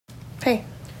Hey.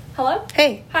 Hello?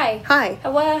 Hey. Hi. Hi.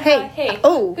 Hello? Hey. Hey.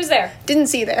 Oh. Who's there? Didn't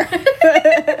see you there.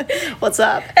 What's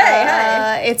up? Hey,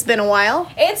 hi. It's been a while.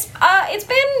 It's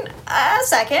been a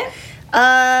second. We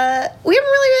haven't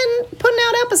really been putting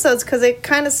out episodes because it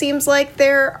kind of seems like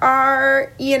there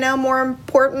are, more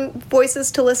important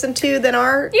voices to listen to than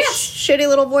our shitty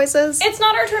little voices. It's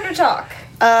not our turn to talk.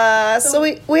 So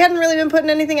we hadn't really been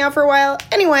putting anything out for a while.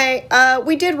 Anyway,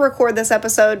 we did record this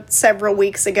episode several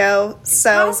weeks ago,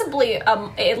 so Possibly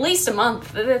at least a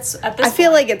month. It's at this I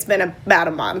feel like it's been about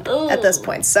a month at this Ooh.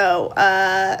 point. So,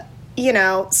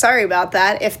 sorry about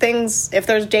that. If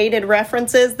there's dated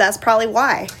references, that's probably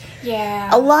why. Yeah.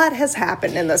 A lot has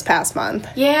happened in this past month.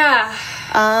 Yeah.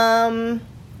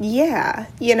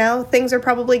 Things are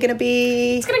probably going to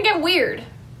be... It's gonna get weird.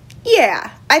 Yeah,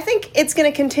 I think it's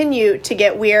going to continue to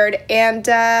get weird, and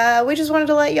we just wanted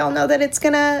to let y'all know that it's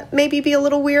going to maybe be a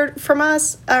little weird from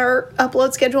us. Our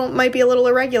upload schedule might be a little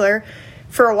irregular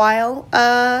for a while.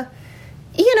 Maybe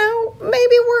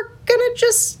we're going to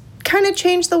just kind of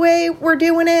change the way we're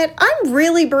doing it. I'm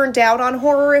really burnt out on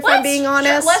horror, if I'm being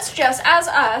honest. Let's just,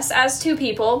 as two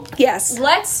people, Yes.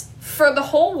 let's, for the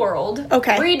whole world,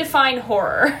 redefine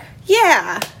horror.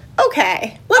 Yeah.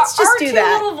 Okay. Let's just do that.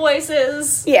 Our two little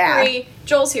voices. Yeah. Three.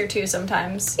 Joel's here too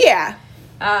sometimes. Yeah.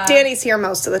 Danny's here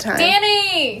most of the time.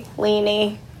 Danny!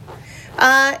 Leanie.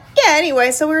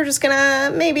 Anyway, so we were just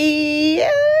gonna maybe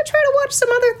try to watch some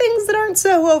other things that aren't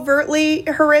so overtly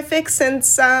horrific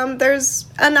since there's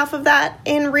enough of that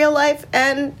in real life,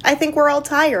 and I think we're all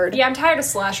tired. Yeah, I'm tired of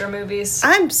slasher movies.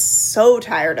 I'm so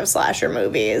tired of slasher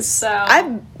movies. So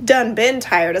I've been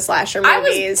tired of slasher movies.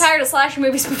 I was tired of slasher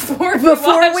movies before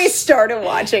we started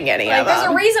watching any of them.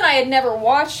 There's a reason I had never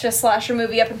watched a slasher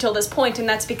movie up until this point, and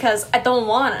that's because I don't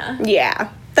wanna. Yeah.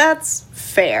 That's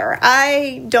fair.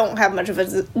 I don't have much of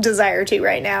a desire to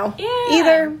right now. Yeah.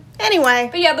 Either. Anyway.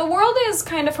 But yeah, the world is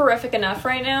kind of horrific enough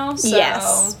right now, so...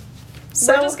 Yes.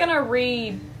 We're just gonna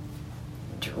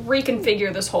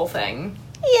reconfigure this whole thing.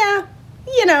 Yeah.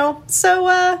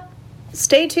 So,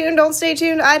 stay tuned, don't stay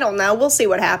tuned. I don't know. We'll see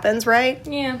what happens, right?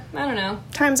 Yeah, I don't know.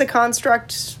 Time's a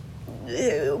construct.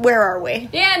 Where are we?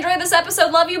 Yeah, enjoy this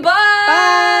episode. Love you. Bye!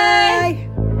 Bye!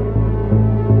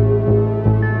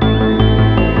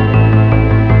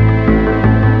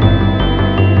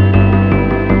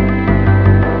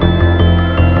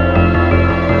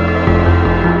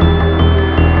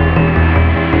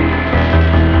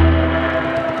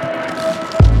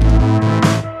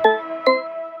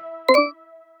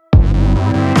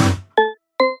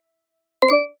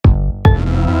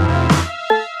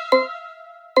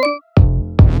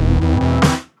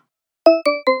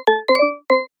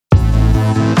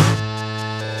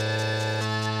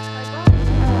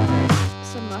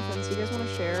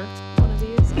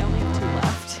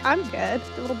 I'm good.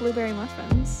 The little blueberry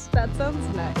muffins. That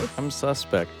sounds nice. I'm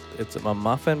suspect. It's a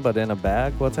muffin, but in a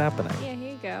bag? What's happening? Yeah,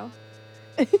 here you go.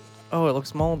 Oh, it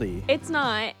looks moldy. It's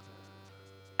not.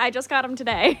 I just got them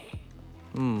today.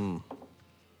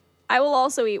 I will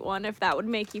also eat one if that would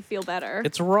make you feel better.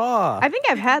 It's raw. I think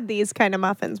I've had these kind of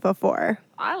muffins before.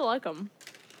 I like them.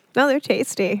 No, they're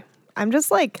tasty. I'm just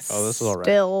this is all right.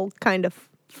 still kind of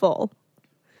full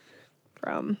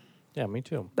from Yeah, me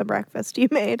too. the breakfast you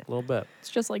made. A little bit. It's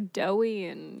just like doughy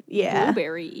and Yeah.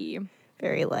 blueberry-y.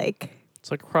 Very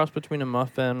It's like a cross between a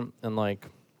muffin and like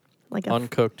a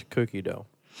uncooked cookie dough.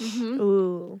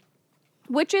 ooh.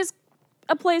 Which is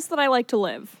a place that I like to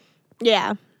live.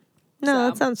 Yeah. No,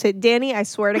 that sounds good. Danny, I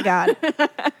swear to God.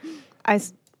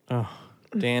 Oh,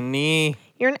 Danny.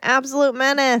 You're an absolute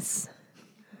menace.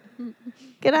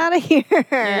 Get out of here.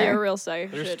 Yeah, you're real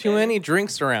safe. There's too many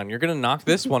drinks around. You're going to knock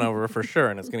this one over for sure,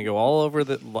 and it's going to go all over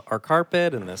our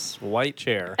carpet and this white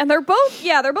chair. And they're both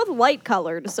light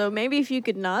colored, so maybe if you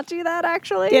could not do that,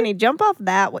 actually. Danny, jump off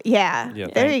that way. Yeah.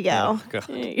 There you go. Oh, God.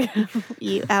 There you go.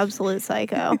 You absolute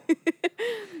psycho.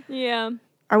 Yeah.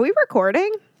 Are we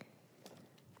recording?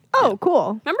 Oh,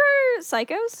 cool. Remember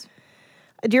Psychos?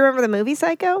 Do you remember the movie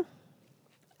Psycho?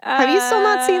 Have you still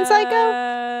not seen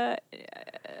Psycho?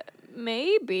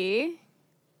 Maybe.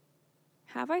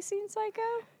 Have I seen Psycho?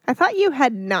 I thought you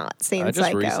had not seen I just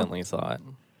Psycho. recently saw it.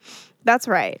 That's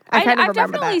right. I kind of I've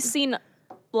remember definitely that. seen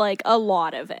like a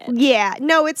lot of it. Yeah.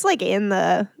 No, it's like in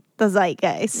the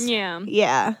zeitgeist. Yeah.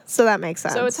 Yeah. So that makes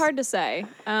sense. So it's hard to say.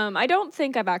 I don't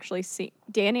think I've actually seen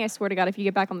Danny. I swear to God, if you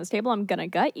get back on this table, I'm gonna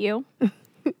gut you.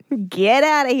 Get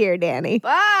out of here, Danny.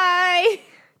 Bye.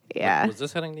 Yeah. Was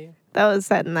this heading to you? That was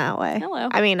heading that way. Hello.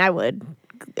 I mean, I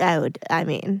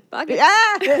mean. Fuck it.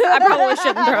 Ah! I probably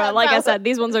shouldn't throw it. Like I said,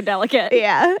 these ones are delicate.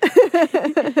 Yeah.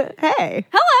 Hey.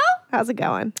 Hello. How's it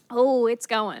going? Oh, it's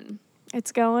going.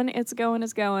 It's going.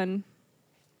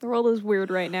 The world is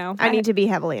weird right now. I need to be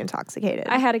heavily intoxicated.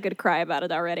 I had a good cry about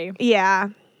it already. Yeah.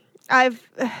 I've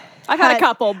had a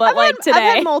couple, but today.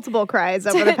 I've had multiple cries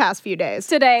over the past few days.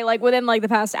 Today, within the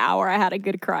past hour, I had a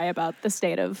good cry about the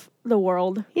state of the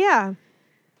world. Yeah.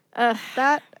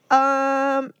 That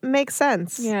makes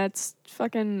sense. Yeah, it's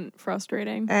fucking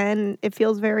frustrating. And it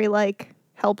feels very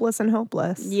helpless and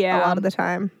hopeless a lot of the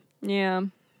time. Yeah.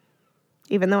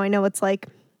 Even though I know it's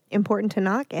important to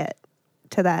not get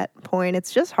to that point.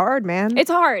 It's just hard, man.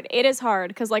 It's hard. It is hard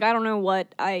because I don't know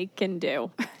what I can do.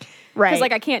 Right. Because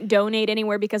I can't donate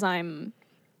anywhere because I'm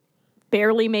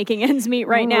barely making ends meet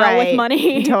right now with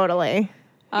money. Totally.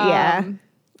 Yeah.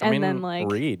 I mean,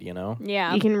 read,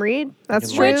 Yeah. You can read. That's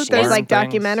can true. learn There's things.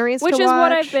 documentaries to watch. Which is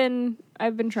what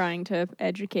I've been trying to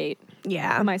educate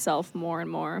Yeah. myself more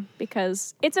and more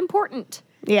because it's important.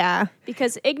 Yeah.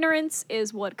 Because ignorance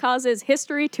is what causes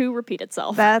history to repeat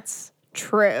itself. That's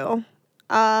true.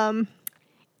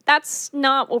 That's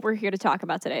not what we're here to talk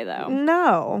about today, though.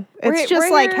 No. It's We're just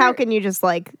here- how can you just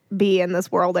be in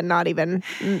this world and not even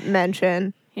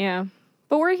mention, Yeah.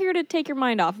 But we're here to take your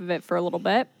mind off of it for a little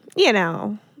bit,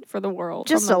 for for the world.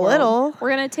 Just from the a world. little. We're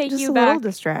going to take just you a little back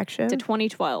distraction. to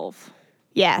 2012.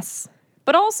 Yes.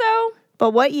 But also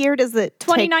But what year does it take?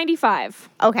 2095.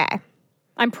 Okay.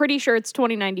 I'm pretty sure it's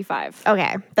 2095.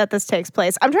 Okay. That this takes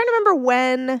place. I'm trying to remember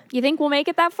when You think we'll make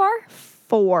it that far?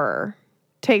 4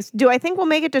 takes. Do I think we'll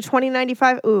make it to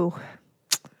 2095? Ooh.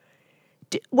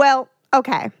 Well,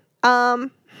 okay.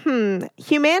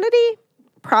 Humanity?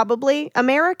 Probably.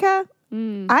 America?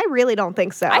 I really don't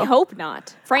think so. I hope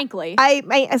not, frankly.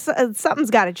 Something's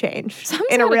got to change Something's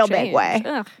in a gotta real change. big way.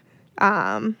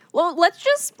 Ugh. Well, let's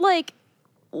just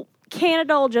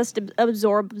Canada will just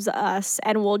absorbs us,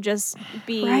 and we'll just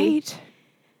be Right?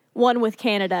 one with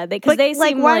Canada because they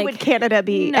seem why would Canada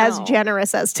be as No.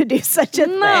 generous as to do such a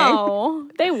No,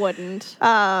 they wouldn't. thing?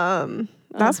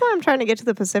 That's why I'm trying to get to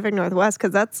the Pacific Northwest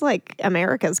because that's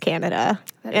America's Canada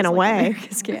That in is a way.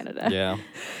 America's Canada. Yeah.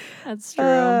 That's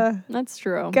true. That's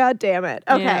true. God damn it.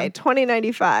 Okay, Yeah.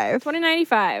 2095.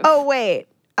 2095. Oh wait.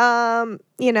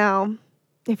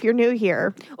 If you're new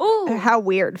here, Ooh. how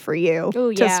weird for you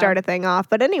Ooh, to yeah. start a thing off.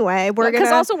 But anyway, we're Because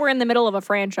gonna. also we're in the middle of a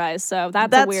franchise, so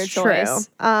that's a weird true. choice.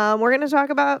 We're gonna talk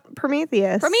about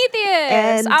Prometheus. Prometheus.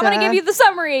 And, I'm gonna give you the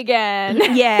summary again.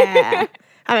 Yeah,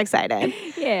 I'm excited.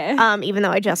 Yeah. Even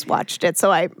though I just watched it,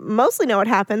 so I mostly know what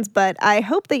happens. But I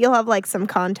hope that you'll have some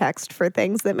context for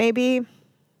things that maybe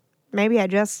I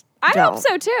just I don't. hope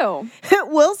so too.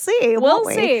 We'll see. We'll won't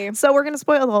we? see. So we're gonna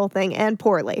spoil the whole thing and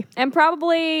poorly. And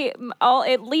probably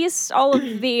at least all of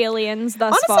the aliens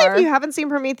thus Honestly, far. if you haven't seen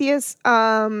Prometheus,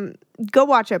 go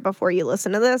watch it before you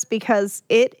listen to this because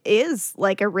it is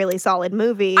a really solid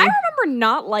movie. I remember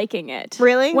not liking it.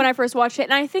 Really? When I first watched it.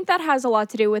 And I think that has a lot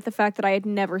to do with the fact that I had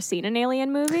never seen an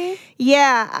alien movie.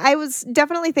 Yeah, I was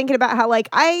definitely thinking about how I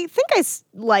think I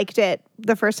liked it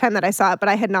the first time that I saw it, but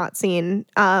I had not seen.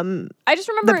 I just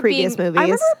remember The previous I movies.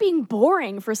 remember it being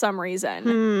boring for some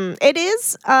reason. It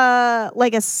is a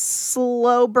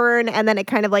slow burn, and then it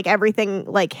kind of everything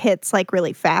hits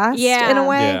really fast in a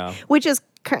way, Yeah. which is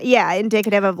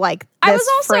indicative of I this was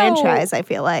also, franchise. I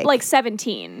feel like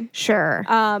 17. sure.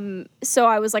 So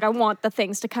I was I want the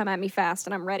things to come at me fast,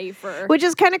 and I'm ready for. Which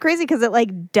is kind of crazy because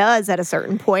it does at a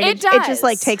certain point. It It just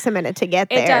does. takes a minute to get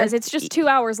there. It does. It's just 2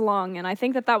 hours long, and I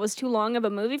think that was too long of a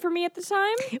movie for me at the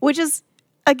time. Which is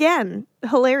again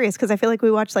hilarious because I feel like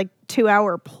we watch 2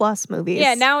 hour plus movies.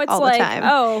 Yeah, now it's all the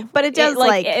time. But it does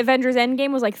Avengers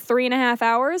Endgame was 3.5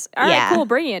 hours. All right, Yeah. cool,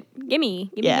 bring it.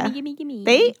 Gimme. Yeah. Gimme.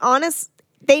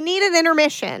 they need an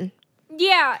intermission.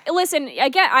 Yeah, listen,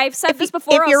 again, I've said this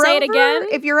before, I'll say it again.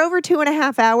 If you're over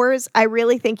 2.5 hours, I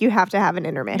really think you have to have an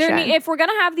intermission. If we're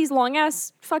gonna have these long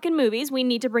ass fucking movies, we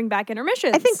need to bring back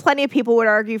intermissions. I think plenty of people would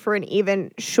argue for an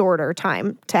even shorter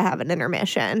time to have an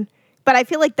intermission. But I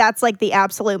feel like that's the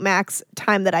absolute max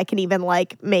time that I can even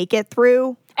make it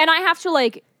through. and I have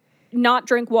to not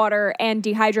drink water and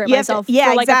dehydrate You have to- myself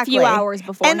yeah, for exactly. a few hours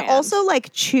beforehand. And also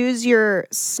choose your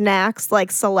snacks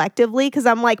selectively because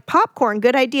I'm popcorn,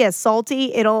 good idea.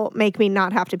 Salty, it'll make me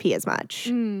not have to pee as much.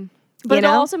 but you it'll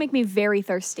know? also make me very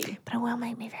thirsty, But it will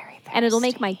make me very thirsty. and it'll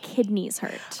make my kidneys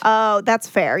hurt. Oh, that's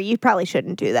fair. You probably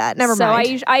shouldn't do that. Never So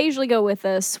mind. I usually go with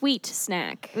a sweet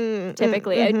snack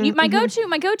typically. My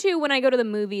go-to when I go to the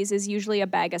movies is usually a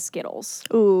bag of Skittles.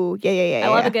 Ooh, yeah. I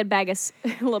love a good bag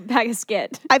of bag of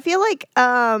Skit. I feel like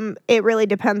it really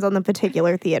depends on the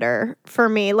particular theater for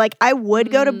me. I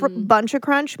would go to Bunch of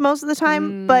Crunch most of the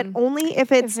time, but only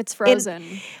if it's frozen.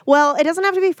 Well, it doesn't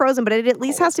have to be frozen, but it at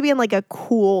least has to be in a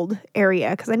cooled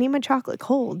area because I need my chocolate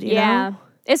cold. You know?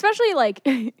 Especially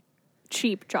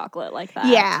cheap chocolate like that.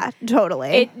 Yeah,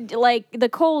 totally. It like the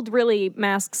cold really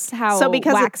masks how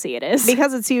waxy it is.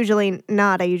 Because it's usually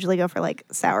not, I usually go for like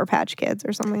Sour Patch Kids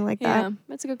or something like yeah, that.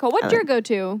 that's a good call. What's your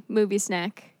go-to movie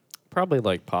snack? Probably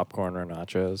like popcorn or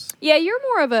nachos. Yeah, you're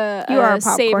more of a popcorn and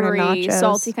savory, nachos.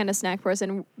 salty kind of snack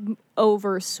person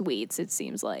over sweets, it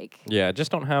seems like. Yeah, I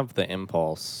just don't have the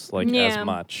impulse like Yeah. as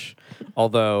much.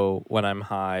 Although when I'm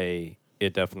high,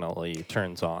 it definitely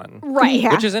turns on. Right.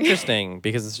 Yeah. Which is interesting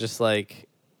because it's just like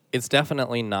it's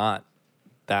definitely not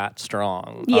that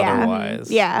strong Yeah. otherwise.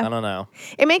 Yeah. I don't know.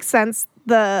 It makes sense,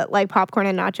 the like popcorn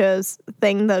and nachos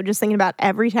thing, though, just thinking about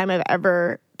every time I've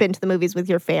ever been to the movies with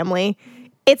your family.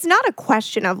 It's not a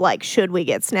question of like, should we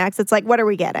get snacks? It's like, what are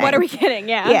we getting? What are we getting?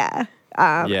 Yeah. Yeah.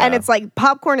 Yeah. And it's like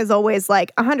popcorn is always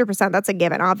like 100%. That's a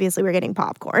given. Obviously, we're getting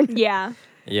popcorn. Yeah.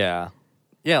 Yeah.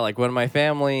 Yeah, like when my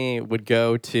family would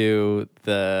go to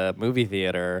the movie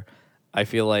theater, I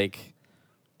feel like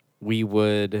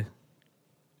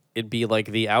it'd be like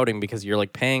the outing because you're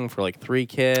like paying for like 3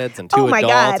 kids and 2 Oh my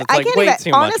adults. God. It's I like can't way even,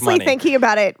 too much honestly, money. thinking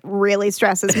about it really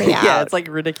stresses me out. Yeah, it's like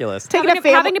ridiculous. Taking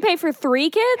Having to pay for 3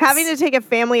 kids? having to take a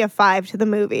family of 5 to the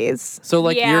movies. So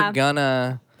like Yeah.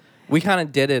 we kind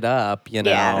of did it up, you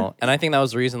know, Yeah. and I think that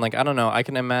was the reason. Like I don't know, I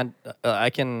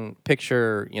can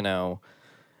picture,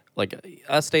 like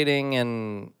us dating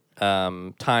and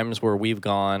times where we've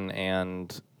gone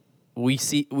and we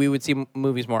would see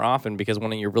movies more often because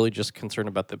when you're really just concerned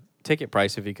about the ticket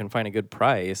price, if you can find a good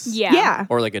price, Yeah.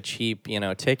 or like a cheap,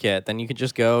 ticket, then you could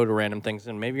just go to random things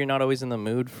and maybe you're not always in the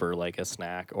mood for like a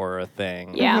snack or a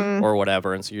thing, Yeah. or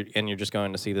whatever, and so you're just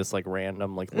going to see this like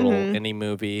random like little indie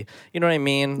movie, you know what I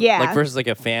mean? Yeah. Like versus like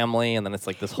a family, and then it's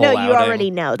like this whole No, you outing.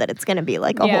 already know that it's going to be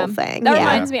like a whole thing. That yeah.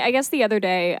 reminds me, I guess the other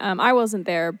day, I wasn't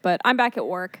there, but I'm back at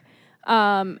work.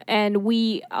 And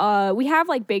we have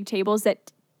like big tables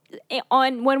that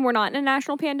when we're not in a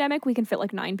national pandemic, we can fit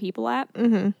like 9 people at.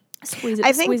 Mm-hmm.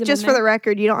 I think just for the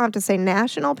record, you don't have to say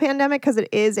national pandemic because it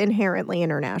is inherently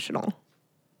international.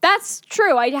 That's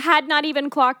true. I had not even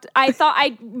clocked. I thought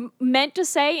I meant to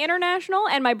say international,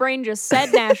 and my brain just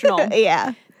said national.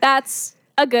 Yeah. That's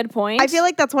a good point. I feel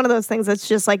like that's one of those things that's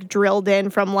just like drilled in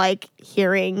from like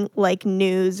hearing like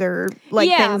news or like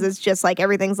Yeah. things. It's just like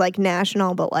everything's like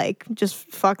national, but like just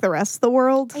fuck the rest of the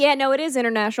world. Yeah, no, it is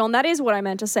international, and that is what I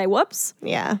meant to say. Whoops.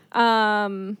 Yeah.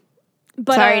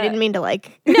 But Sorry, I didn't mean to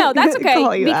like. No, that's call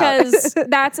okay you out. because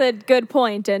that's a good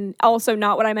point, and also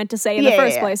not what I meant to say in the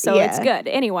first place. So it's good.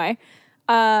 Anyway,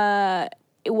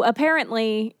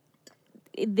 apparently,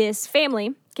 this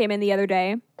family came in the other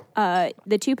day.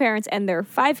 The 2 parents and their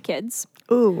 5 kids.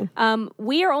 Ooh.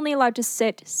 We are only allowed to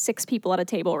sit 6 people at a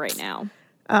table right now.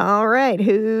 All right.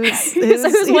 Who's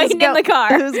waiting in the car?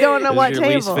 Who's going to Who's what your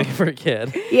table? least favorite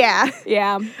kid? Yeah.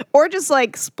 Yeah. Or just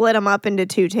like split them up into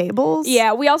 2 tables.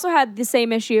 Yeah, we also had the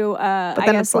same issue, But I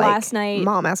then guess, it's like last night.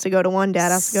 mom has to go to one, dad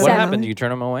has to go What to happened? another. Do you turn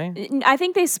them away? I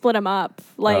think they split them up.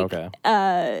 Like, okay.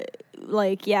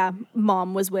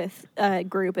 Mom was with a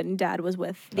group and dad was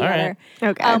with the All other.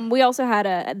 right. Okay. We also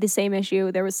had the same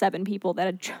issue. There was 7 people that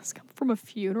had just come from a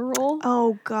funeral,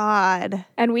 Oh, God.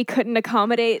 and we couldn't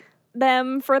accommodate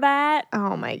them for that.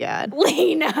 Oh, my God.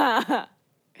 Lena's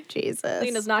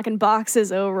Jesus. knocking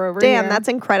boxes over Damn, here. that's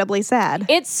incredibly sad.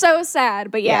 It's so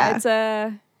sad, but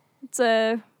Yeah. it's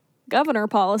a governor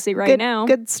policy right now.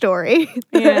 Good story.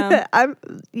 Yeah.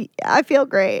 I feel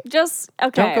great. Just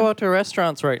okay. Don't go out to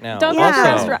restaurants right now. Don't Yeah. go to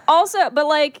a restaurant. Also, but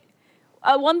like,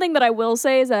 one thing that I will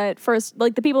say is that first,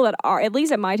 like the people that are at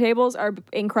least at my tables are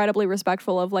incredibly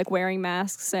respectful of like wearing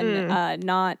masks and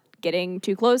not getting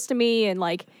too close to me, and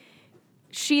like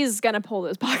she's gonna pull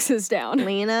those boxes down.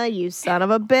 Lena, you son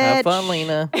of a bitch. Have fun,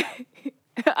 Lena.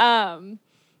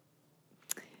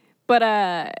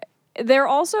 But they're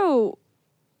also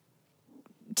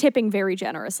tipping very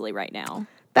generously right now.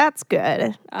 That's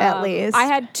good, at least. I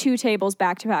had 2 tables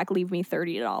back to back leave me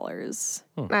 $30.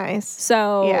 Nice.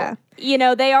 So, Yeah.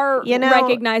 They are You know-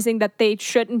 recognizing that they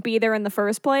shouldn't be there in the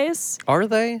first place. Are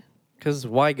they? Because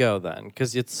why go then?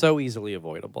 Because it's so easily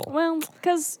avoidable. Well,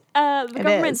 because the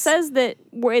government is. says that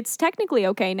it's technically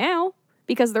okay now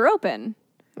because they're open.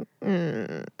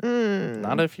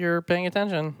 Not if you're paying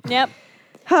attention. Yep.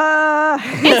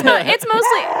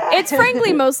 It's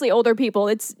frankly mostly older people.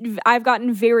 I've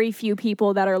gotten very few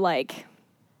people that are like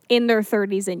in their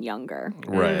 30s and younger,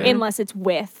 Right. unless it's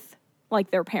with like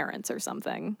their parents or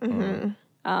something.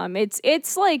 Mm-hmm.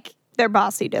 It's like They're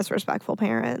bossy, disrespectful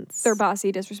parents. their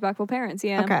bossy, disrespectful parents.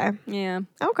 Yeah. Okay. Yeah.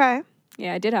 Okay.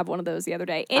 Yeah. I did have one of those the other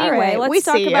day. All Anyway, right, we let's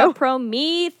talk see about you.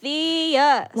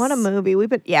 Prometheus. What a movie. We've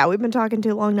been talking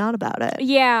too long not about it.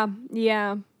 Yeah.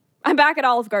 Yeah. I'm back at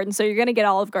Olive Garden, so you're gonna get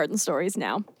Olive Garden stories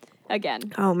now.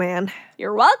 again. Oh, man.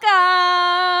 You're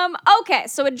welcome. Okay,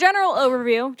 so a general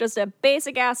overview, just a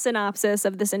basic ass synopsis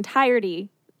of this entirety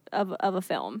of a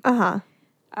film. Uh-huh.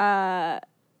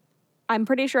 I'm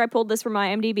pretty sure I pulled this from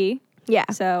IMDb. Yeah.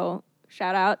 So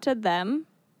shout out to them.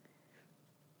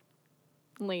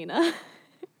 Lena.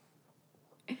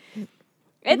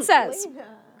 It says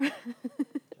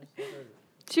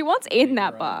she wants aid in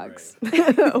that box.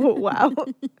 Oh, wow.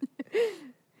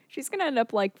 She's gonna end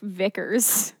up like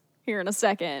Vickers here in a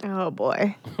second. Oh,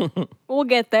 boy. We'll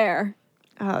get there.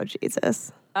 Oh,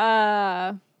 Jesus.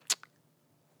 Following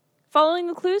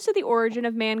the clues to the origin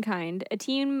of mankind, a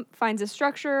team finds a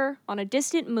structure on a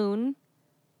distant moon,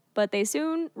 but they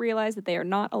soon realize that they are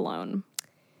not alone.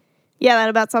 Yeah, that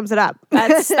about sums it up.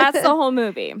 That's the whole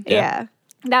movie. Yeah.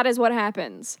 That is what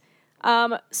happens.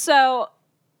 So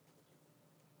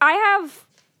I have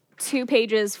 2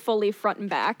 pages fully front and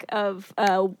back of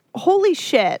Holy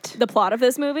shit. the plot of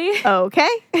this movie. Okay.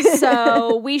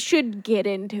 So we should get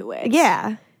into it.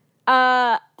 Yeah.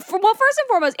 First and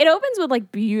foremost, it opens with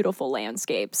like beautiful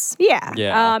landscapes. Yeah.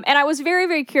 Yeah. And I was very,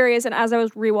 very curious. And as I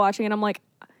was rewatching it, I'm like,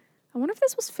 I wonder if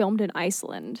this was filmed in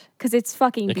Iceland because it's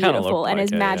fucking It kinda beautiful looked and like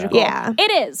is it, magical. yeah.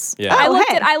 It is. Yeah. I Oh, looked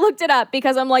hey. I looked it up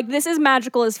because I'm like, this is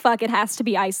magical as fuck. It has to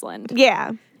be Iceland.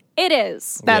 Yeah. It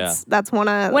is. That's one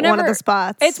of Whenever- the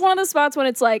spots. It's one of the spots when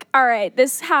it's like, all right,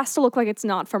 this has to look like it's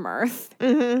not from Earth.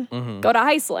 Mm-hmm. Go to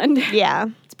Iceland. Yeah.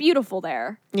 It's beautiful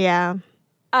there. Yeah.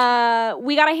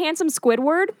 We got a handsome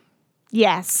Squidward.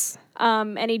 Yes.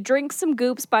 And he drinks some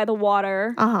goops by the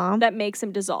water that makes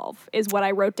him dissolve, is what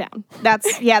I wrote down. That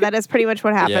is pretty much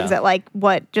what happens Yeah. at like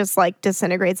what just like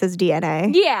disintegrates his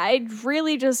DNA. Yeah, it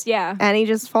really just, yeah. And he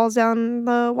just falls down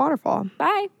the waterfall.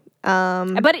 Bye.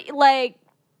 But like,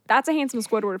 that's a handsome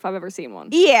Squidward if I've ever seen one.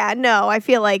 Yeah, no, I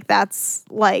feel like that's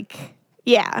like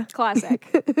yeah.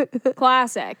 Classic.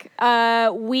 Classic.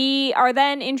 We are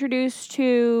then introduced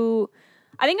to,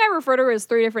 I think I refer to her as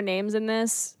 3 different names in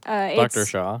this. Dr.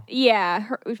 Shaw. Yeah,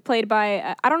 played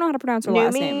by, I don't know how to pronounce her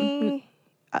last name.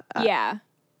 Numi. Yeah.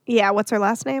 Yeah, what's her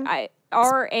last name? Rapace.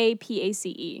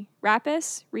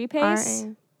 Rapace? Repace?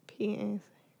 R-A-P-A.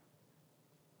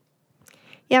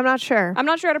 Yeah, I'm not sure. I'm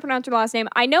not sure how to pronounce her last name.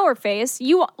 I know her face.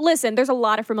 You listen, there's a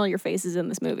lot of familiar faces in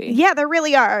this movie. Yeah, there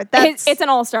really are. That's It's an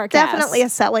all-star cast. definitely a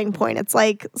selling point. It's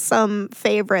like some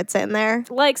favorites in there.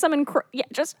 Like some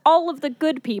just all of the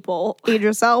good people.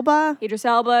 Idris Elba. Idris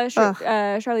Elba,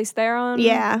 Charlize Theron,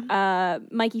 Yeah.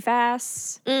 Mikey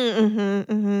Fass,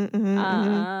 And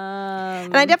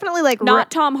I definitely like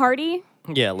not Tom Hardy.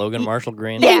 Yeah, Logan Marshall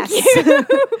Green. Yes.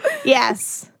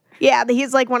 Yes. Yeah,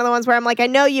 he's like one of the ones where I'm like, I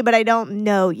know you, but I don't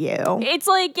know you. It's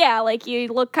like, yeah, like you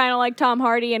look kind of like Tom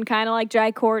Hardy and kind of like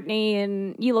Jai Courtney,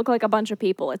 and you look like a bunch of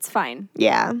people. It's fine.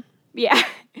 Yeah. Yeah.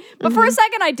 But for a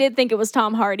second, I did think it was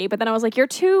Tom Hardy, but then I was like, you're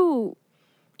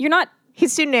not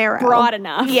He's too narrow. broad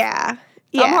enough. Yeah.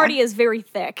 Tom Hardy is very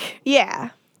thick.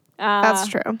 Yeah. That's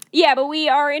true. Yeah, but we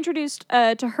are introduced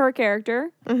to her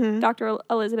character, Dr.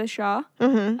 Elizabeth Shaw.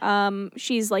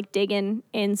 She's like digging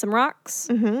in some rocks.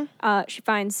 She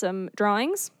finds some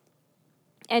drawings,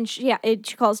 and she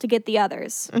calls to get the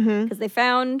others because they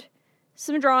found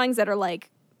some drawings that are like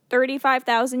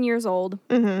 35,000 years old,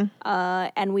 and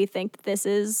we think that this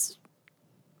is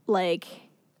like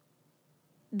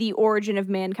the origin of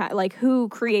mankind, like who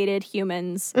created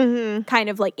humans, kind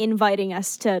of like inviting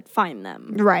us to find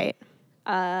them. Right.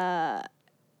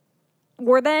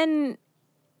 We're then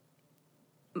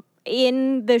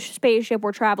in the spaceship,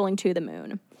 we're traveling to the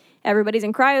moon. Everybody's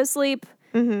in cryosleep.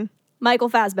 Michael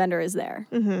Fassbender is there.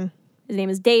 His name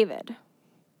is David.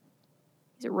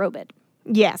 He's a robot.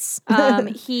 Yes.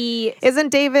 He Isn't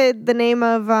David the name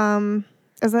of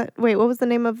what was the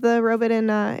name of the robot in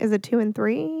is it 2 and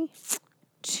 3?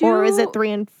 Or is it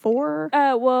 3 and 4?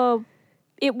 Well,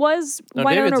 it was No,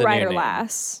 Winona David's a new Ryder name.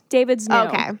 last. David's new.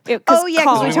 Okay. Because Because we We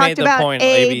talked made the about point, A,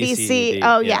 A, B, B, C. C, D.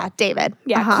 Oh, Yeah. yeah, David.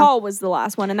 Yeah, Uh-huh. Call was the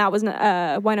last one, and that was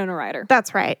Winona Ryder.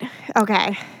 That's right.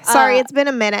 Okay. Sorry, it's been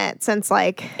a minute since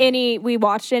like We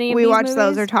watched any of we these watched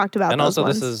those movies? or talked about And those also,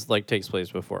 ones. this is like takes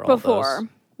place before all Before. those.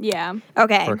 Yeah.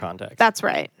 Okay. For context. That's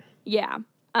right. Yeah.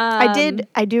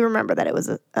 I do remember that it was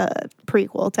a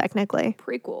prequel technically.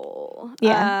 Prequel.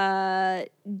 Yeah.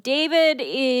 David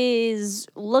is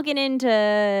looking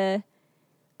into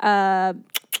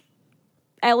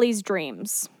Ellie's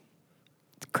dreams,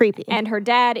 Creepy. and her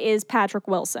dad is Patrick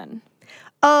Wilson.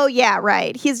 Oh yeah,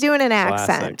 right. He's doing an Classic.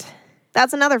 accent.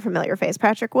 That's another familiar face,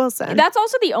 Patrick Wilson. That's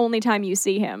also the only time you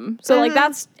see him. So like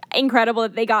that's incredible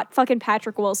that they got fucking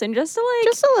Patrick Wilson just to like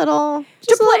just a little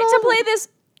to play this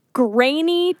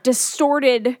grainy,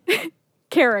 distorted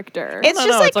character. It's I don't just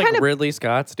know, like it's like kind of Ridley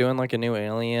Scott's doing like a new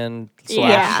Alien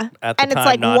yeah, / at the and time it's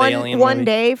like not Alien one movie.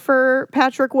 day for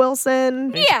Patrick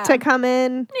Wilson Yeah. to come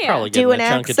in. Yeah. Probably do getting an a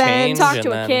chunk of accent. change Talk and to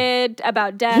a then- kid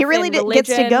about death. He really and gets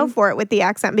to go religion. for it with the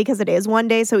accent because it is one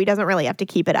day, so he doesn't really have to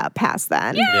keep it up past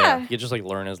then. Yeah. You just like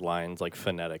learn his lines like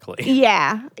phonetically.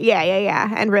 Yeah,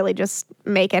 and really just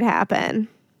make it happen.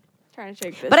 Trying to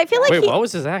shake this. But I feel like Wait, he, what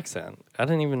was his accent? I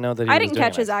didn't even know that he I was didn't doing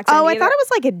catch his an accent. oh, I either. thought it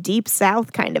was like a deep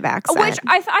South kind of accent. Which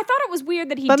I thought it was weird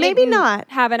that he But maybe didn't not.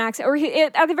 have an accent, or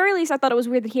at the very least, I thought it was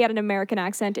weird that he had an American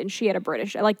accent and she had a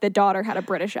British, like the daughter had a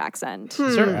British accent.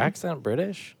 Is her accent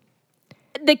British?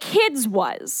 The kid's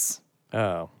was.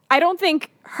 Oh. I don't think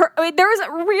her. I mean, there was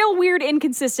a real weird,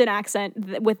 inconsistent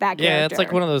accent with that character. Yeah, it's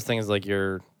like one of those things like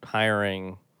you're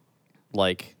hiring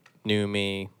like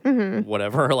Numi,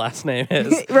 whatever her last name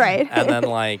is. Right. And then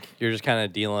like you're just kind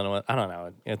of dealing with I don't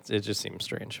know, it just seems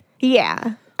strange.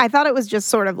 Yeah. I thought it was just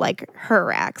sort of like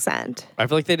her accent. I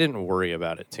feel like they didn't worry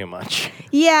about it too much.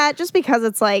 Yeah, just because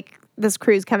it's like this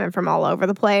crew's coming from all over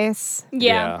the place.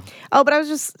 yeah. Oh, but I was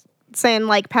just saying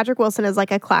like Patrick Wilson is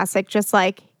like a classic, just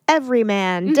like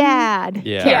everyman dad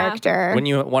Yeah. character. When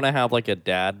you want to have like a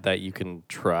dad that you can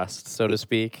trust, so to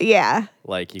speak, yeah.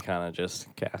 like you kind of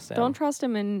just cast him. Don't trust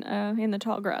him in the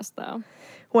tall grass, though.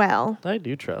 Well, I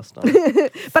do trust him.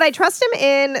 but I trust him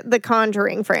in the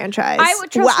Conjuring franchise. I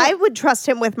would trust him- I would trust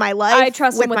him with my life. I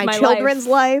trust him with my my children's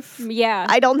life. Yeah.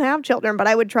 I don't have children, but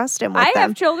I would trust him with I them.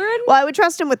 have children. Well, I would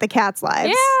trust him with the cats'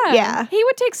 lives. Yeah. Yeah. He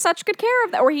would take such good care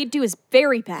of that, or he'd do his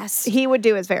very best. He would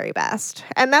do his very best.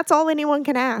 And that's all anyone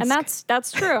can ask. And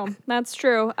that's true. That's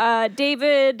true.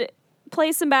 David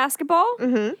plays some basketball.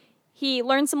 Mm-hmm. He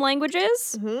learns some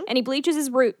languages, and he bleaches his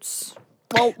roots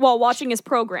while watching his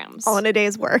programs. all in a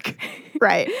day's work.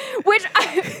 Right. Which,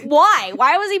 why?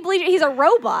 Why was he bleaching? He's a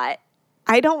robot.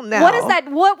 I don't know. What is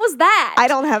that? What was that? I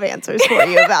don't have answers for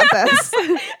you about this.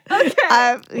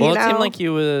 Okay. Well, it seemed like he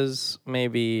was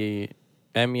maybe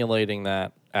emulating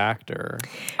that actor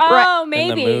Oh, in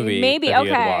maybe, the movie maybe. that he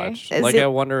had Okay. watched. Is Like, it- I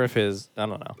wonder if I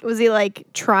don't know. was he like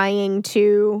trying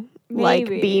to like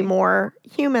Maybe. be more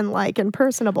human-like and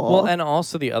personable? Well, and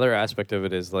also the other aspect of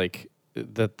it is like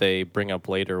that they bring up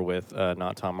later with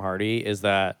not Tom Hardy is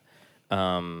that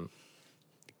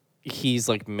he's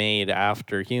like made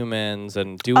after humans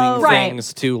and doing Right.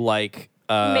 things to like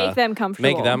Make them comfortable.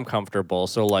 Make them comfortable.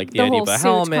 So like the The idea whole of a suit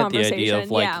helmet, the idea of conversation,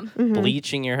 like yeah.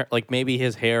 bleaching your hair, like maybe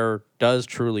his hair does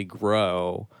truly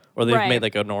grow, or they've Right. made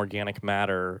like an organic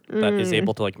matter that is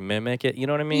able to like mimic it. You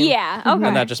know what I mean? Yeah. Okay.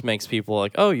 And that just makes people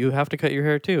like, oh, you have to cut your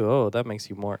hair too. Oh, that makes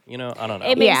you more. You know, I don't know.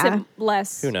 It makes Yeah. it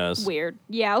less. Who knows? Weird.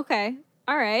 Yeah. Okay.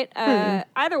 All right.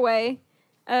 Either way,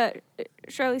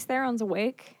 Charlize Theron's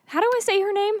awake. How do I say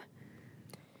her name?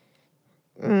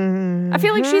 I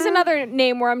feel like she's another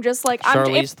name where I'm just like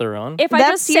Charlize Theron. if I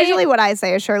that's just say usually it, what I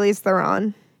say is Charlize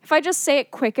Theron. if I just say it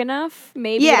quick enough,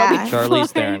 maybe Yeah. it'll be Charlize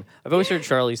fine. Theron. I've always heard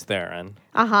Charlize Theron,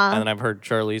 Uh-huh. and then I've heard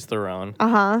Charlize Theron.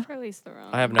 Charlize Theron.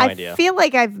 I have no I idea. feel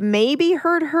like I've maybe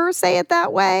heard her say it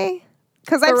that way.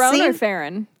 Because I've Theron seen or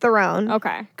Theron? Theron.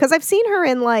 Okay. Because I've seen her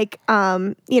in like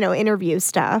interview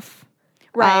stuff.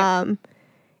 Right.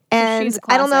 And She's a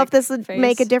I don't know if classic this would face.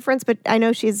 make a difference, but I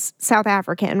know she's South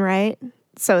African, right?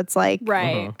 So it's like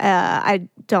Right. I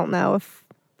don't know if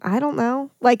I don't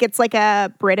know. Like it's like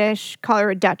a British or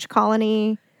a Dutch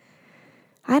colony.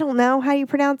 I don't know how you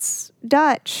pronounce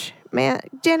Dutch. Man,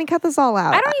 Jenny, cut this all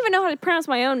out. I don't even know how to pronounce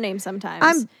my own name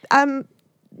sometimes. I'm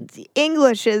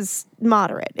English is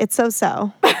moderate. It's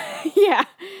so. yeah.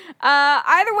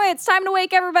 Either way, it's time to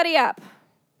wake everybody up.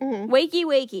 Wakey,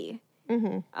 wakey.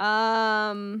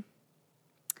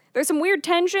 There's some weird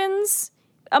tensions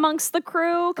amongst the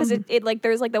crew because it like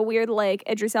there's like the weird like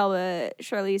Idris Elba,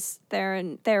 Charlize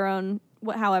Theron,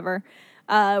 however,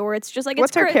 where it's just like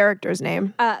What's it's her character's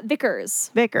name?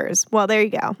 Vickers. Vickers. Well, there you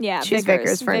go. Yeah, she's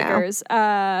Vickers for now. Vickers.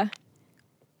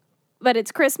 But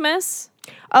it's Christmas.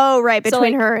 Oh, right,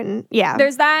 between like, her and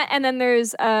There's that, and then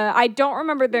there's I don't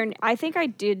remember I think I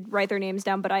did write their names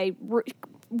down, but I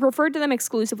referred to them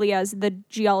exclusively as the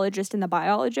geologist and the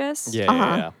biologist.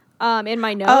 Yeah. In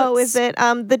my notes. Oh, is it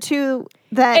the two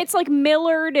that It's like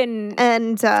Millard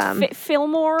and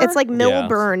Fillmore. it's like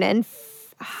Milburn and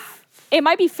it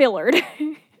might be Fillard.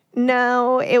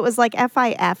 no, it was like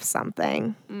FIF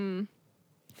something.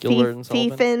 Gillard and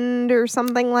Sullivan. Fiefend or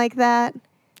something like that.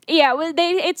 Yeah, well,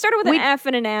 it started with an F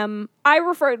and an M.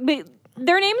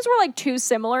 Their names were like too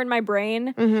similar in my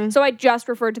brain, so I just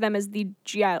referred to them as the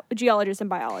geologist and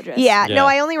biologist. Yeah, Yeah. no,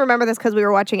 I only remember this because we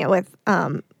were watching it with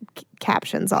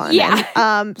captions on. Yeah.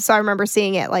 And, so I remember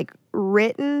seeing it like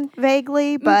written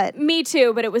vaguely, but Me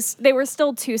too, but they were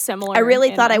still too similar. I really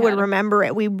in thought my I would head. remember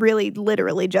it. We really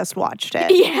literally just watched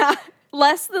it. Yeah.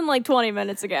 Less than like 20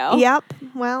 minutes ago. Yep.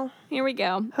 Well, Here we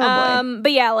go. Oh, boy.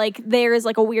 But yeah, like there is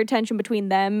like a weird tension between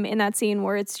them in that scene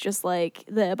where it's just like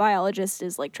the biologist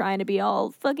is like trying to be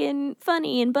all fucking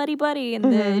funny and buddy buddy, and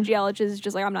the geologist is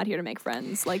just like, I'm not here to make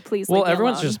friends. Like, please. Well, leave me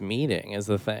everyone's alone. just meeting is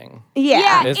the thing.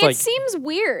 yeah. It's it like- seems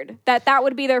weird that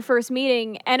would be their first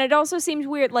meeting, and it also seems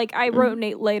weird. Like I wrote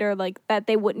Nate later, like that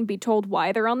they wouldn't be told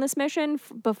why they're on this mission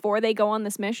before they go on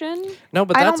this mission. No,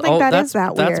 but I that's don't think all. that That's is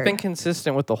that that's weird. been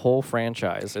consistent with the whole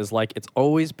franchise. Is like it's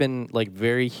always been like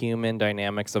very human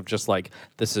dynamics of just like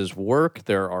this is work.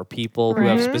 There are people who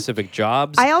have specific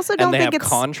jobs. I also don't and they think have it's-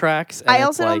 contracts. And I it's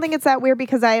also don't like- think it's that weird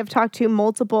because I have talked to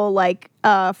multiple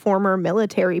former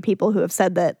military people who have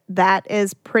said that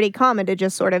is pretty common to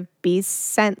just sort of be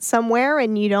sent somewhere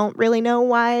and you don't really know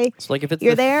why It's like if it's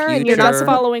you're the there and You're you're not future-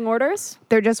 following orders.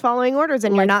 they're just following orders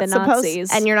and you're Like not the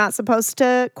Nazis. supposed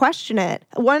to question it.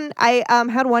 I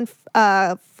had one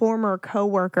former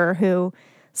coworker who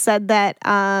said that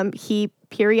he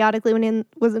periodically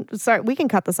we can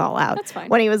cut this all out. That's fine.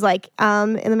 When he was like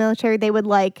in the military, they would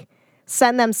like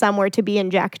send them somewhere to be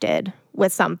injected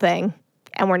with something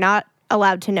and we're not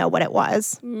allowed to know what it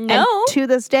was. No. And to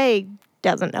this day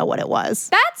doesn't know what it was.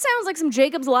 That sounds like some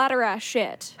Jacob's Ladder ass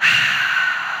shit.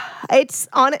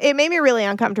 It made me really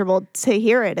uncomfortable to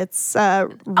hear it. It's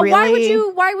really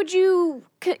Why would you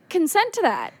consent to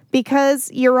that? because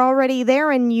you're already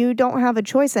there and you don't have a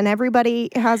choice and everybody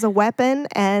has a weapon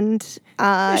and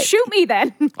Shoot me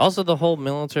then. Also, the whole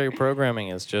military programming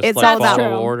is just It's like all about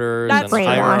follow orders That's and true.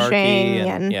 hierarchy brainwashing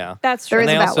and and- yeah, That's there true. is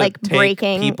they about also like take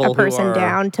breaking people a who person are-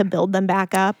 down to build them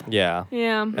back up. yeah.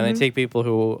 Yeah. And they take people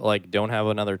who like don't have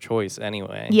another choice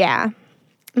anyway. Yeah.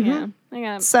 Yeah. I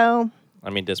got So I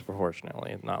mean,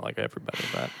 disproportionately, not like everybody,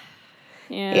 but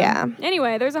Yeah.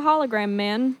 Anyway, there's a hologram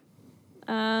man.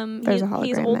 There's a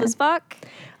He's hologram old man. as fuck.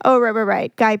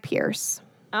 right. Guy Pearce.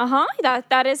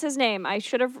 That is his name. I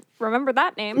should have remembered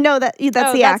that name. No, that's the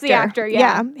that's actor. the actor,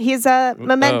 yeah. He's a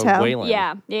Memento. Waylon.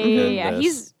 Yeah. This.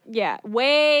 He's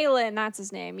Waylon. That's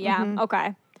his name. Yeah. Mm-hmm.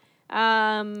 Okay.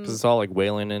 'Cause it's all like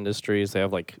Wayland Industries. They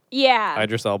have like Yeah.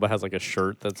 Idris Elba has like a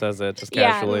shirt that says it just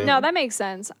Yeah. casually. No, that makes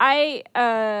sense.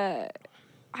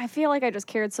 I feel like I just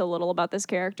cared so little about this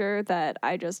character that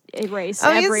I just erased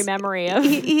every he's- memory of.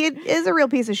 He is a real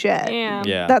piece of shit. Yeah.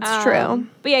 Yeah. That's true.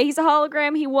 But yeah, he's a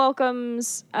hologram. He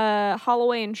welcomes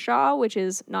Holloway and Shaw, which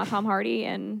is not Tom Hardy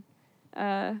and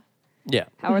yeah.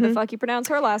 however the fuck you pronounce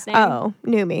her last name. Oh,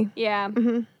 Numi. Yeah.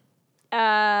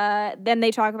 Then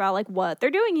they talk about like what they're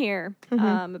doing here,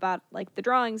 about like the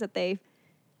drawings that they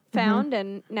found,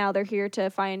 and now they're here to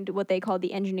find what they call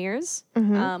the engineers,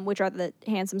 which are the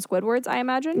handsome Squidwards, I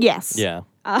imagine. Yes. Yeah.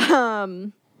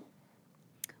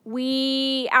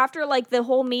 We after like the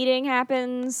whole meeting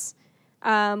happens,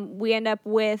 we end up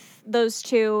with those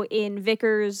two in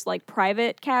Vickers' like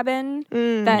private cabin.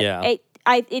 That Yeah.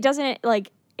 it doesn't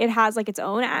like it has like its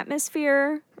own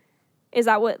atmosphere. Is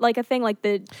that what like a thing like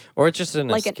the Or it's just an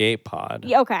Like an- escape pod.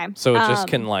 yeah, okay? So it just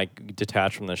can like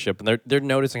detach from the ship, and they're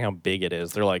noticing how big it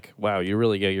is. They're like, "Wow, you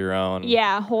really get your own."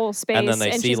 Yeah, whole space, And then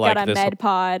they see she's like got a this. med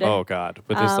pod, Oh God,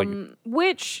 with this like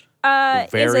which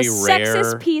very is a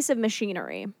sexist rare- piece of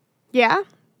machinery. Yeah.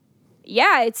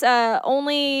 Yeah, it's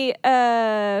only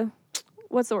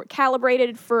what's the word?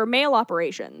 Calibrated for male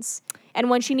operations, and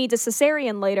when she needs a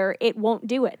cesarean later, it won't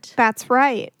do it. That's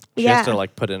right. she yeah. has to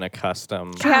like put in a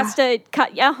custom. She has to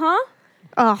cut.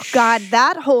 Oh God,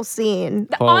 that whole scene.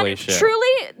 Holy shit!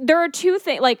 Truly, there are two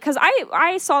things. Like, because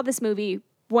I saw this movie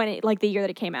when it like the year that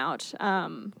it came out.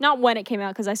 Not when it came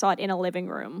out because I saw it in a living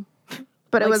room.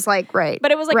 But it was like right.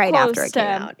 But it was like right close after it to came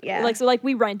out. Yeah. like so like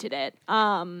we rented it.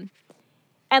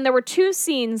 And there were two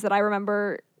scenes that I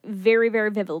remember very very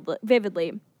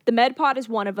vividly. The med pod is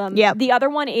one of them. Yep. The other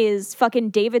one is fucking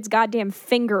David's goddamn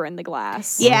finger in the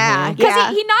glass. yeah. Because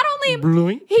Yeah. he not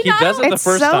only He not does it the It's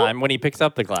first so- time when he picks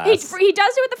up the glass. he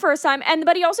does do it the first time,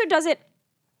 but he also does it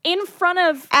in front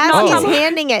of As not he's Tom-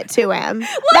 handing it to him.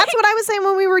 That's what I was saying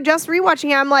when we were just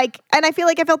rewatching it. I'm like, and I feel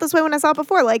like I felt this way when I saw it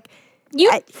before. Like, You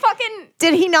I- fucking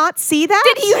did he not see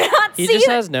that? did you not He see just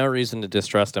that? has no reason to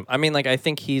distrust him. I mean, like I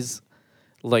think he's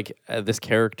like this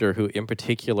character who, in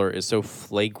particular, is so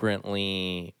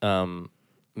flagrantly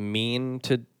mean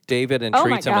to David and Oh my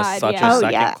treats him God, as such yeah. a Oh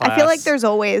second yeah. class. I feel like there's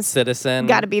always citizen.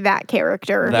 got to be that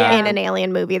character That- in an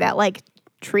alien movie that like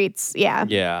treats. Yeah.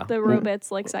 Yeah. The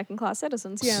robots like second class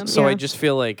citizens. Yeah. So I Yeah. just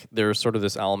feel like there's sort of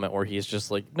this element where he's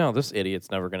just like, no, this idiot's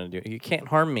never going to do it. You can't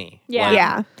harm me. Yeah. Like,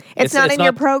 Yeah. It's not in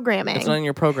your programming. It's not in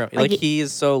your program. Like he- he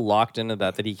is so locked into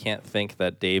that he can't think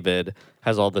that David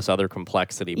has all this other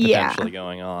complexity Yeah. potentially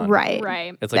going on. Right.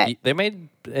 Right. It's like That- they made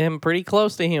him pretty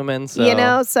close to human. So You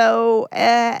know, so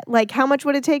like, how much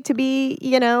would it take to be,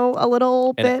 a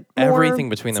little and bit more everything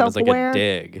between them is like a self-aware?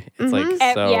 dig. It's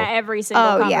like so. Yeah, every single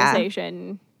Oh, yeah.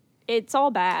 conversation. It's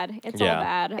all bad. It's all Yeah.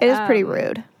 bad. It is pretty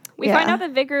rude. We find out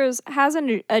that Vickers has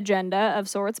an agenda of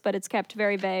sorts, but it's kept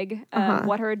very vague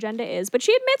what her agenda is. But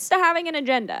she admits to having an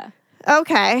agenda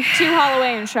Okay. to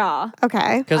Holloway and Shaw.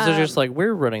 Okay. Because they're just like,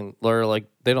 we're running, or like,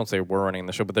 they don't say we're running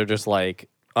the show, but they're just like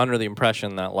under the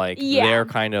impression that like Yeah. they're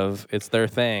kind of, it's their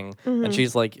thing. And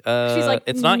she's like, like,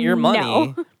 it's not your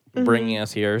money no. bringing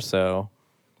us here. So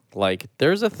like,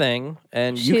 there's a thing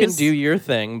and you can She's- do your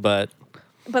thing, but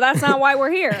But that's not why we're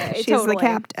here. She's Totally. the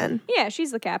captain. Yeah,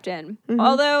 she's the captain.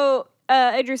 Although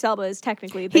Idris Elba is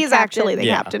technically the He's captain actually the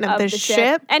Yeah. captain of the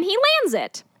ship. and he lands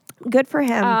it Good for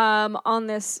him. on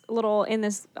this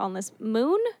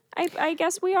moon. I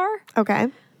guess we are. Okay.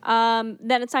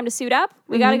 Then it's time to suit up.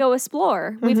 We got to go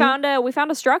explore. We found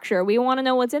a structure. We want to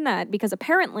know what's in that because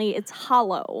apparently it's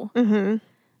hollow. So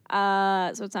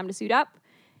it's time to suit up.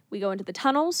 We go into the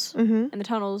tunnels, and the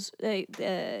tunnels.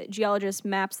 The geologist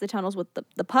maps the tunnels with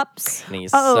the pups, and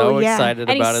he's Oh, so yeah. excited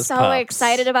and about he's his so pups.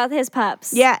 excited about his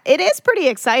pups. Yeah, it is pretty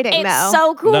exciting it's though.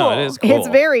 so cool. No, it is cool. It's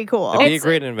very cool. It'd be a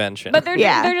great invention. But they're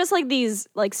Yeah. they're just like these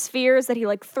like spheres that he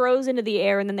like throws into the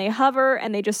air, and then they hover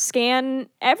and they just scan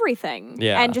everything,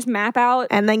 Yeah. and just map out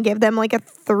and then give them like a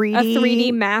 3D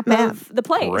 3D map of the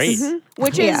place, Great.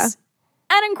 which Yeah. is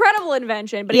an incredible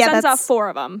invention. But he Yeah, sends off that's- 4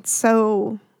 of them.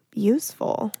 So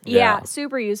useful. Yeah, Yeah.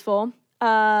 super useful.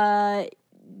 The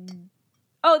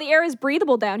air is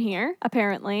breathable down here,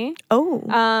 apparently. Oh.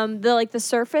 The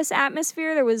surface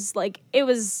atmosphere, it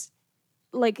was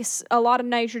a lot of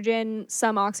nitrogen,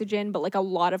 some oxygen, but like a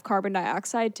lot of carbon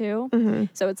dioxide too.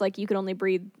 So it's like you could only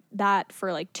breathe that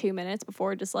for like 2 minutes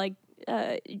before just like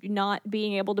not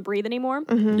being able to breathe anymore.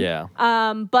 yeah.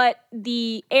 But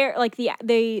the air, like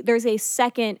there's a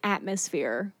second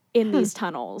atmosphere in these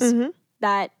tunnels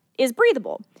that is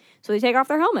breathable. So they take off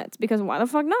their helmets because why the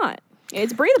fuck not?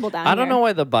 It's breathable down here. I don't know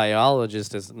why the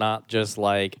biologist is not just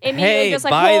like, Immediately hey, just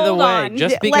like, by the hold way, on.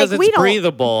 just Yeah, because like, we it's don't-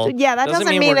 breathable, yeah, that doesn't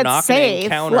mean we're it's not safe, gonna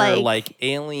encounter like- like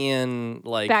alien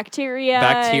like Bacteria.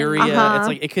 Uh-huh. It's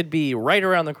like it could be right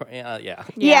around the corner. Yeah.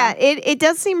 yeah, it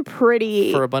does seem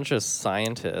pretty For a bunch of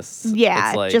scientists. yeah,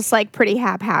 it's like, just like pretty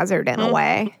haphazard in a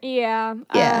way. Yeah.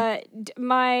 Yeah.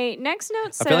 My next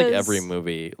note says I feel like every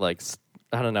movie like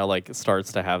I don't know like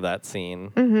starts to have that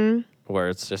scene where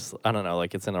it's just I don't know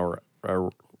like it's in a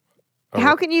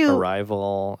How can you-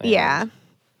 arrival? And Yeah.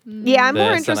 Yeah, I'm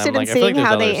more this, and interested I'm like, in I feel like seeing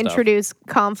how there's they other stuff. introduce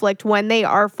conflict when they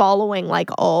are following like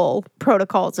all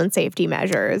protocols and safety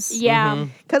measures. Yeah. Mm-hmm.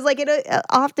 Because like it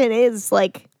often is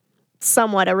like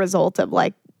somewhat a result of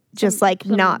like just like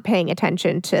not paying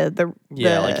attention to the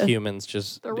like humans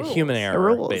just the rules. human the error.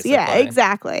 rules. Basically. Yeah,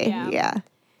 exactly. Yeah.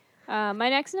 Yeah. My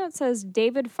next note says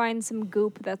David finds some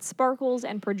goop that sparkles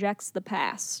and projects the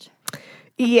past.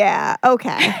 Yeah.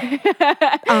 Okay.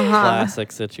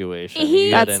 Classic situation. He- you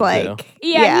get That's into. like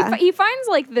Yeah, he finds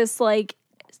like this like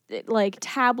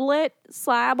tablet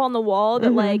slab on the wall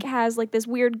that like has like this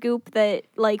weird goop that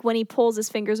like when he pulls his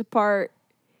fingers apart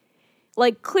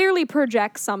like clearly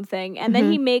projects something, and then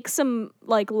he makes some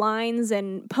like lines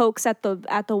and pokes at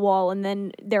the wall, and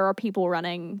then there are people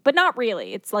running, but not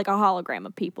really. It's like a hologram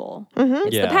of people.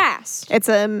 It's Yeah. the past. It's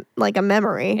a like a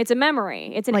memory. It's a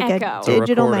memory. It's an like echo. a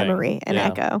digital recording. memory, an Yeah.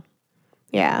 echo.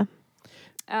 Yeah.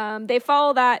 They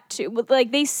follow that to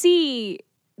like they see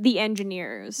the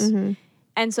engineers,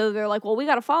 and so they're like, "Well, we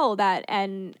got to follow that."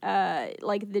 And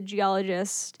like the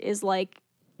geologist is like,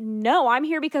 "No, I'm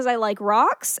here because I like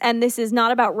rocks, and this is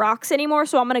not about rocks anymore.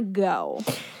 So I'm gonna go."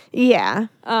 Yeah.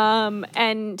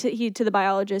 And to the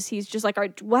biologist, he's just like, "All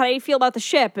right, how do you feel about the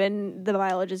ship?" And the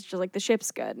biologist is just like, "The ship's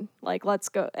good. Like, let's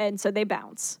go." And so they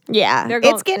bounce. Yeah. They're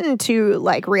It's going- getting too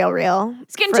like real.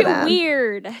 It's getting for too them.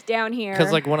 weird down here.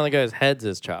 Because like one of the guys' heads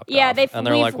is chopped Yeah, off. they've- and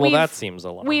they're we've- like, well, we've- that seems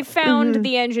alarming. We found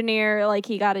the engineer, like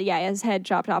he got his head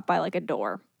chopped off by like a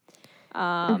door.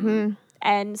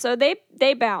 And so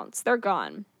they bounce. They're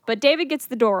gone. But David gets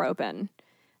the door open.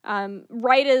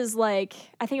 Right as like,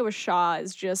 I think it was Shaw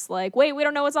is just like, wait, we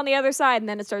don't know what's on the other side. And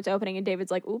then it starts opening and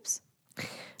David's like, oops.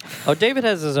 Oh, David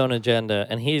has his own agenda,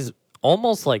 and he's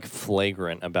almost like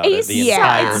flagrant about He's it the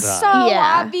entire time. so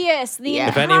Yeah. obvious the Yeah.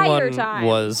 If entire anyone time.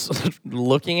 was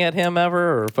looking at him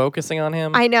ever or focusing on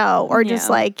him, I know. Or just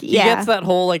Yeah. like, he yeah. gets that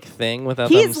whole like thing without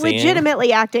them He's seeing.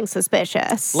 legitimately acting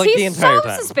suspicious. Like, He's the entire so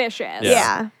time. suspicious.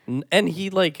 yeah. And he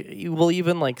will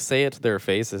even like say it to their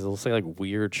faces. He'll say like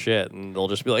weird shit, and they'll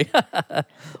just be like,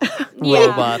 Yeah.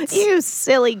 robots. You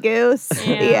silly goose.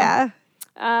 Yeah. Yeah.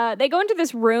 They go into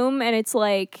this room and it's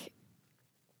like,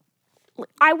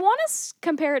 I want to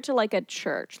compare it to like a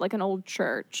church, like an old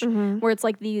church, where it's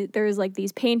like there's like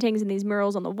these paintings and these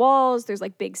murals on the walls. There's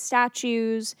like big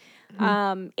statues.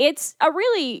 It's a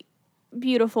really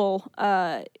beautiful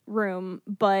room,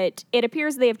 but it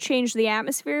appears they have changed the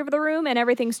atmosphere of the room and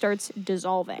everything starts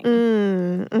dissolving,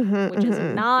 which is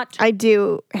not. I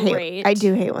do great.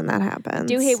 hate when that happens.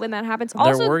 Do hate when that happens. They're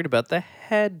Also, worried about the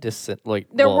head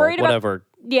they're worried about whatever.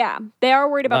 Yeah, they are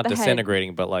worried about Not the head.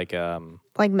 disintegrating, but like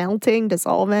like melting,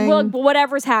 dissolving. Well,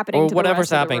 whatever's happening or to whatever's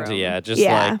the rest of the happening to room. just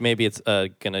Yeah. like maybe it's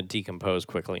gonna decompose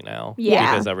quickly now.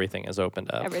 Yeah. because everything is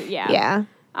opened up. yeah.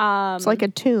 It's like a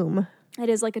tomb. It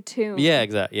is like a tomb. Yeah,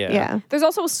 exactly. Yeah. Yeah. There's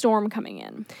also a storm coming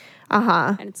in,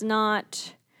 Uh-huh. and it's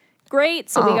not great.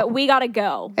 So we gotta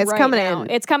go. It's right coming now. in.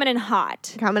 It's coming in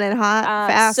hot. Coming in hot,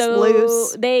 fast, so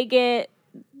loose. they get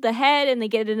the head and they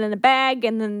get it in a bag,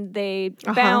 and then they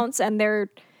bounce, and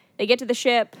they get to the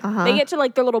ship. They get to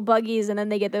like their little buggies, and then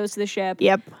they get those to the ship.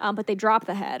 Yep. But they drop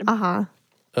the head, Uh-huh.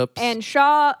 Oops. and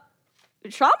Shaw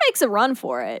makes a run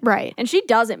for it, Right. And she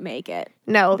doesn't make it.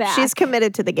 No, back. she's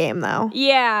committed to the game though.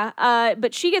 Yeah,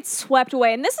 but she gets swept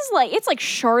away, and this is like it's like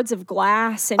shards of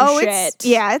glass and Oh, shit.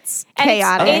 it's And I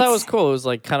chaotic. thought that it's- was cool. It was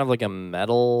like kind of like a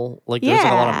metal, like there's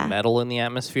like a lot Yeah. of metal in the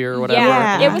atmosphere or whatever.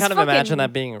 Yeah. You It can was kind of imagine fucking-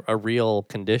 that being a real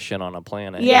condition on a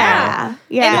planet. yeah.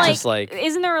 Yeah. And It's like, just like-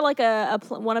 isn't there like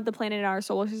one of the planet in our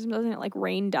solar system doesn't it like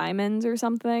rain diamonds or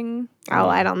something? Oh,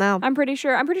 I don't know. I'm pretty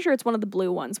sure it's one of the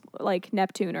blue ones, like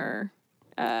Neptune or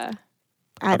I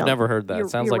I've don't never heard that. It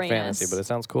sounds like Uranus. fantasy, but it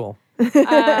sounds cool.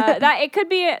 that it could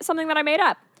be something that I made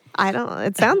up. I don't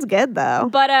it sounds good though.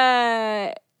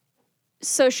 But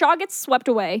so Shaw gets swept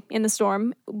away in the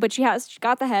storm, but she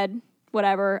got the head,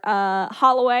 whatever.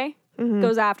 Holloway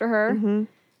goes after her.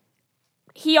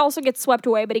 He also gets swept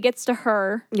away, but he gets to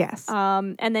her. Yes.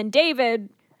 And then David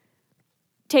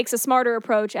takes a smarter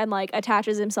approach and like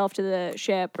attaches himself to the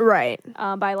ship right.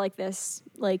 by like this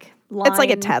like line. It's like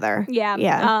a tether. Yeah.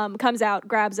 Yeah. Comes out,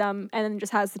 grabs him, and then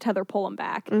just has the tether pull him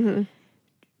back.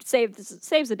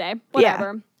 Saves the day.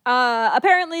 Whatever.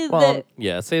 Apparently Well,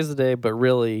 yeah, it saves the day, but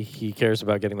really he cares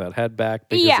about getting that head back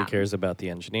because Yeah. he cares about the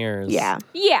engineers. Yeah.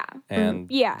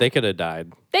 And Yeah. they could have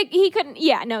died. He couldn't.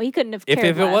 Yeah, no, he couldn't have. If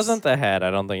cared it less. wasn't the head,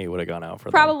 I don't think he would have gone out for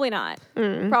them. Probably not.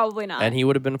 Probably not. And he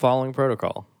would have been following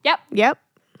protocol. Yep. Yep.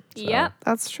 Yep.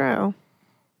 That's true.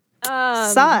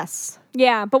 Sus.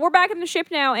 Yeah, but we're back in the ship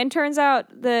now, and turns out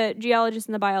the geologist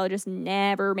and the biologist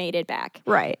never made it back.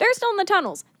 Right. They're still in the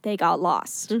tunnels. They got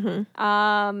lost. So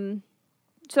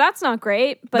that's not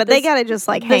great. But they gotta just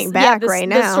like hang back right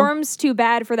The now. storm's too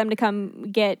bad for them to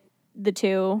come get the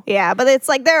two. Yeah, but it's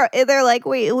like they're like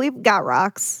we've got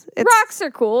rocks. It's Rocks are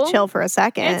cool. chill for a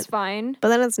second. It's fine. But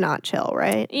then it's not chill,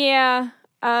 right? Yeah.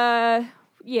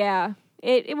 Yeah.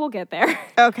 It will get there.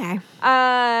 Okay.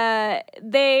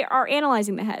 They are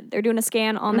analyzing the head. They're doing a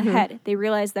scan on the head. They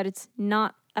realize that it's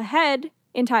not a head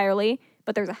entirely,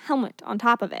 but there's a helmet on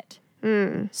top of it.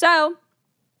 So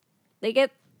they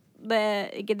get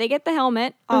the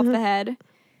helmet off the head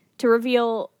to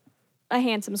reveal a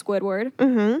handsome Squidward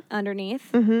underneath.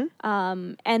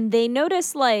 And they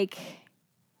notice like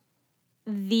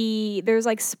there's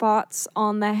like spots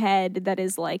on the head that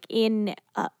is like in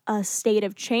a state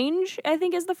of change, I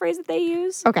think is the phrase that they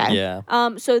use. Okay. Yeah.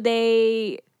 So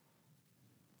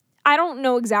I don't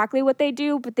know exactly what they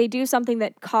do, but they do something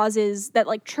that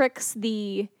like tricks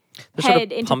the They're sort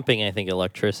head of into pumping, I think,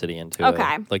 electricity into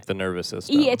Okay. like the nervous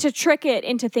system. yeah, to trick it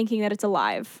into thinking that it's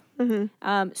alive.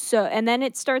 So and then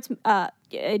it starts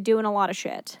doing a lot of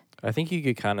shit. I think you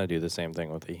could kind of do the same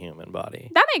thing with the human body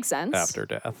That makes sense. after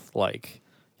death. Like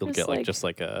you'll Just get like like- just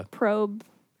like a Probe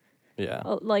yeah.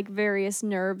 like various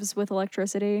nerves with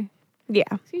electricity. Yeah.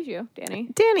 Excuse you, Danny.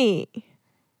 Danny,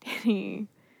 Danny,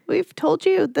 we've told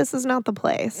you this is not the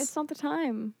place. it's not the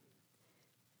time.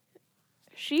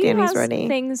 She Danny's has ready.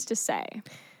 things to say.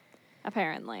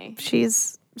 Apparently,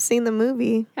 She's seen the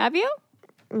movie. have you?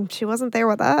 She wasn't there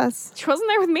with us. She wasn't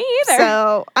there with me either.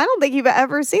 So I don't think you've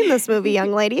ever seen this movie,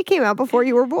 young lady. It came out before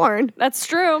you were born. That's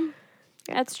true.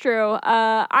 That's true.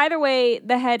 Either way,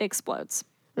 the head explodes.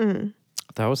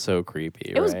 That was so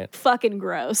creepy, It was right? fucking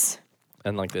gross.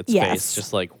 And like its Yes. face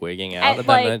just like wigging out, And, and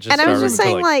then like- it just And I was started just to,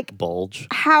 saying, like, bulge.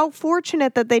 How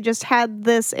fortunate that they just had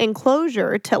this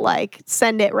enclosure to like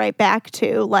send it right back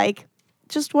to. Like,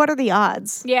 just what are the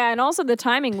odds? Yeah, and also the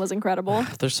timing was incredible.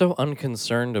 They're so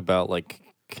unconcerned about like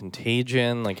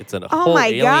contagion, like it's a Oh whole my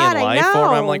alien God, I life form.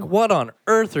 I'm know. like, what on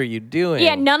earth are you doing?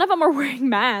 Yeah, none of them are wearing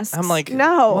masks. I'm like,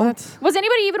 No. what? was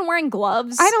anybody even wearing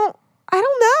gloves? I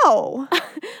don't know.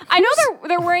 I know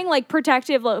they're wearing like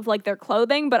protective of like their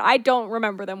clothing, but I don't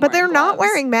remember them. But they're wearing not gloves.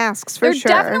 wearing masks for They're sure.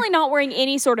 definitely not wearing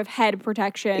any sort of head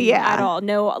protection Yeah. at all.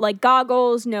 No like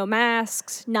goggles, no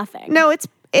masks, nothing. No,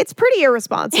 it's pretty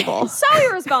irresponsible. So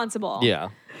irresponsible. Yeah.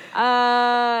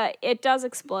 It does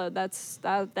explode.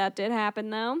 That did happen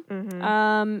though.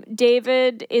 Mm-hmm.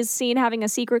 David is seen having a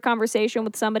secret conversation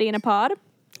with somebody in a pod.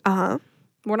 Uh-huh.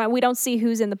 We don't see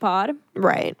who's in the pod.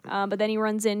 Right. But then he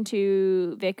runs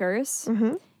into Vickers.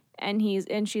 Mm-hmm.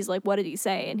 And she's like, "What did he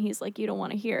say?" And he's like, "You don't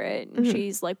want to hear it." And Mm-hmm.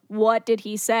 she's like, "What did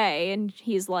he say?" And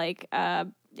he's like,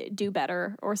 "Do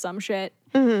better" or some shit.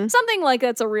 Mm-hmm. Something like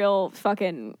that's a real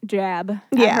fucking jab at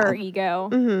Yeah. her ego.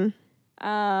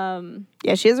 Mm-hmm.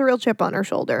 Yeah, she has a real chip on her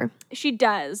shoulder. She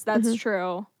does. That's Mm-hmm.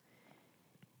 true.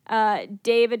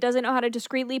 David doesn't know how to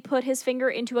discreetly put his finger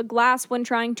into a glass when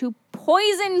trying to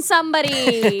poison somebody.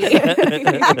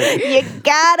 You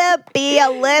gotta be a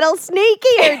little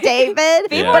sneakier, David.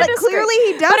 People But are clearly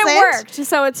he doesn't. But it worked,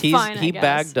 so it's He fine. I guess.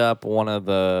 bagged up one of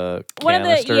the One of the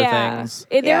canister yeah. things.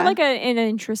 They're Yeah. like an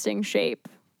interesting shape,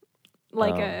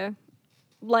 like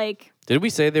like Did we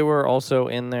say they were also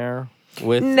in there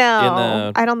with No,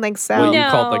 in I don't think so. what you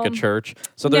called like a No. church?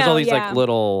 So there's No, all these yeah. like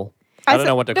little. I don't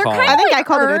know what to they're call kind I them. think like I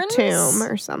called urns? it a tomb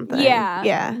or something. yeah,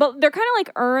 Yeah. But they're kind of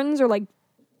like urns or like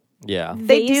Yeah.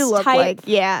 They do vase look type. like,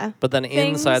 yeah. But then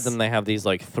inside things. them, they have these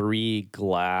like 3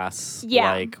 glass,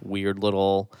 Yeah. like weird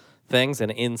little things,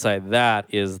 and inside that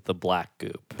is the black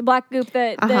goop. the black goop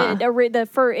that the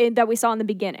fur that we saw in the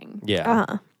beginning Yeah.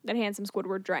 Uh-huh. that Handsome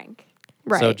Squidward drank.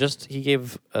 Right. So he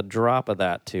gave a drop of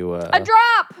that to A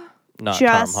drop, not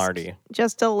just, Tom Hardy,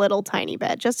 just a little tiny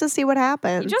bit, just to see what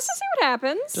happens. just to see what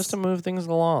happens. just to move things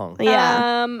along.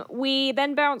 yeah. We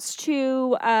then bounce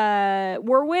to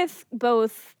we're with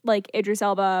both like Idris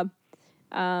Elba,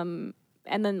 and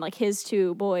then like his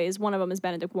 2 boys. One of them is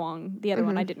Benedict Wong. The other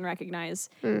one I didn't recognize.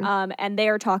 And they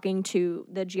are talking to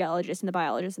the geologist and the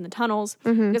biologist in the tunnels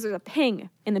because there's a ping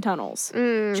in the tunnels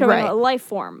showing right. a life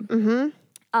form.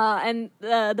 And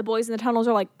the boys in the tunnels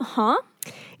are like, huh?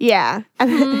 Yeah.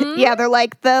 Yeah, they're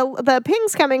like the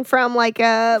ping's coming from like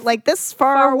this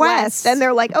far west. And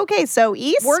they're like, okay, so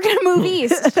east? We're gonna move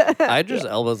east. Idris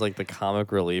Elba's like the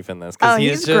comic relief in this because Oh,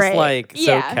 he's he's just great. like so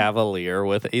Yeah. cavalier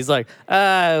with it. He's like,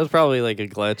 it was probably like a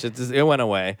glitch. It went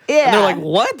away. And Yeah. they're like,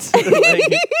 what?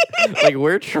 like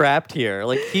we're trapped here.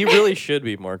 Like he really should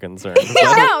be more concerned.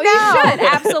 No, you should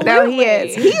absolutely. No, he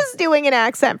is. He's doing an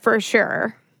accent for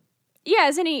sure. Yeah,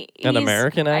 isn't he? An he's-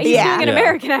 American He's accent? doing an Yeah.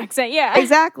 American accent. Yeah,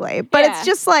 Exactly. But Yeah. it's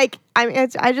just like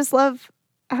I just love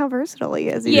how versatile he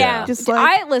is. He's Yeah, just like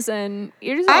I listen.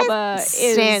 Idris Elba I is.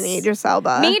 stand Idris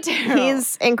Elba. Me too.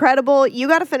 He's incredible. You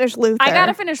got to finish Luther. I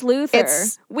gotta finish Luther.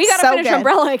 It's We gotta so finish good.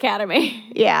 Umbrella Academy.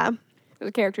 Yeah. There's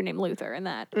a character named Luther in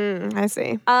that. I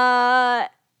see.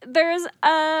 There's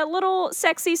a little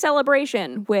sexy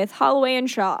celebration with Holloway and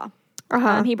Shaw.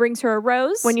 Uh-huh. He brings her a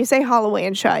rose. When you say Holloway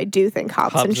and Shaw, I do think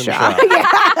Hobbs and Shaw.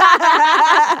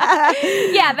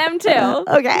 Yeah, them too.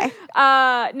 Okay.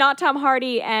 Not Tom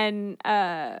Hardy and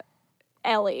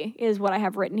Ellie is what I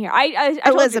have written here. I told you-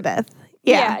 Elizabeth.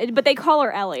 Yeah. but they call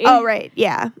her Ellie. Oh, right.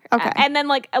 Yeah. Okay. And then,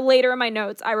 like, later in my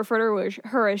notes, I refer to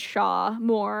her as Shaw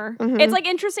more. Mm-hmm. It's, like,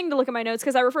 interesting to look at my notes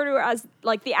because I refer to her as,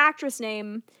 like, the actress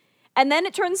name, and then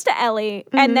it turns to Ellie,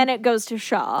 and then it goes to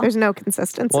Shaw. There's no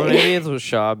consistency. Well, maybe it was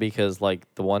Shaw because like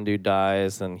the one dude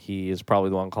dies and he is probably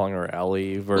the one calling her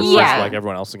Ellie versus Yeah. like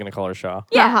everyone else is gonna call her Shaw.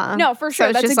 Yeah, Uh-huh. no, for So sure.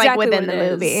 it's That's just, like, exactly within what the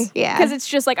it movie. is. Yeah. Because it's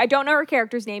just, like, I don't know her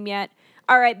character's name yet.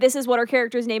 All right, this is what her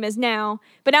character's name is now,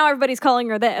 but now everybody's calling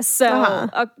her this, so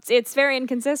it's very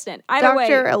inconsistent. Either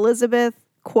Dr. way, Elizabeth,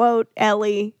 quote,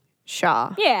 Ellie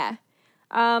Shaw. yeah.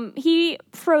 He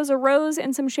froze a rose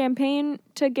and some champagne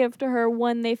to give to her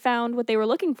when they found what they were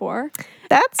looking for.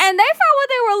 That's And they found what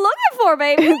they were looking for,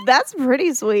 baby. that's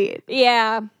pretty sweet.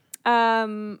 Yeah.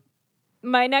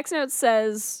 My next note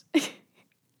says,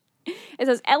 it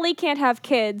says, Ellie can't have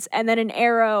kids, and then an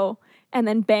arrow, and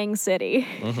then Bang City,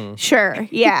 Sure.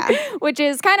 Yeah. which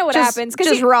is kind of what just, happens.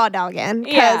 Just raw dogging.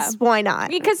 Because Yeah. why not?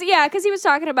 Because he was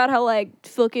talking about how like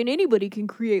fucking anybody can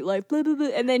create life, blah blah blah,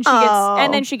 and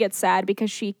then she gets sad because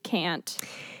she can't.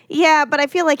 Yeah, but I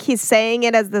feel like he's saying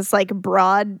it as this like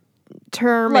broad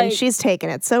term, and Like- she's taking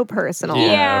it so personal.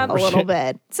 Yeah. A little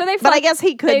bit. So they, But I guess he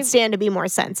they- could stand to be more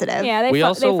sensitive. Yeah, they We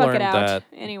also they fuck it learned out that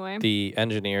anyway. The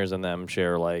engineers and them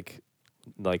share like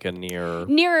a near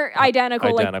Near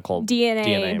identical like, Identical DNA,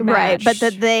 DNA Right, match.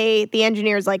 but the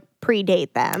engineers like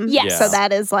predate them. Yes. So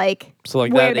that is like so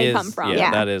like where that they is come from. Yeah,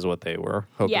 Yeah. that is what they were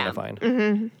hoping Yeah. to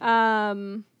find.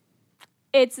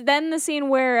 It's then the scene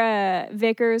where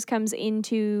Vickers comes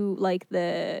into like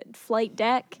the flight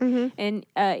deck, and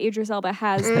Idris Elba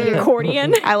has the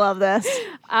accordion. I love this.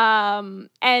 And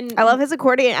I love his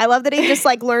accordion. I love that he just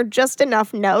like learned just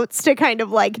enough notes to kind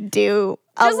of like do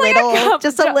Just like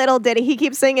a little ditty. He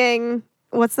keeps singing.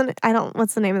 What's the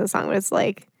name of the song? But it's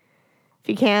like, if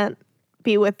you can't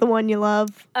be with the one you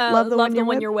love, love the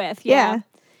one you're with. Yeah.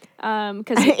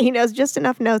 Because he knows just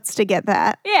enough notes to get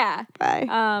that. yeah. Bye.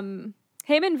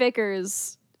 Him and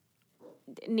Vickers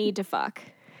need to fuck.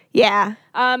 Yeah.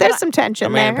 There's some I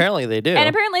tension mean, there. apparently they do. And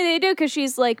apparently they do, because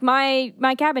she's like, my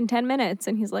cabin 10 minutes.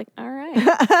 And he's like, all right.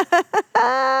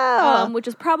 Which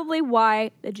is probably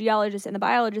why the geologist and the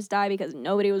biologist die, because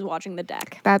nobody was watching the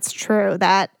deck. That's true.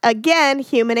 That, again,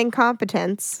 human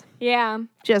incompetence. Yeah.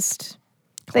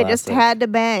 They just Classic. had to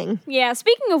bang. Yeah.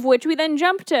 Speaking of which, we then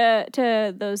jump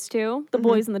to those two, the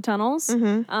boys in the tunnels.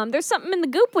 There's something in the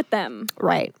goop with them.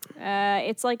 Right.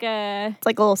 It's like a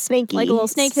little snaky. like a little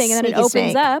snake thing, and then it sneaky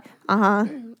opens snake. up. Uh-huh.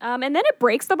 And then it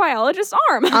breaks the biologist's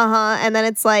arm. Uh-huh. And then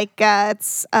it's like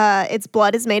its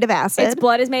blood is made of acid. Its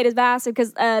blood is made as acid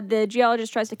because the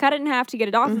geologist tries to cut it in half to get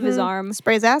it off of his arm.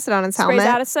 Sprays acid on his Sprays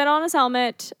helmet. acid on his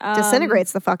helmet.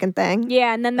 Disintegrates the fucking thing.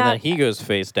 Yeah, and then and that then he goes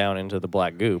face down into the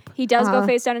black goop. he does go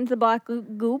face down into the black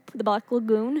goop, the black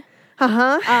lagoon.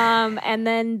 Uh-huh. And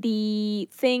then the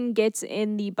thing gets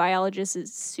in the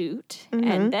biologist's suit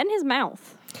and then his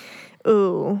mouth.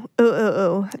 Ooh.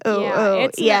 Ooh. Yeah,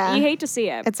 it's yeah. you hate to see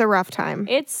it. It's a rough time.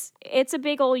 It's a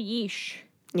big old yeesh.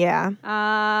 Yeah.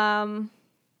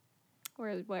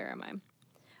 Where am I?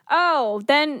 Oh,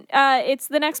 then it's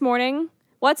the next morning.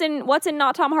 What's in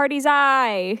Not Tom Hardy's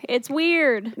eye? It's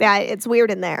weird. Yeah, it's weird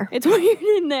in there. It's weird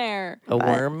in there. A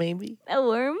worm, maybe? A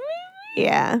worm?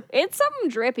 Yeah. It's something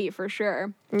drippy for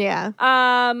sure. Yeah.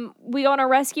 We go on a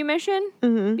rescue mission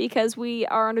because we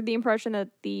are under the impression that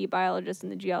the biologist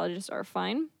and the geologist are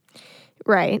fine.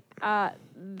 Right.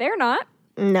 They're not.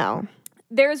 No.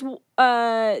 There's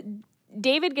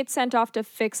David gets sent off to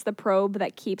fix the probe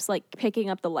that keeps like picking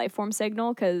up the life form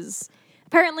signal, because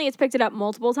apparently it's picked it up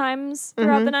multiple times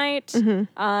throughout the night. And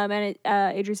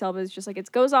Idris Elba is just like,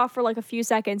 it goes off for like a few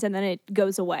seconds and then it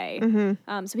goes away.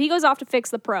 So he goes off to fix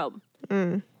the probe.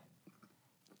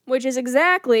 Which is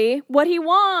exactly what he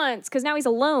wants, because now he's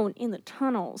alone in the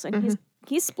tunnels and he's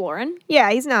exploring.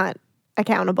 Yeah, he's not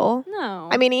accountable. No.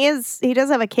 I mean, he does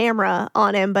have a camera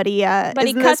on him, but he he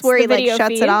isn't cuts this where the he like video shuts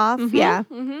feed. it off? Yeah.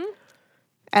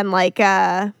 And like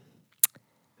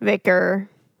Vickers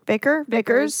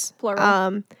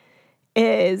plural.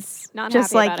 is Not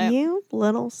just happy like, about it. you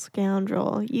little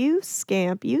scoundrel, you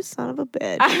scamp, you son of a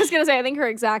bitch. I was going to say, I think her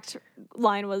exact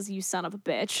line was, "You son of a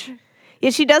bitch." Yeah,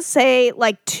 she does say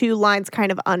like 2 lines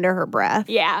kind of under her breath.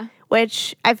 Yeah.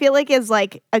 Which I feel like is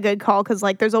like a good call, because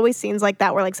like there's always scenes like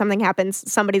that where like something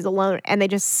happens, somebody's alone, and they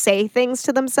just say things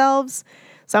to themselves.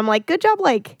 So I'm like, good job,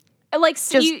 like Like,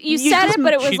 Just- you said it,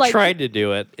 but it was She like... tried to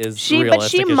do it as she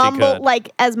realistic as she mumbled could.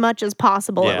 like as much as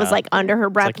possible. It was Yeah. like under her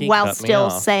breath like, he while cut me still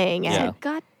off. saying it. Yeah.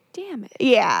 God damn it.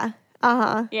 Yeah.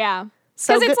 Uh-huh. Yeah.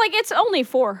 So Because good- it's like, it's only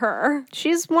for her.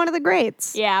 She's one of the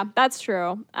greats. Yeah, that's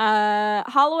true.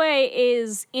 Holloway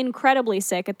is incredibly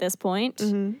sick at this point.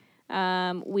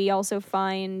 We also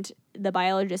find the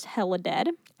biologist hella dead.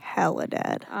 Hella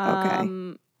dead.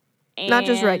 Okay. Not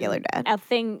just and regular dead.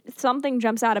 Something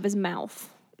jumps out of his mouth.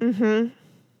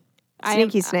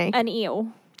 Sneaky snake. An eel.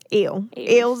 Eel. Eels.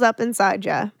 Eels up inside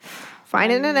ya.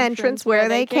 Finding an entrance where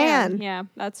they can. Yeah,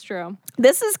 that's true.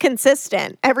 This is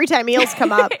consistent. Every time eels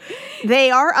come up,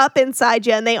 they are up inside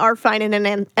you and they are finding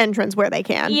an entrance where they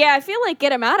can. Yeah, I feel like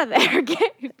get him out of there.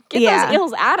 Get Yeah. those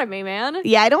eels out of me, man.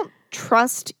 Yeah, I don't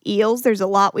trust eels. There's a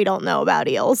lot we don't know about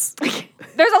eels.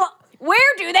 There's a lot.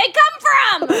 Where do they come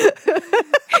from?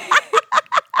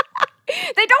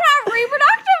 They don't have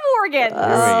reproductive organs.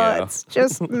 There we go. It's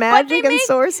just magic and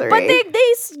sorcery. But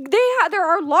there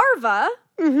are larvae.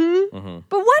 But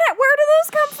where do those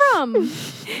come from?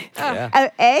 Yeah.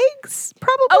 Eggs?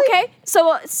 Probably. Okay,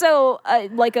 so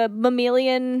like a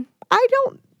mammalian, I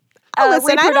don't.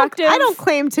 Listen, reproductive. I don't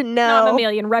claim to know. not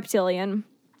mammalian, reptilian.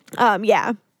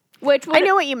 Yeah. Which would, I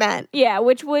know what you meant. Yeah,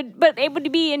 but it would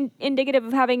be indicative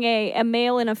of having a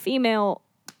male and a female,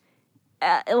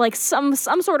 like some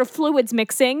sort of fluids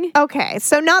mixing. Okay,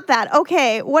 so not that.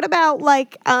 Okay, what about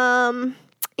like you know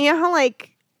how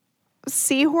like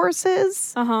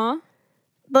seahorses,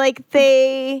 like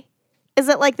is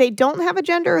it like they don't have a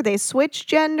gender or they switch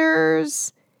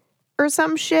genders? or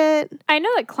some shit. I know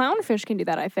that clownfish can do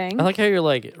that, I think. I like how you're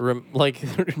like,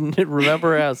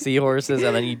 remember how seahorses,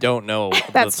 and then you don't know.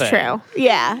 That's the thing. true.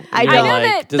 Yeah, I You're don't. know like,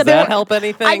 that does the- that help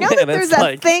anything? I know that And there's it's a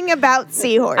like, thing about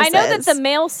seahorses. I know that the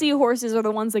male seahorses are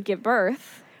the ones that give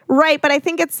birth. right, but I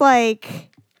think it's like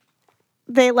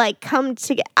they like come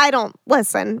together. I don't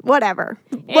listen. Whatever.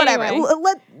 Anyway.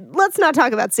 Let's not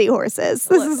talk about seahorses.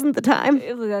 This isn't the time.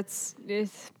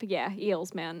 Yeah,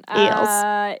 eels, man.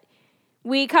 Eels.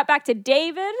 We cut back to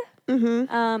David.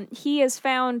 Mm-hmm. He has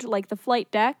found like the flight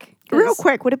deck. 'cause- Real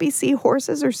quick, would it be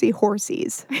seahorses or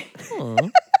seahorsies?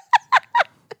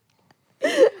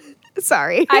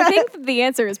 Sorry. I think that the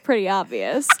answer is pretty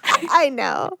obvious. I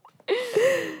know.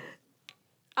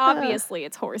 Obviously,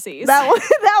 it's horsies.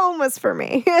 That one was for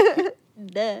me.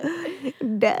 Duh.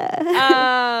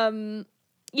 Duh.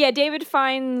 Yeah, David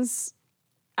finds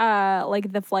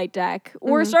like the flight deck.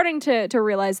 We're starting to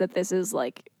realize that this is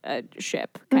like a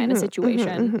ship kind of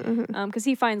situation. Because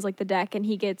he finds like the deck and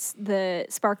he gets the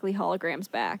sparkly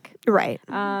holograms back. Right.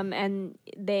 And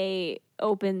they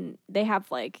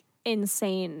have like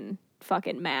insane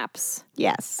fucking maps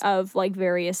Yes. of like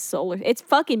various solar. It's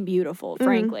fucking beautiful,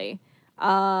 frankly.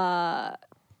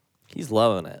 he's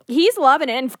loving it. He's loving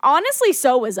it, and honestly,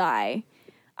 so was I.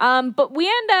 But we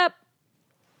end up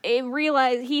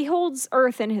realize he holds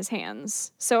Earth in his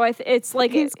hands, so it's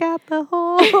like He's got the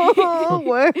whole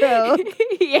world.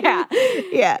 yeah,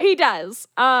 Yeah. he does.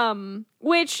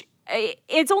 Which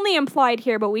it's only implied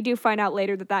here, but we do find out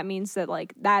later that means that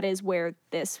like that is where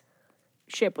this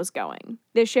ship was going.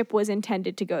 This ship was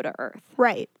intended to go to Earth.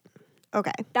 Right.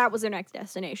 Okay. That was their next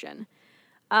destination.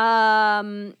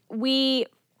 We,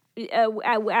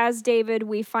 as David,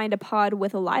 we find a pod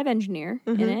with a live engineer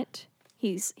in it.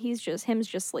 Him's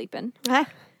just sleeping. Ah.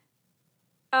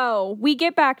 Oh, we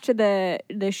get back to the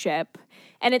ship,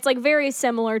 and it's like very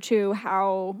similar to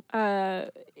how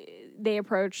they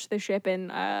approach the ship in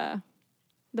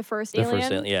the first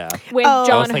Alien. Yeah. With Oh. I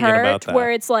John was thinking about Hurt, that.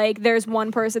 where it's like there's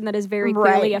one person that is very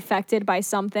clearly Right. affected by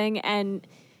something, and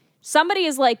somebody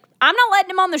is like, I'm not letting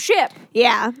him on the ship.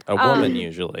 Yeah. A woman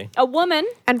usually. A woman,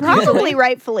 And probably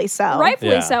rightfully so.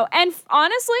 rightfully Yeah. so, and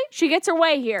honestly, she gets her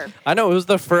way here. I know it was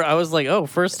the first. I was like, oh,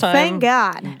 first time. Thank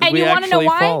God. And we you want to know actually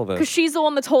why? follow this. Because she's the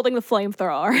one that's holding the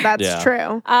flamethrower. That's Yeah.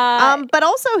 true. Uh, But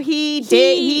also he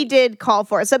did call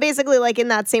for it. So basically, like in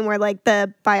that scene where like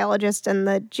the biologist and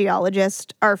the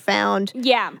geologist are found,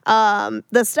 Yeah,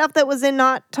 the stuff that was in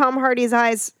not Tom Hardy's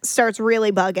eyes starts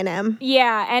really bugging him,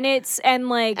 yeah, and it's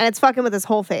fucking with his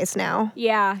whole face now.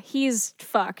 yeah, he's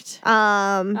fucked.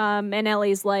 And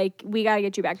Ellie's like, we gotta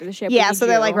get you back to the ship. We Yeah, need so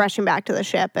they're you." like rushing back to the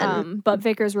ship, and But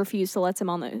Vickers refused to let him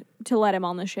on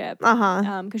the ship.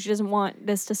 Because she doesn't want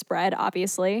this to spread,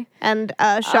 obviously. and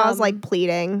Shaw's like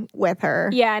pleading with her.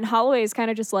 Yeah, and Holloway's kind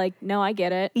of just like, no, I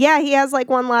get it. Yeah, he has like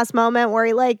one last moment where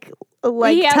he like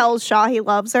He has- tells Shaw he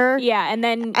loves her. Yeah, and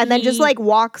then Just like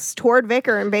walks toward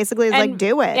Vicar and basically is like,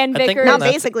 do it. And I think Vickers not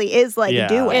that's- basically is like, Yeah.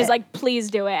 do it. is like,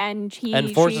 please do it, and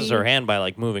And forces her hand by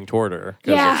like moving toward her.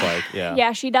 'Cause Yeah, It's like, yeah.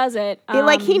 yeah, she does it.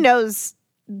 He knows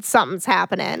something's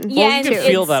happening. Yeah, Well, and you can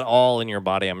feel it's- that all in your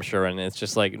body, I'm sure, and it's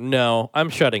just like, no, I'm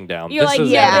shutting down. You're This like, is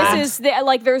yeah, it. this is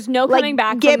like, there's no Like, coming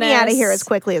back. get from me out of this. here as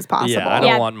quickly as possible. Yeah, I don't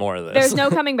Yeah, want more of this. There's no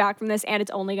coming back from this, and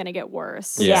it's only gonna get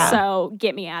worse. Yeah. So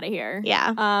get me out of here.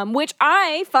 Yeah. Which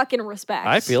I fucking respect.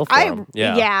 I feel for I him.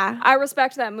 Yeah. I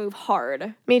respect that move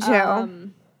hard. Me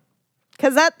too.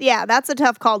 Because that's a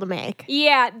tough call to make.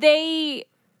 Yeah, they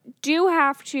do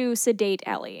have to sedate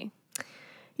Ellie.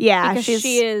 Yeah, Because she's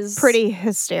she is pretty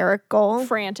hysterical,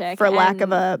 frantic, for lack and-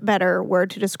 of a better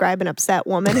word to describe an upset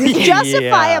woman who's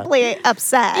justifiably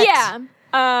upset.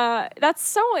 Yeah. That's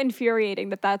so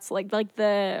infuriating that's like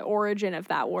the origin of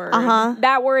that word.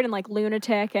 That word and like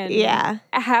lunatic and Yeah.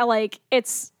 how like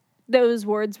it's those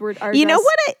words are You know just-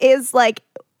 what it is like?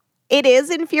 It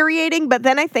is infuriating, but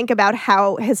then I think about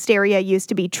how hysteria used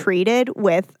to be treated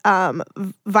with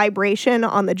vibration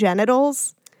on the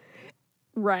genitals.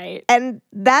 Right. And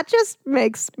that just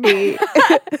makes me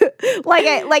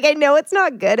I know it's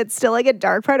not good. It's still like a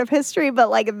dark part of history, but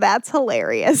like that's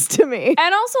hilarious to me.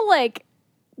 And also like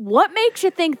what makes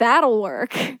you think that'll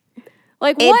work?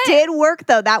 Like It what did work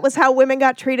though. That was how women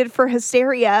got treated for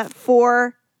hysteria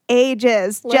for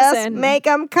ages. Just Listen. make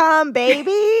them come,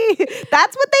 baby.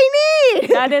 That's what they need.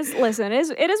 that is listen, it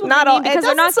is what Not they all- need it because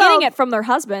they're not doesn't solve- getting it from their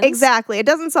husbands. Exactly. It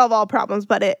doesn't solve all problems,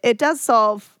 but it does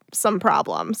solve some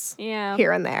problems Yeah.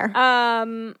 here and there.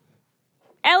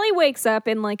 Ellie wakes up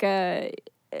in like a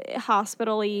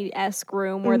hospital-y-esque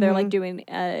room where they're like doing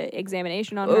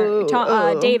examination on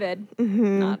her. David,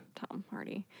 not Tom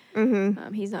Hardy.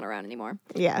 He's not around anymore.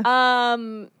 Yeah.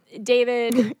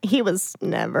 David. He was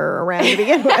never around to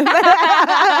begin with.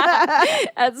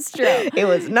 That's true. It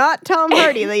was not Tom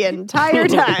Hardy the entire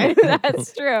time.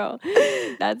 That's true.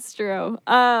 That's true.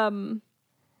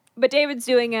 But David's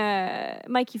doing a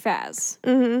Mikey Faz.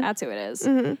 That's who it is.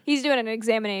 He's doing an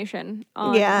examination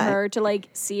on her to like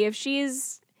see if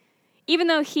she's, even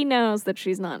though he knows that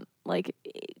she's not like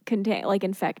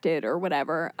infected or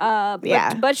whatever.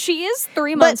 But she is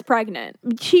 3 months pregnant.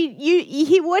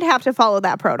 He would have to follow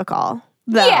that protocol.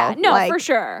 Though. Yeah, no, for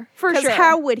sure. Because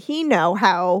how would he know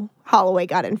how Holloway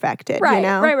got infected? Right, you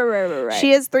know? right.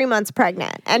 She is 3 months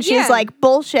pregnant. And she's like,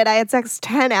 bullshit, I had sex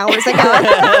 10 hours ago.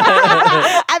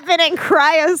 I've been in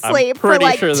cryo sleep for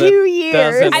like sure 2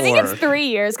 years. I think it's 3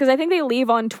 years because I think they leave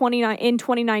on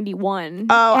 2091.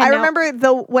 Oh, I remember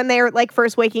when they were like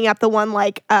first waking up, the one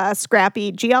like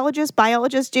scrappy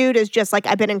biologist dude is just like,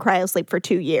 I've been in cryo sleep for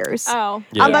 2 years. Oh.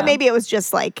 Yeah. But maybe it was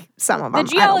just like some of them.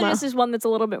 The geologist is one that's a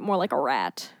little bit more like a rat.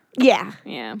 Yeah.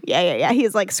 Yeah.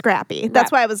 He's like scrappy. That's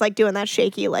why I was like doing that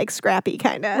shaky, like scrappy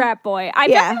kind of. Rat boy. I've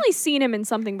definitely seen him in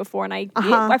something before, and I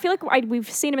feel like we've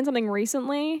seen him in something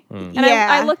recently. And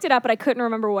I looked it up, but I couldn't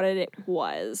remember what it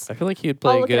was. I feel like he'd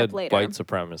play a good white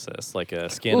supremacist, like a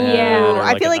skinhead. Yeah. Or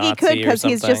like I feel like he could because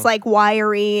he's just like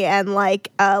wiry and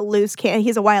like loose cannon.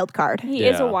 He's a wild card. He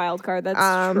is a wild card. That's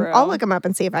true. I'll look him up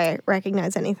and see if I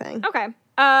recognize anything. Okay.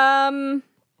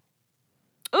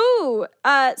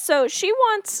 So she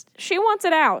wants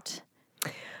it out.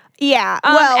 Yeah.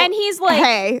 Well, and he's like,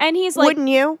 hey, wouldn't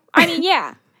you? I mean,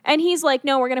 yeah. And he's like,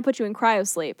 no, we're gonna put you in cryo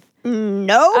sleep.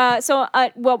 No. So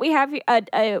we have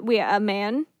a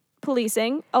man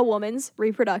policing a woman's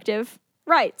reproductive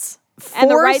rights and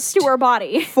the rights to her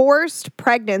body. Forced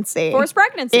pregnancy. Forced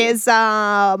pregnancy is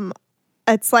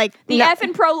it's like the F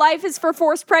in pro-life is for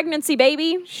forced pregnancy,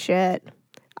 baby. Shit.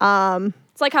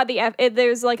 It's like how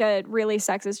there's like a really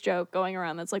sexist joke going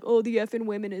around that's like, oh, the F in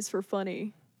women is for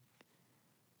funny.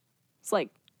 It's like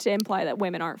to imply that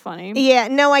women aren't funny. Yeah,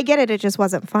 no, I get it. It just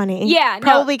wasn't funny. Yeah,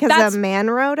 probably because a man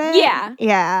wrote it. Yeah,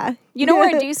 yeah. You know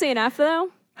where I do see an F though?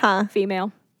 Huh?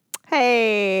 Female.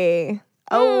 Hey.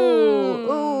 Oh.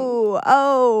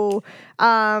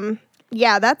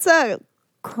 Yeah, that's a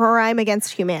crime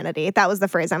against humanity. That was the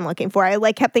phrase I'm looking for. I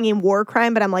like kept thinking war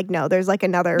crime, but I'm like, no, there's like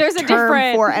another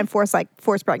term for, and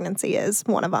forced pregnancy is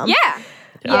one of them. Yeah.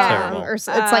 Terrible. Or it's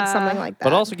like something like that.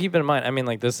 But also keep in mind, I mean,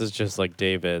 like this is just like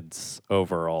David's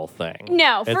overall thing.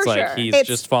 No, for it's sure. Like he's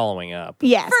just following up.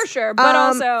 Yes, for sure. But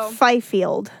also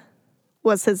Fifield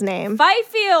was his name.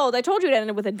 Fifield. I told you it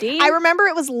ended with a D. I remember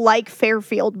it was like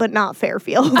Fairfield, but not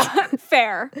Fairfield.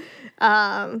 Fair.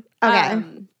 Okay.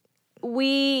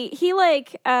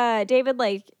 David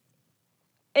like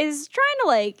is trying to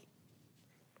like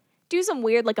do some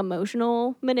weird like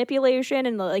emotional manipulation,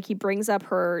 and like he brings up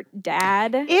her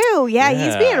dad. Ew, yeah.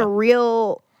 He's being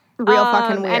real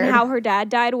fucking weird. And how her dad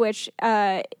died, which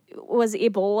was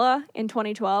Ebola in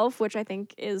 2012, which I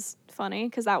think is funny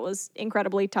because that was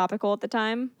incredibly topical at the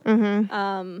time.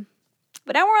 Mm-hmm.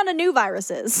 But now we're on to new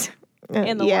viruses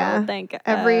in the world. I think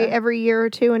every year or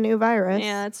two a new virus.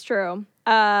 Yeah, that's true.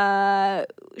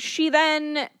 She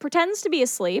then pretends to be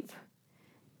asleep.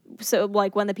 So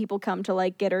like when the people come to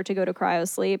like get her to go to cryo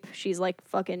sleep, she's like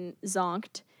fucking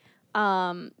zonked.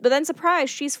 But then surprise,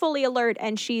 she's fully alert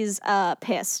and she's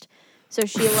pissed. So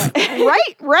she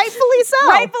like rightfully so.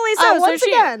 Rightfully so. Once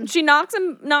again, she knocks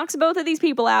both of these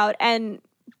people out and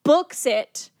books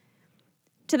it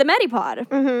to the Medipod.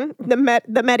 Mm-hmm. The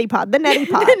Medipod. The Neti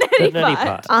Pod. The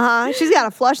Neti Pod. She's got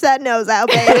to flush that nose out,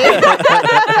 baby.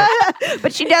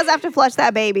 But she does have to flush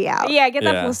that baby out. Yeah, get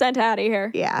that placenta out of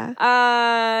here.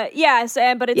 Yeah. Yes,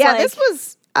 but it's like this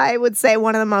was, I would say,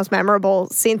 one of the most memorable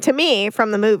scenes to me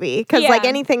from the movie because like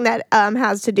anything that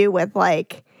has to do with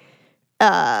like.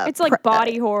 It's like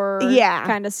body horror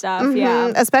kind of stuff. Mm-hmm.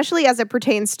 Yeah. Especially as it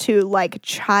pertains to like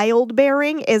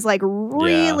childbearing is like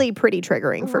really pretty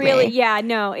triggering for me. Really? Yeah,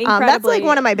 no, incredibly. That's like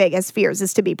one of my biggest fears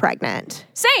is to be pregnant.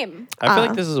 Same. I feel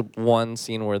like this is one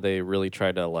scene where they really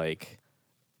tried to like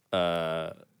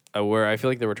where I feel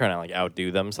like they were trying to like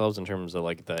outdo themselves in terms of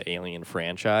like the Alien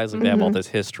franchise. Like they have all this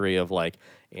history of like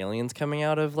aliens coming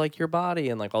out of like your body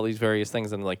and like all these various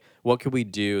things, and like what could we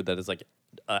do that is like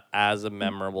as a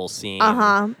memorable scene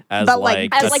as the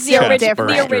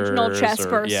original chest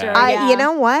burster. You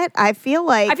know what? I feel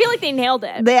like they nailed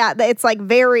it. Yeah, it's like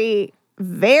very,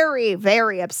 very,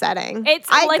 very upsetting. It's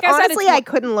like I said, honestly, I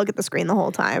couldn't look at the screen the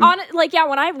whole time.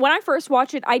 When I first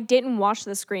watched it, I didn't watch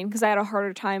the screen because I had a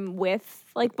harder time with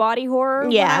like body horror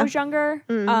when I was younger.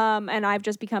 And I've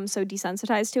just become so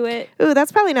desensitized to it. Ooh,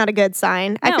 that's probably not a good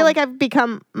sign. No. I feel like I've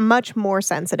become much more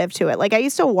sensitive to it. Like I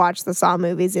used to watch the Saw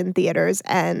movies in theaters,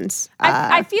 and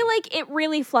I feel like it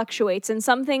really fluctuates, and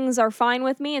some things are fine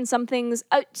with me, and some things,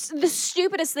 the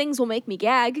stupidest things will make me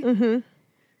gag. Mm-hmm.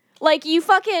 Like the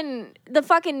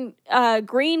fucking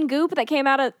green goop that came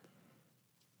out of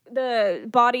the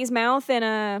body's mouth in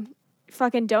a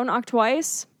fucking Don't Knock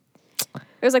Twice.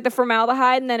 It was like the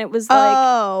formaldehyde, and then it was like...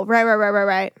 Oh,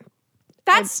 right.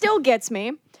 That still gets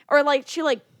me. Or like she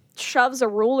like shoves a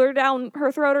ruler down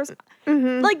her throat or something.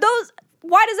 Mm-hmm. Like those...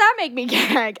 Why does that make me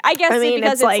gag? I guess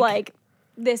because it's like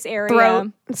this area.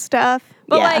 Throat stuff.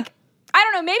 But like, I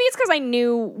don't know. Maybe it's because I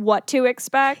knew what to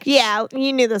expect. Yeah,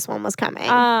 you knew this one was coming.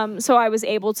 So I was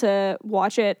able to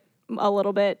watch it a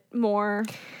little bit more.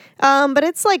 But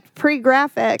it's like pretty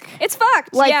graphic. It's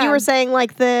fucked. Like you were saying,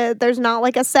 like there's not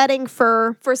like a setting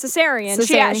for cesarean.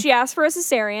 She asked for a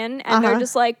cesarean, and they're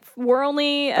just like, we're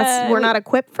only we're not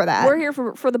equipped for that. We're here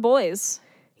for the boys.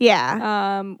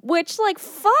 Yeah. Which like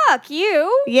fuck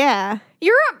you. Yeah.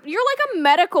 You're like a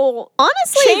medical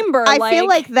chamber. I feel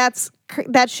like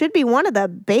that should be one of the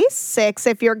basics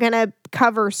if you're gonna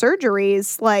cover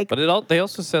surgeries. Like, but they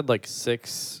also said like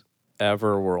 6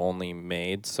 ever were only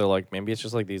made, so like maybe it's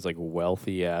just like these like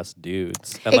wealthy ass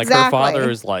dudes, and like her father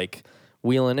is like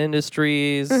Wheeling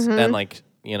Industries, and like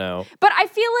But I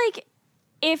feel like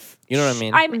if you know what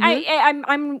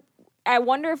I mean, I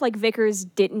wonder if like Vickers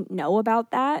didn't know about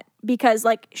that, because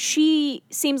like she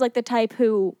seems like the type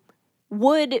who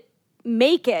would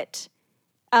make it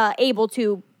able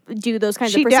to do those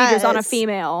kinds of procedures on a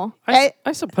female. I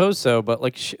suppose so, but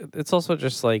like it's also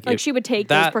just like she would take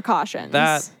those precautions.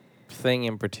 That thing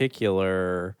in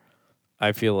particular,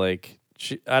 I feel like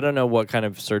I don't know what kind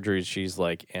of surgeries she's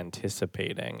like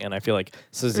anticipating, and I feel like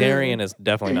cesarean is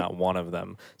definitely not one of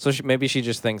them. So maybe she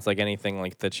just thinks like anything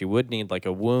like that she would need, like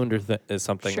a wound or is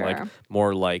something like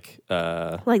more like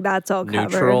that's all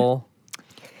neutral. Covered.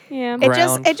 Yeah,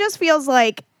 it just feels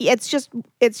like it's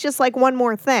just like one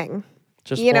more thing.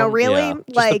 Just really,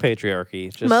 just like the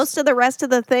patriarchy. Most of the rest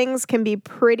of the things can be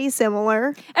pretty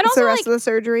similar. And also the rest of the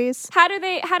surgeries. How do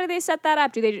they set that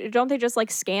up? Don't they just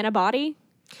like scan a body?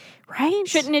 Right?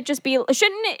 Shouldn't it just be?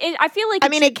 Shouldn't it? I feel like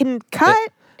it can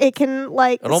cut. It can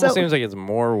like. It almost seems like it's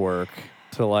more work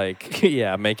to like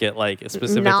make it like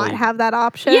specifically not have that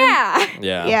option.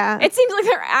 Yeah. It seems like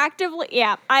they're actively.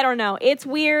 Yeah, I don't know. It's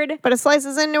weird. But it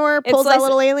slices into her, pulls that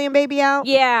little alien baby out.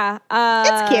 Yeah,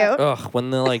 it's cute. Ugh, when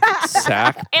the like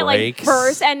sack it breaks, like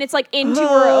bursts, and it's like into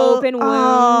her open wound.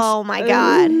 Oh my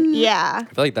god. Yeah.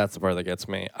 I feel like that's the part that gets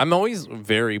me. I'm always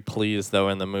very pleased though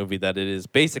in the movie that it is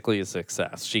basically a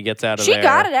success. She gets out of there. She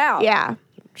got it out. Yeah.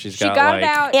 She got it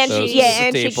out, and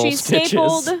she's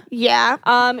stapled. Yeah.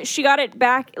 She got it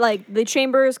back. Like the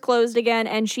chamber is closed again,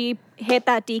 and she hit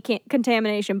that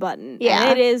decontamination button. Yeah,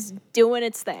 and it is doing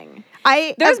its thing.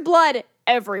 There's blood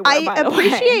everywhere. I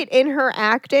appreciate in her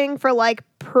acting for like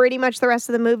pretty much the rest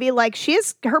of the movie. Like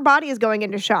her body is going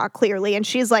into shock clearly, and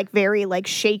she's like very like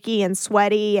shaky and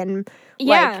sweaty and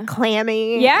like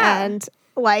clammy. Yeah, and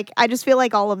like I just feel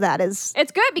like all of that is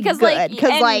it's good because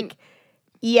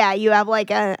yeah, you have like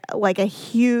a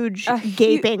huge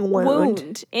gaping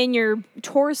wound in your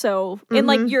torso, in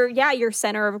like your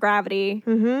center of gravity.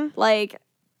 Mm-hmm. Like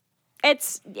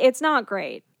it's not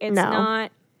great. It's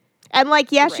not. And like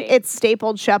it's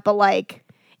stapled shut, but like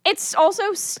it's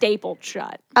also stapled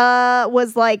shut.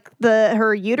 Was like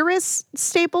her uterus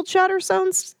stapled shut or sewn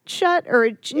shut,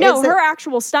 or no, her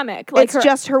actual stomach. Like it's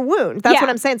just her wound. That's what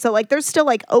I'm saying. So like there's still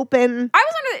like open. I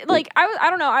was under I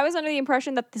don't know. I was under the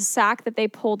impression that the sac that they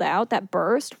pulled out that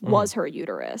burst was her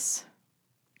uterus.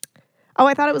 Oh,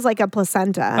 I thought it was like a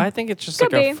placenta. I think it's just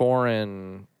like a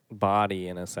foreign body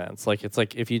in a sense. Like it's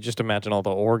like if you just imagine all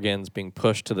the organs being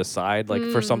pushed to the side, like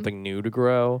for something new to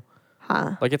grow.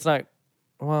 Huh? Like it's not.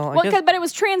 Well, but it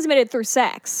was transmitted through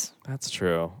sex. That's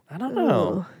true. I don't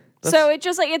know. So it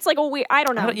just like it's like a weird. I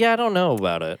don't know. I don't know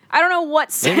about it. I don't know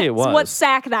what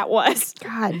sack that was.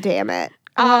 God damn it!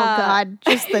 Oh God,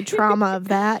 just the trauma of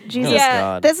that. Jesus,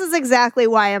 God. This is exactly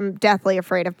why I'm deathly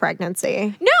afraid of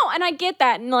pregnancy. No, and I get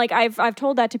that, and like I've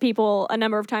told that to people a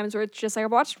number of times where it's just like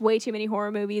I've watched way too many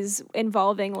horror movies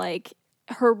involving like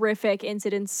horrific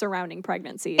incidents surrounding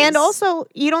pregnancies. And also,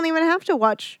 you don't even have to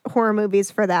watch horror movies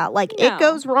for that. Like, it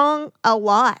goes wrong a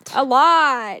lot. A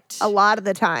lot of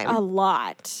the time. A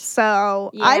lot.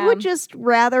 So, I would just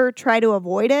rather try to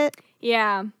avoid it.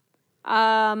 Yeah.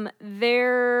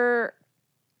 There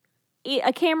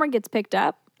a camera gets picked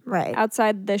up Right.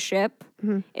 outside the ship.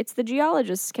 Mm-hmm. It's the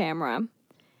geologist's camera.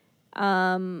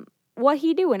 What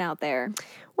he doing out there?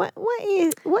 What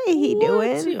is he What's he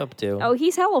doing? up to? Oh,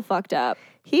 he's hella fucked up.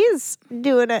 He's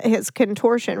doing his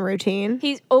contortion routine.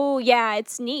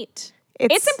 It's neat.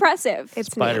 It's impressive.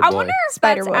 It's Spider neat. I Boy. wonder if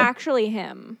Spider that's Boy. actually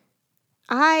him.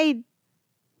 I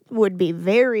would be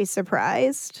very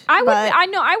surprised. I would. but I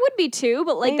know. I would be too.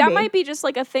 But like that Maybe. might be just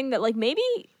like a thing that like maybe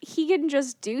he can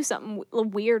just do something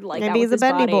weird like that. Maybe with he's a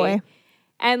his bendy body. boy.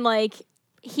 And like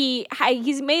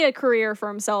he's made a career for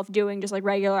himself doing just like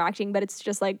regular acting. But it's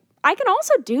just like I can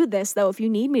also do this though if you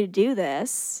need me to do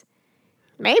this.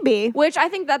 Maybe. Which I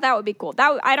think that would be cool.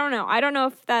 I don't know. I don't know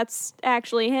if that's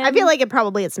actually him. I feel like it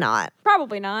probably is not.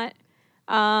 probably not.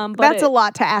 But That's a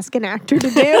lot to ask an actor to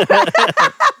do.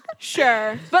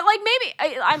 Sure, but like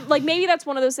I'm like maybe that's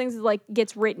one of those things that like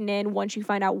gets written in once you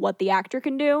find out what the actor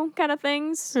can do, kind of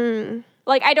things.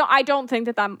 Like I don't think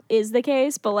that is the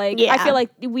case, but like I Yeah. feel like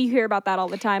we hear about that all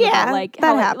the time. Yeah, about, like that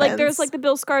how, like happens. there's like the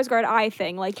Bill Skarsgård eye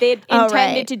thing. Like they had Oh,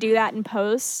 intended right. to do that in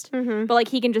post, but like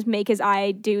he can just make his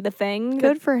eye do the thing.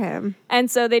 Good for him. And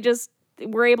so they just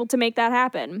were able to make that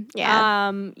happen.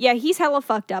 Yeah. Yeah. He's hella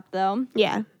fucked up though.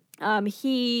 Yeah.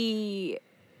 He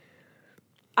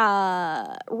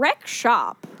wrecked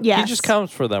shop. Yes. He just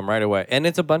comes for them right away, and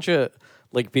it's a bunch of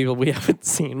like people we haven't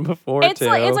seen before. It's too.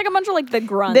 like a bunch of like the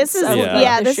grunts. This is of, Yeah.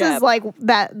 like, the this ship. is like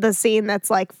the scene that's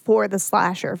like for the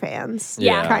slasher fans.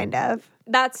 Yeah. Kind of.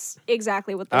 That's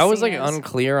exactly what the I was scene like is.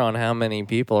 unclear on how many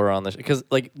people are on this because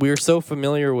like we were so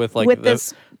familiar with like with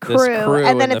this crew,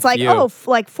 and then the it's like, few.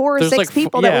 like 4 or There's 6 like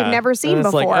people that we've never seen and it's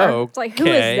before. Like, oh, It's like, who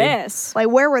is this? Like,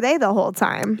 where were they the whole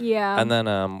time? Yeah. And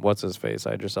then what's his face?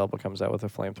 Idris Elba comes out with a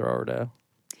flamethrower to.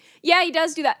 Yeah, he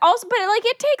does do that. Also, but like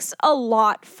it takes a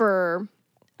lot for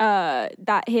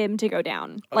that him to go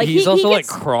down. Like He's he also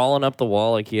gets, like crawling up the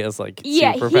wall like he has like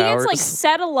yeah, superpowers. he gets like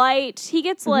satellite. He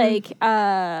gets like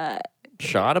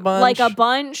Shot a bunch. like a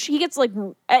bunch. He gets like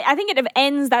I think it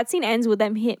ends. That scene ends with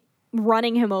them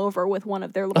running him over with one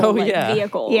of their little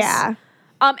vehicles. Yeah.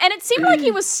 And it seemed like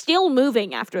he was still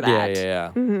moving after that.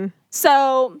 Yeah.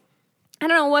 So I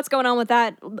don't know what's going on with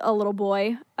that a little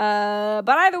boy. But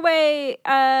either way,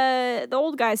 the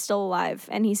old guy's still alive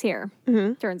and he's here.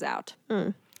 Turns out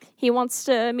he wants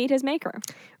to meet his maker.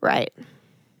 Right.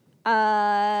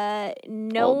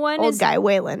 Old Guy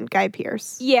Wayland, Guy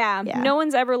Pierce. Yeah, Yeah. no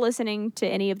one's ever listening to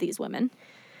any of these women.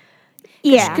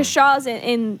 Yeah. Because Shaw's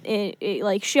in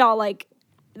like Shaw like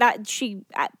that. She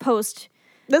at post.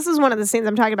 This is one of the scenes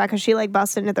I'm talking about because she like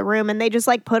busts into the room and they just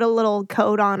like put a little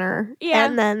coat on her. Yeah.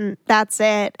 And then that's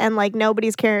it. And like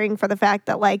nobody's caring for the fact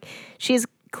that like she's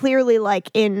clearly like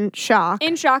in shock.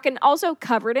 In shock and also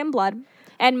covered in blood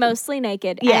and mostly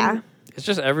naked. Yeah. It's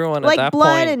just everyone like at that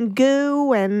blood point. and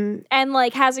goo and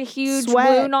like has a huge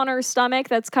Sweat. wound on her stomach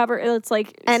that's covered. It's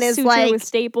like And is, sutured like, with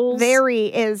staples.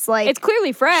 is like It's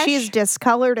clearly fresh. she's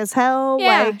discolored as hell.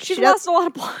 yeah. Like She's she lost a lot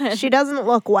of blood. she doesn't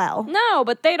look well. no,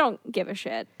 but they don't give a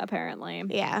shit. Apparently.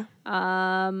 Yeah.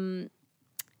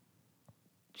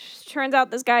 Turns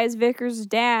out this guy is Vickers'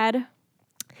 dad.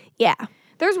 Yeah.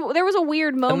 There was a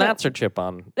weird moment. And that's her chip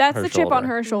on. That's her the chip on shoulder.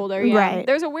 her shoulder. Yeah. Right.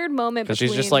 There's a weird moment Because between.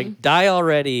 she's just like, die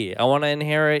already. I want to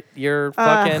inherit your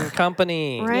fucking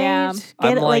company. Right. Yeah.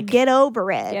 I'm Get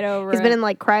over it. Get over He's it. been in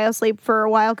like cryo sleep for a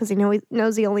while because he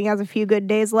knows he only has a few good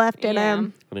days left in Yeah.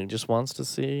 him. And he just wants to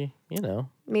see,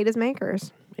 Meet his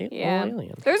makers. Yeah.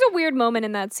 aliens. There's a weird moment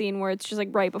in that scene where it's just like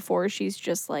right before she's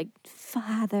just like,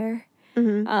 father.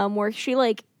 Where she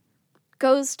like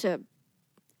goes to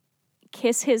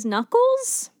kiss his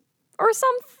knuckles or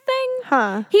something.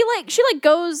 Huh. She like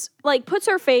goes like puts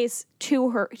her face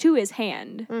to his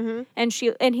hand and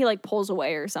he like pulls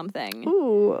away or something.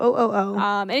 Ooh. Oh.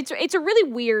 And it's a really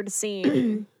weird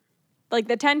scene. Like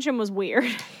the tension was weird.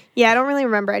 Yeah, I don't really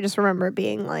remember. I just remember it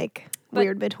being like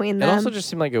weird between It them. also just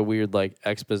seemed like a weird, like,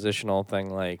 expositional thing.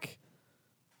 Like,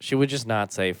 she would just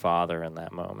not say father in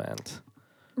that moment.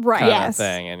 Right. Kind Yes. of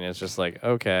thing. And it's just like,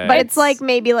 okay. but it's like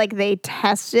maybe like they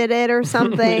tested it or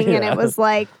something, and it was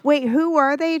like, wait, who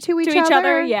are they to each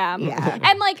other? Yeah. Yeah.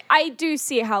 And like I do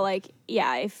see how like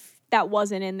if that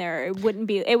wasn't in there, it would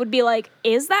be like,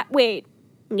 is that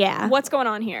Yeah. what's going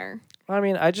on here? I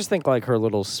mean, I just think, like, her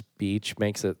little speech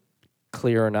makes it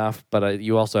clear enough, but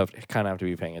you also kind of have to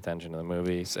be paying attention to the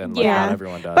movies, and like, Yeah. not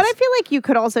everyone does. But I feel like you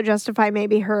could also justify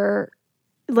maybe her,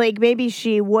 like maybe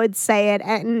she would say it,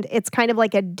 and it's kind of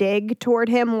like a dig toward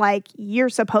him, like you're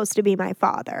supposed to be my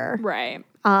father, Right.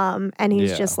 and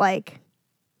he's Yeah. just like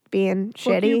being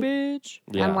Fuck you, shitty bitch.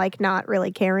 yeah. and like not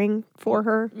really caring for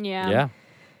her. Yeah.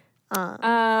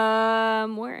 yeah.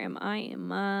 Where am I in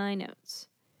my notes?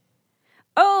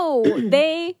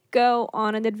 They go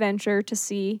on an adventure to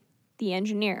see the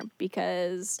engineer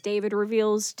because David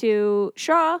reveals to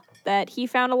Shaw that he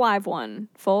found a live one,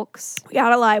 folks. We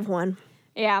got a live one.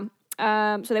 Yeah.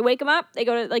 So they wake him up. They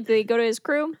go to his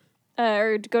crew,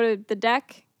 or go to the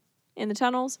deck in the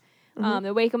tunnels.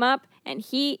 They wake him up, and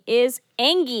he is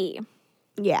angry.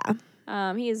 Yeah.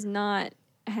 He is not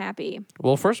happy.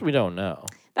 Well, first we don't know.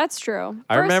 That's true.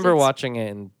 I remember watching it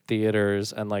in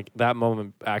theaters and like that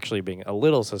moment actually being a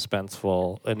little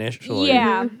suspenseful initially.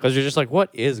 Yeah. Because you're just like, what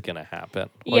is going to happen?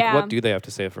 Like, what do they have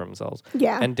to say for themselves?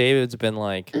 Yeah. And David's been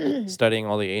like studying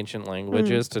all the ancient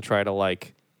languages to try to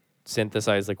like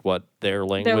synthesize like what their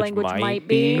language might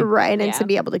be. Right. And to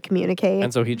be able to communicate.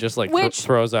 And so he just like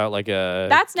throws out like a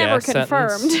that's never guess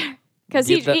confirmed. Because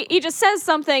he just says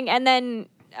something and then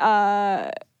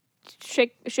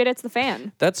shit hits the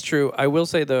fan. That's true. I will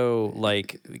say though,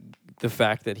 like the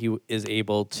fact that he is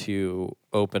able to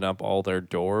open up all their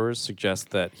doors suggests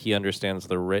that he understands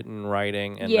the written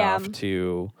writing enough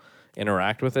to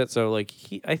interact with it. So like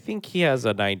I think he has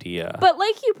an idea. But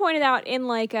like you pointed out in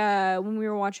like when we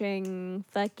were watching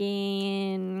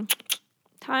fucking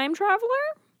Time Traveler.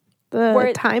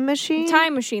 Time Machine?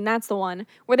 Time Machine, that's the one.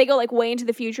 Where they go like way into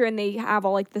the future and they have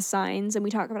all like the signs and we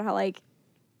talk about how like,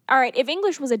 all right, if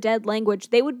English was a dead language,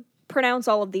 they would pronounce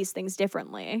all of these things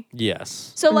differently.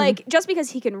 Yes. So like just because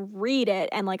he can read it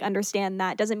and like understand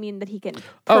that doesn't mean that he can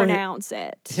pronounce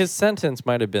it. His sentence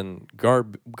might have been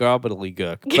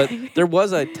gobbledygook, but there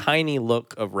was a tiny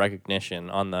look of recognition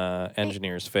on the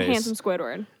engineer's face. Handsome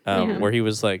Squidward. Where he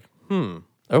was like,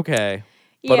 okay.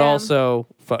 But also,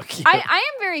 fuck you. I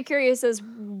am very curious as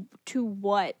to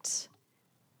what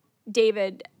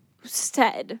David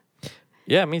said.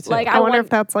 Yeah, me too. Like, I wonder if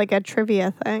that's like a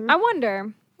trivia thing. I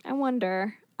wonder.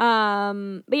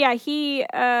 But yeah, he's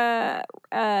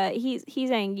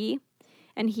angry,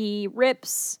 and he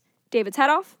rips David's head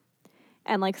off,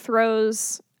 and like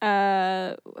throws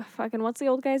fucking what's the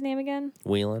old guy's name again?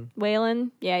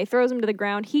 Waylon. Yeah, he throws him to the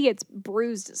ground. He gets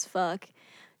bruised as fuck.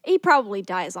 He probably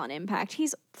dies on impact.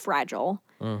 He's fragile.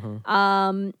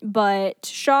 But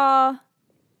Shaw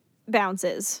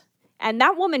bounces, and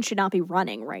that woman should not be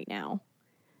running right now.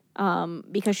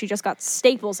 Because she just got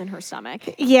staples in her stomach.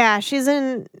 Yeah, she's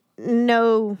in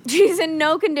no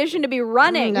condition to be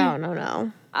running.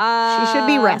 No. She should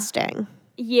be resting.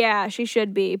 Yeah, she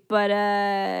should be. But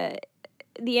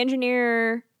the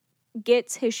engineer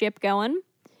gets his ship going.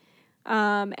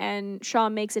 And Shaw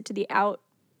makes it to the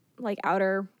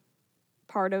outer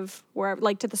part of wherever,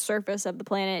 like to the surface of the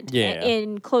planet. Yeah.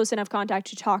 In close enough contact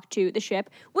to talk to the ship,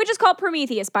 which is called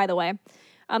Prometheus, by the way.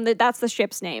 That's the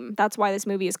ship's name. That's why this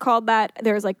movie is called that.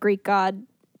 There's like Greek god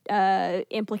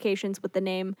implications with the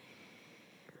name.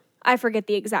 I forget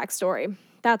the exact story.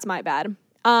 That's my bad.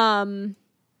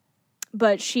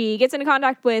 But she gets into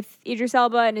contact with Idris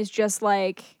Elba and is just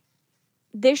like,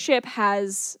 this ship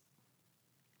has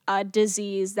a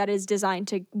disease that is designed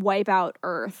to wipe out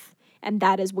Earth, and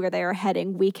that is where they are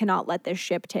heading. We cannot let this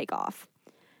ship take off.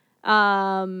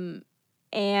 And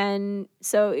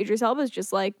so Idris Elba is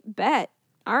just like, bet.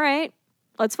 All right,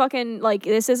 let's fucking, like,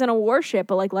 this isn't a warship,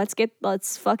 but like,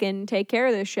 let's fucking take care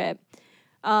of this ship.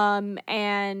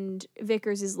 And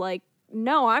Vickers is like,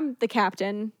 no, I'm the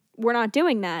captain. We're not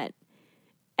doing that.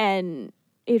 And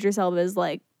Idris Elba is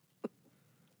like,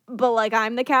 but like,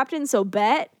 I'm the captain, so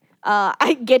bet.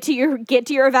 I get to your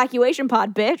evacuation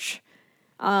pod, bitch.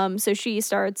 So she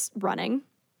starts running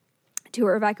to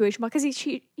her evacuation pod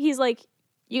because he's like,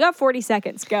 you got 40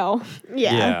 seconds, go.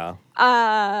 Yeah.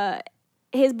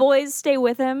 His boys stay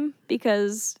with him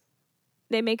because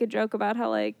they make a joke about how,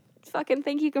 like, fucking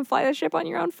think you can fly the ship on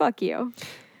your own? Fuck you.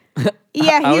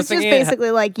 Yeah, he's just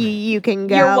basically like, you can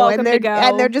go. You're welcome to go.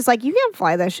 And they're just like, you can't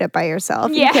fly this ship by yourself.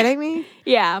 Are you kidding me?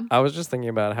 Yeah. I was just thinking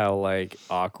about how, like,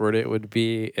 awkward it would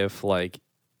be if, like,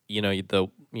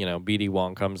 BD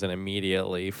Wong comes in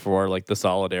immediately for, like, the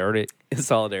solidarity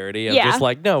of just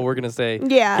like, no, we're going to say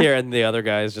here. And the other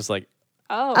guy is just like,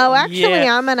 Oh, actually,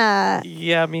 I'm gonna.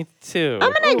 Yeah, me too.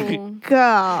 I'm gonna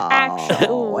go.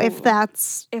 Actually, if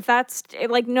that's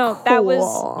like, no, cool. that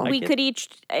was we could each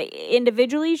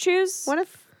individually choose. What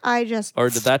if I just? Or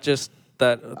did that just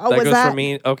that was goes that? for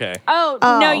me? Okay. Oh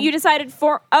no, you decided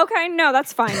for. Okay, no,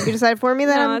 that's fine. You decided for me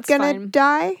that No, I'm that's gonna fine.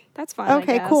 die. That's fine.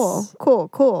 Okay, I guess.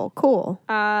 cool.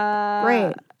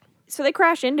 Great. So they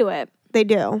crash into it. They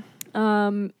do. They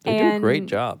do a great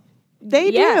job.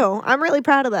 They do. I'm really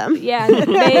proud of them. Yeah,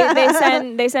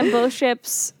 they send both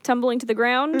ships tumbling to the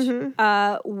ground,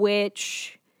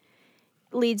 which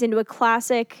leads into a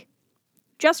classic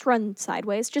just run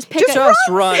sideways. Just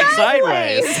run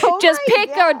sideways. Oh just my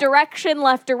pick God. a direction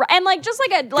left or right, and like just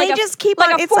like a just keep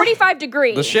like on- a it's like- 45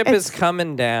 degree. The ship It's- is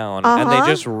coming down, and they Uh-huh.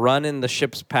 just run in the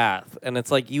ship's path, and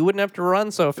it's like you wouldn't have to run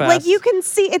so fast. Like you can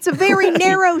see, it's a very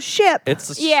narrow ship.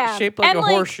 it's Yeah. shaped like And, a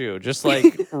like- horseshoe. Just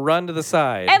like run to the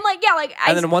side, and like yeah, like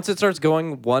and then once it starts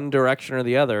going one direction or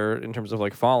the other in terms of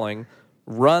like falling,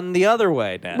 run the other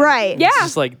way now. Right. Yeah. It's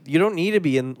just like you don't need to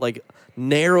be in like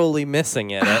narrowly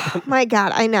missing it. My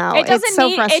God, I know. It doesn't it's so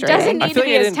need- it frustrating. doesn't I need feel to like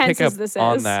be I as didn't tense pick as up this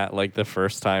on is. that like the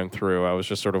first time through. I was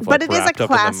just sort of like But it is a wrapped up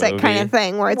in the classic movie. kind of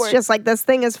thing where it's Where- just like this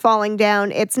thing is falling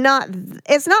down. It's not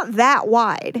that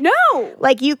wide. No.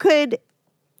 Like you could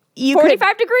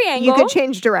 45 degree angle. you could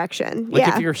change direction. Like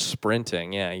yeah. if you're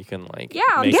sprinting, yeah, you can like Yeah,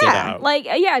 make it yeah. out. like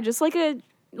just like a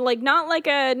not like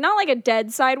a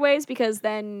dead sideways because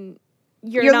then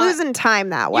you're not losing time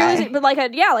that you're way. losing, but like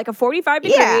a 45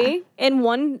 degree Yeah. in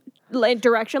one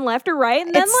direction left or right,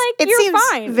 and then it you're seems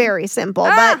fine. very simple,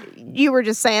 Ah. but you were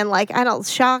just saying like I don't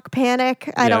shock,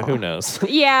 panic. I Yeah, don't. who knows?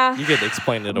 yeah, You could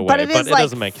explain it away, But it is like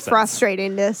doesn't make sense.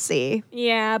 frustrating to see.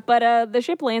 yeah, but the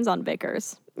ship lands on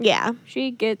Vickers. Yeah.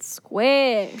 She gets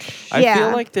squished. I Yeah,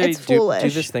 feel like they it's do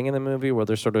foolish. this thing in the movie where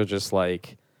they're sort of just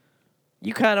like,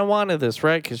 you kind of wanted this,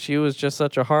 right? Because she was just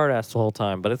such a hard ass the whole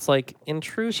time. But it's like, in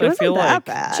truth, She I wasn't feel that like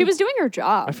bad. She was doing her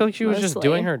job. I feel like she was just mostly.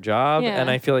 doing her job, Yeah. and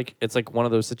I feel like it's like one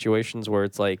of those situations where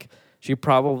it's like she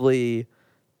probably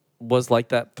was like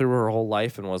that through her whole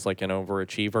life and was like an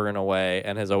overachiever in a way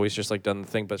and has always just like done the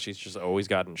thing, but she's just always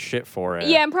gotten shit for it.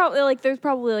 Yeah, and probably like there's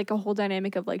probably like a whole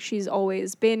dynamic of like she's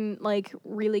always been like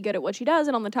really good at what she does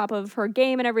and on the top of her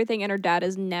game and everything, and her dad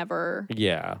has never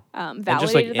Yeah. validated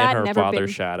just, like, in that, her never father's been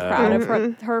shadow. proud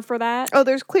of her for that. Oh,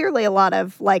 there's clearly a lot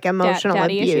of like emotional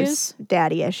daddy abuse, issues?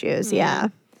 daddy issues. Yeah.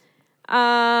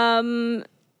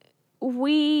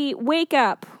 We wake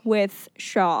up with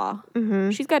Shaw.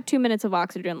 She's got 2 minutes of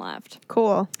oxygen left.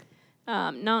 Cool.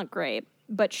 Not great,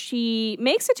 but she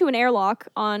makes it to an airlock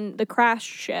on the crashed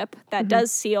ship that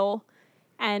does seal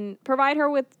and provide her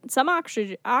with some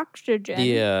oxygen.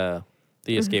 The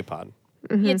escape pod.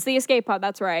 It's the escape pod.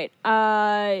 That's right.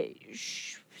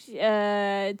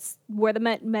 It's where the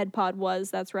med pod was.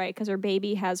 That's right, because her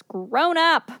baby has grown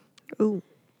up. Ooh.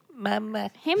 Mama.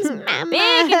 Him's big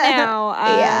now.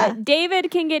 Yeah.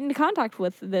 David can get into contact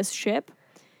with this ship,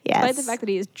 despite Yes. the fact that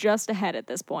he is just ahead at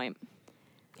this point.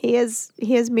 He is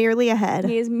merely ahead.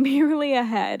 He is merely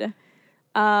ahead.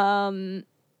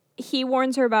 He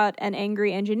warns her about an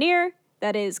angry engineer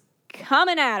that is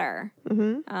coming at her.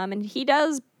 And he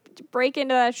does break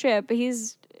into that ship.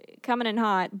 He's coming in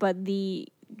hot, but the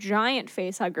giant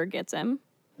face hugger gets him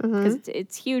because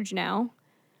it's huge now.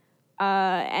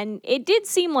 And it did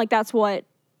seem like that's what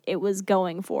it was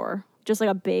going for. Just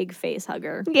like a big face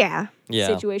hugger Yeah. Yeah.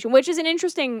 situation, which is an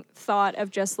interesting thought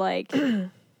of just like,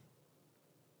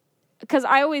 because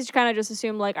I always kind of just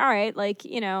assume like, all right, like,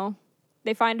 you know,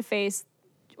 they find a face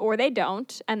or they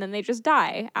don't, and then they just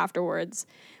die afterwards.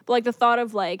 But like the thought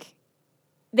of like,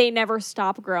 they never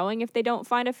stop growing if they don't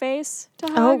find a face to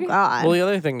Oh hug. God. Well, the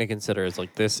other thing to consider is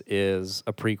like this is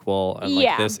a prequel, and like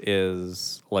Yeah. this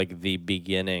is like the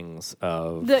beginnings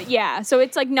of So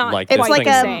it's like not Like, quite it's this like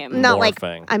the thing's same. not like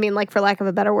morphing. I mean, like for lack of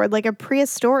a better word, like a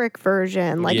prehistoric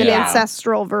version, like an Yeah.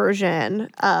 ancestral version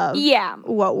of Yeah,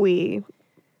 what we.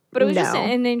 but it was just No.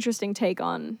 an interesting take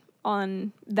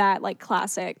on that like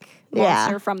classic Yeah.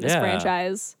 monster from this Yeah.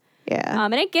 franchise. Yeah.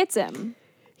 And it gets him.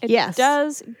 It Yes.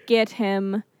 does get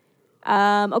him.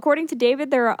 According to David,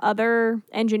 there are other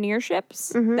engineer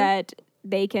ships that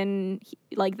they can,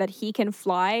 that he can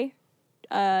fly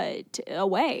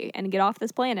away and get off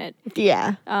this planet,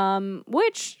 Yeah.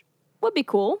 which would be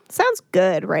cool. Sounds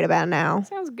good right about now.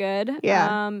 Sounds good.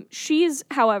 Yeah. She's,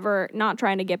 however, not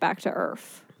trying to get back to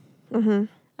Earth.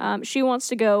 She wants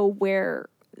to go where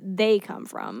they come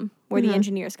from, where the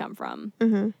engineers come from.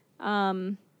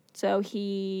 So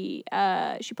she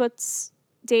puts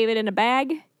David in a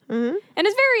bag and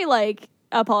is very like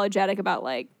apologetic about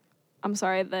like, I'm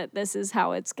sorry that this is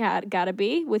how it's got to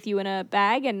be with you in a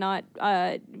bag and not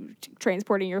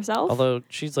transporting yourself. Although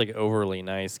she's like overly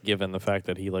nice, given the fact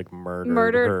that he like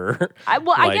Murdered- her. I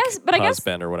like, guess, but I guess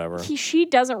husband or whatever. she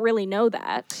doesn't really know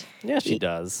that. Yeah, she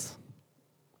does.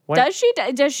 Why- Does she?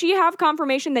 Does she have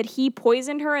confirmation that he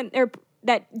poisoned her and or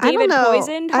that I don't David know.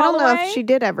 poisoned I don't know Holloway? if she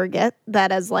did ever get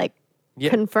that as like Yeah,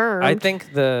 confirmed. I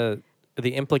think the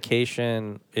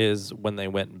implication is when they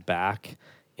went back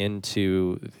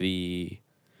into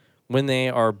when they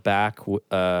are back with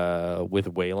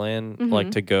Waylon,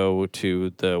 like to go to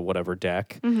the whatever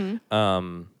deck.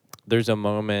 There's a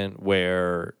moment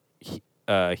where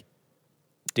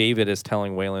David is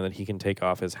telling Waylon that he can take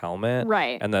off his helmet,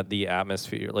 Right. and that the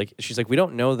atmosphere, like she's like, we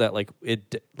don't know that, like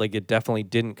it definitely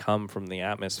didn't come from the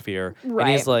atmosphere, Right.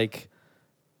 and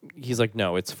he's like,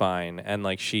 no, it's fine, and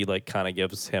like she like kind of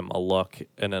gives him a look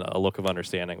and a look of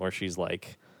understanding where she's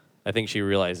like, I think she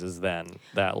realizes then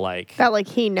that like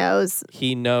he knows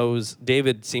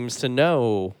David seems to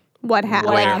know what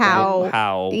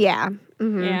how yeah.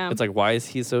 Mm-hmm. Yeah. It's like, why is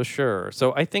he so sure?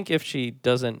 So I think if she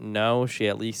doesn't know, she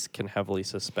at least can heavily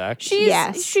suspect.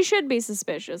 She should be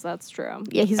suspicious. That's true.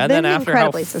 Yeah, he's and been then after how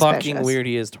incredibly suspicious. fucking weird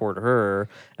he is toward her,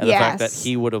 and the fact that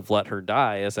he would have let her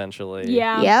die, essentially.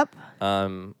 Yeah.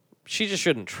 Yep. She just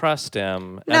shouldn't trust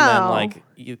him. And No. then, like,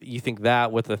 you think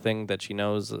that with the thing that she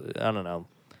knows, I don't know.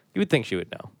 You would think she would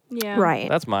know. Yeah. Right.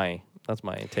 That's my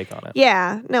take on it.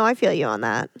 Yeah. No, I feel you on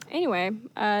that. Anyway,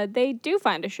 they do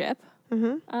find a ship.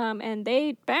 Mm-hmm. And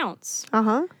they bounce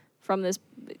from this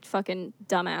fucking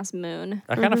dumbass moon.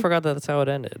 I kind of forgot that that's how it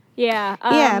ended. Yeah.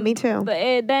 Yeah, me too.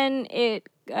 But then it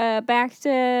back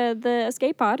to the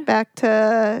escape pod. Back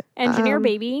to Engineer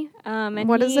baby. And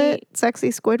what is it? Sexy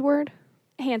Squidward?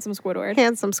 Handsome Squidward.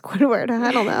 Handsome Squidward.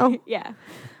 I don't know. Yeah.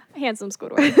 Handsome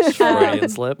Squidward. Freudian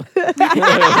slip.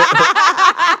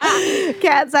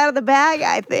 Cat's out of the bag,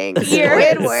 I think. You're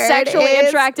Squidward sexually is-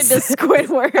 attracted to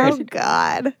Squidward. Oh,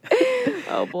 God.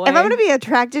 Oh, boy. If I'm going to be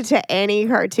attracted to any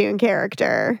cartoon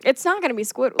character, It's not going to be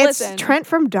Squidward. it's Listen. Trent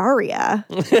from Daria.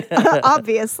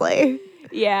 Obviously.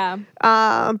 Yeah.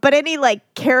 But any like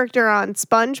character on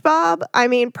SpongeBob, I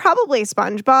mean, probably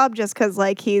SpongeBob, just because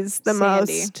like he's the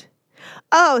Sandy. most.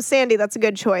 Oh, Sandy, that's a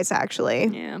good choice, actually.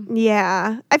 Yeah.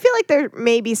 Yeah, I feel like there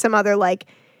may be some other like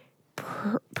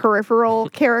peripheral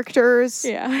characters.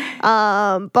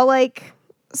 Yeah. But like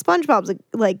SpongeBob's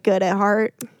like good at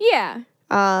heart. Yeah.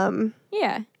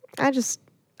 Yeah.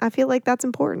 I feel like that's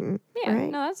important. Yeah. right?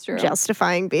 No, that's true.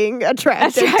 Justifying being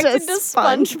attracted Attracted to to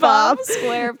SpongeBob.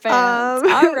 SquarePants.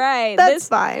 All right. That's This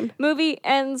fine. movie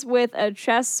ends with a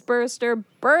chest burster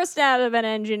burst out of an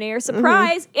engineer.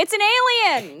 Surprise! It's an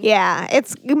alien. Yeah,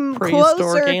 it's Prehistoric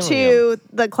closer alien. to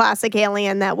the classic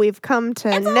alien that we've come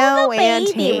to know and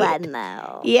hate.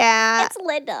 though. Yeah, It's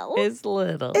little. It's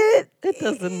little. It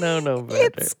doesn't know no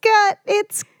better.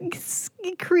 it's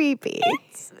creepy.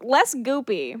 Less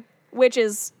goopy, which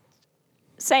is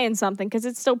saying something because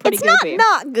it's still pretty It's goopy.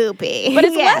 not goopy, But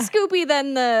it's Yeah. less goopy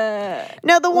than the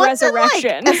No, the ones that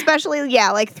Resurrection. like, especially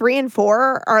like 3 and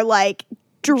 4 are like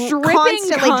dripping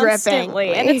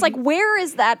constantly. and it's like, where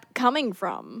is that coming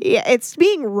from? yeah, it's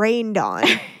being rained on.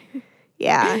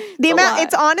 Yeah, the a amount. lot.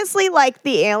 It's honestly like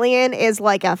the alien is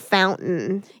like a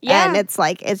fountain. Yeah. and it's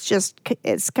like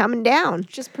it's coming down.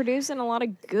 Just producing a lot of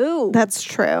goo. That's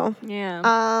true. Yeah.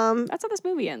 That's how this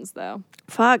movie ends, though.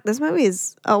 Fuck, this movie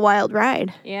is a wild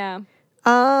ride. Yeah.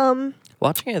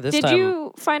 Watching it this Did time.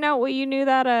 you find out what you knew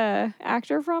that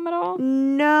actor from at all?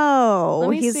 No, Let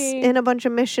me he's see. in a bunch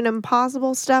of Mission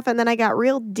Impossible stuff, and then I got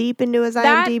real deep into his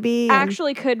That IMDb. and-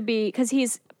 actually could be because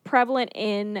he's prevalent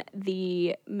in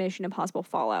the Mission Impossible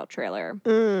Fallout trailer.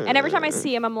 And every time I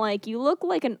see him, I'm like, you look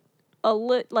like an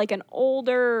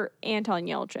older Anton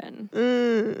Yelchin.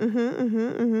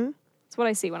 That's what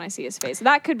I see when I see his face.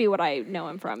 That could be what I know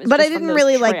him from. is but I just from didn't those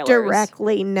really like trailers.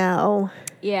 directly know.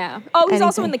 Yeah. Oh, he's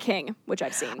also in anything. The King, which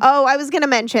I've seen. Oh, I was gonna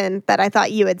mention that I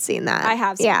thought you had seen that. I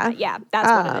have seen that. Yeah, that's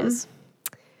what it is.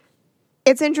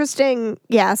 It's interesting,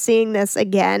 seeing this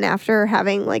again after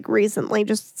having like recently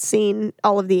just seen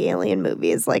all of the Alien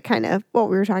movies, like kind of what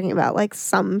we were talking about. Like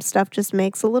some stuff just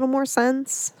makes a little more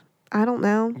sense. I don't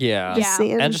know. Yeah. Just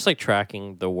seeing. And just like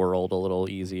tracking the world a little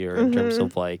easier in terms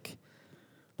of like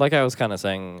I was kind of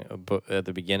saying at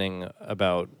the beginning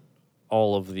about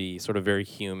all of the sort of very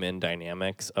human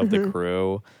dynamics of the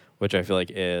crew, which I feel like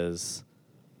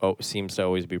seems to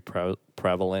always be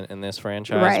prevalent in this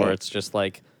franchise, Right. where it's just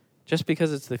like, just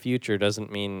because it's the future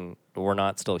doesn't mean we're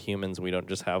not still humans. We don't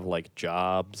just have like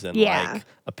jobs and like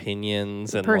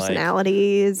opinions and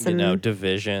personalities like, and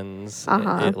divisions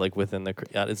like within the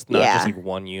it's not just like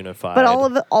one unified, but all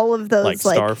of those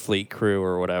like Starfleet crew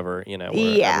or whatever, where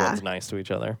everyone's nice to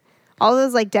each other. All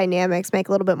those like dynamics make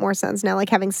a little bit more sense now. Like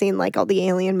having seen like all the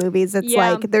Alien movies, it's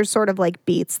like there's sort of like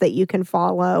beats that you can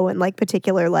follow and like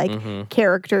particular like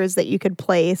characters that you could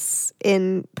place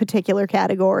in particular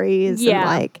categories. Yeah. And,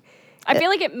 like I feel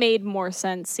like it made more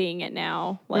sense seeing it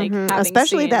now, like having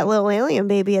especially seen- that little alien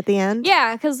baby at the end.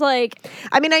 Yeah, because like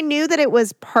I mean, I knew that it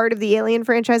was part of the Alien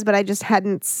franchise, but I just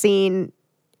hadn't seen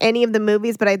any of the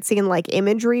movies, but I'd seen like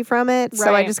imagery from it. So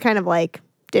I Right. just kind of like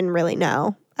didn't really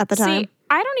know at the time. See,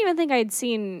 I don't even think I'd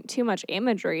seen too much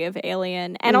imagery of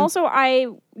Alien. And also, I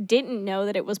didn't know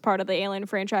that it was part of the Alien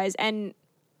franchise. And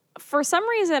for some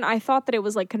reason, I thought that it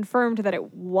was like confirmed that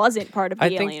it wasn't part of the I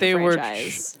Alien think they were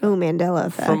franchise. Oh, Mandela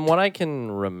effect. From what I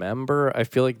can remember, I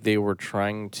feel like they were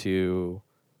trying to.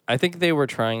 I think they were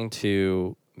trying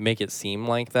to make it seem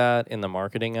like that in the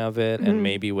marketing of it, and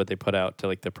maybe what they put out to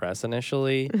like the press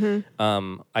initially.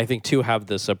 I think to have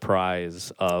the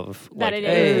surprise of That like, it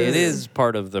hey, is. it is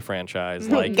part of the franchise,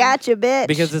 like Gotcha, bitch.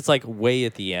 because it's like way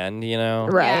at the end, you know.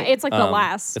 Right. Yeah, it's like the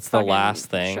last. It's the fucking last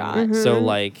thing. shot. So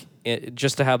like,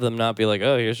 just to have them not be like,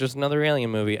 oh, here's just another Alien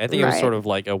movie. I think it was Right. sort of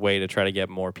like a way to try to get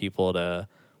more people to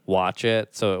watch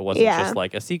it. So it wasn't Yeah. just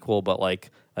like a sequel, but like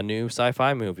a new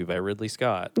sci-fi movie by Ridley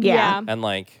Scott. Yeah. And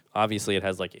like, obviously, it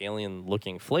has like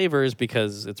alien-looking flavors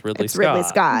because it's Ridley It's Scott. Ridley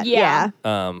Scott. Yeah.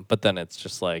 Yeah. But then it's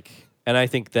just like, and I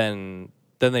think then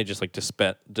they just like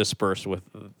dispersed with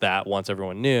that once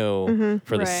everyone knew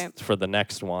for Right. for the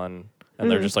next one,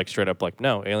 and they're just like straight up like,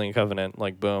 no, Alien Covenant,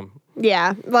 like boom.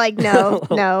 Yeah. Like,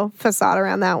 no facade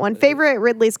around that one. Favorite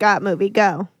Ridley Scott movie?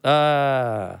 Go.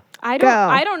 I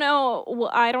Go. don't know.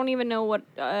 Well, I don't even know what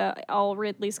all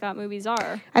Ridley Scott movies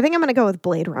are. I think I'm going to go with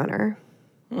Blade Runner.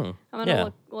 I'm gonna Yeah.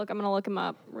 look. I'm gonna look him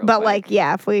up. Real But, quick. like,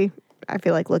 yeah, I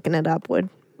feel like looking it up would.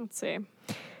 Let's see.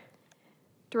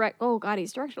 Oh God,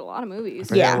 he's directed a lot of movies.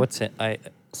 Forget Yeah. What's it?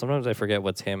 Sometimes I forget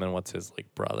what's him and what's his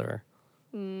like brother.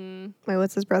 Wait,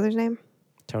 what's his brother's name?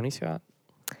 Tony Scott.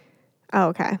 Oh,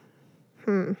 okay.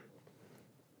 I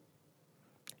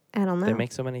don't know. They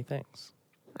make so many things.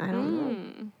 I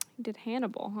don't know. He did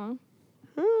Hannibal, huh?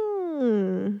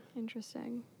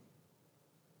 Interesting.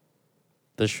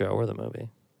 The show or the movie?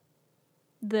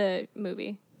 The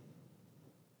movie.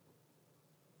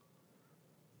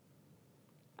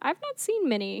 I've not seen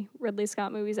many Ridley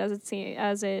Scott movies as it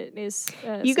is.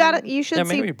 You seen. got it. You should Yeah,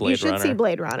 see. maybe Blade You should see Runner.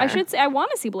 Blade Runner. I should say I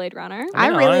want to see Blade Runner. I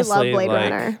mean, really love honestly, Blade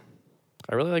like, Runner.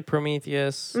 I really like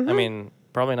Prometheus. I mean,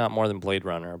 probably not more than Blade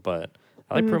Runner, but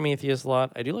I like Prometheus a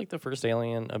lot. I do like the first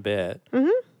Alien a bit,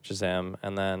 Shazam,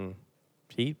 and then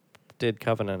he did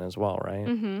Covenant as well,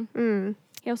 right?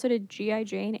 He also did G.I.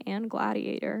 Jane and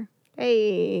Gladiator,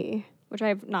 Hey. which I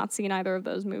have not seen either of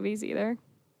those movies either.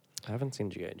 I haven't seen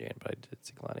G.I. Jane, but I did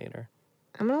see Gladiator.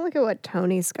 I'm gonna look at what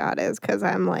Tony Scott is because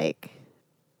I'm like,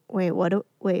 wait, what?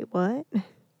 Wait, what?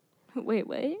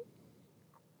 Wait.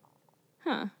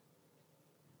 Huh.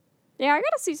 Yeah, I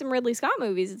gotta see some Ridley Scott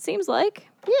movies, it seems like.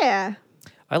 Yeah.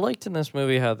 I liked in this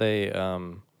movie how they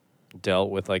dealt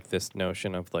with like this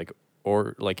notion of like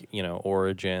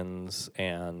origins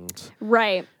and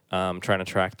Right. trying to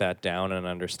track that down and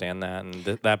understand that, and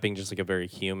that being just like a very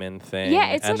human thing.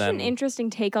 Yeah, it's and such an then- interesting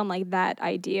take on like that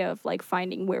idea of like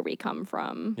finding where we come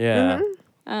from. Yeah,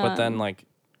 but then like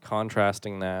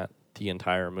contrasting that the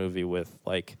entire movie with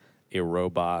like a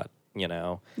robot, you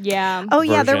know. Yeah. Oh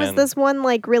yeah, there was version. this one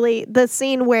like really the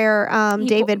scene where He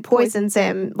David poisons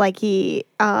him. Like he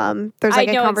there's like a know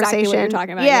exactly conversation. what you're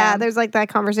talking about, Yeah, yeah. there's like that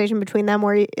conversation between them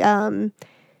where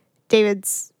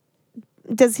David's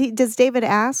does David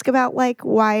ask about like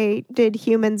why did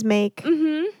humans make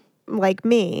like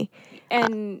me?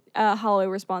 And Holloway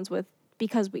responds with,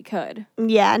 because we could.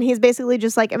 Yeah, and he's basically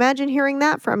just like imagine hearing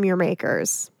that from your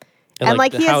makers. And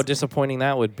like, he how has- disappointing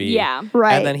that would be. Yeah.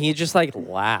 Right. And then he just like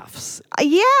laughs.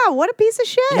 Yeah, what a piece of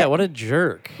shit. Yeah, what a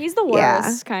jerk. He's the Yeah.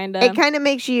 worst, kind of. It kind of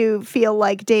makes you feel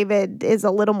like David is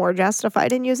a little more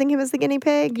justified in using him as the guinea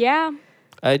pig. Yeah.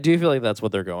 I do feel like that's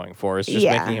what they're going for. It's just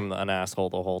Yeah. making him an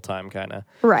asshole the whole time, kind of.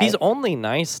 Right. He's only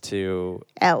nice to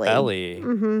Ellie.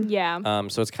 Yeah.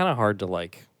 So it's kind of hard to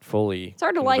like fully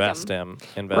hard to like invest him.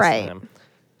 invest Right. in him.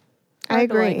 I Hard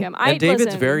to agree. like him. And David's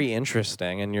listen, very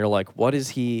interesting, and you're like, what is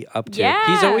he up to? Yeah.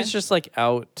 He's always just like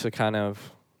out to kind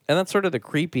of, and that's sort of the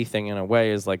creepy thing in a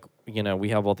way is like, you know, we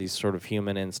have all these sort of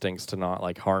human instincts to not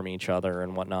like harm each other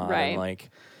and whatnot. Right. And like,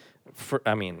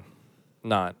 I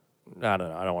don't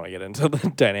know. I don't want to get into the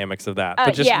dynamics of that,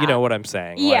 but just, yeah. you know what I'm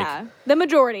saying. Yeah. The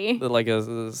majority. Like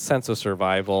a sense of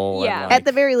survival. Yeah. And At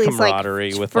the very least, like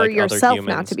camaraderie with for like yourself other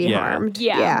humans. not to be Yeah. harmed.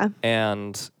 Yeah.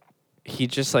 And he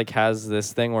just like has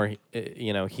this thing where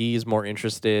he's more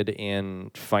interested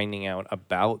in finding out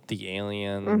about the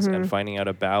aliens Mm-hmm. and finding out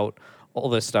about all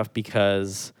this stuff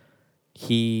because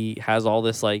he has all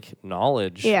this like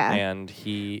knowledge. Yeah. And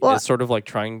he Well- is sort of like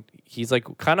he's like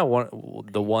kind of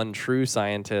the one true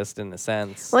scientist in the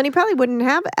sense. Well, and he probably wouldn't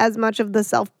have as much of the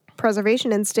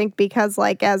self-preservation instinct because,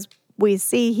 like, as we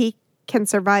see, he can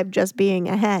survive just being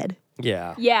ahead.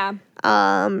 Yeah. Yeah.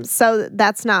 So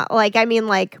that's not like, I mean,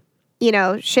 like, you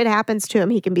know, shit happens to him.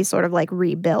 He can be sort of like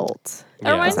rebuilt. It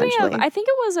reminds me of, essentially. I think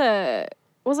it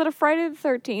was it a Friday the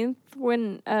 13th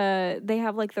when they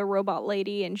have like the robot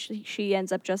lady and she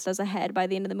ends up just as a head by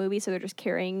the end of the movie. So they're just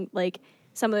carrying like,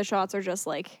 some of the shots are just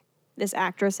like this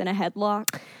actress in a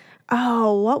headlock.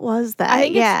 Oh, what was that? I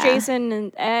think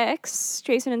it's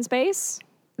Jason in Space.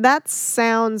 That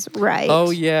sounds right. Oh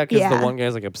yeah, because the one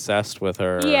guy's like obsessed with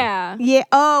her. Yeah. Yeah.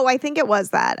 Oh, I think it was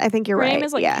that. I think you're Her right. name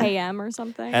is like yeah. KM or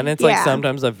something. And it's like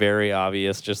sometimes a very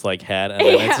obvious just like head, and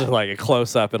then it's just like a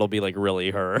close up. It'll be like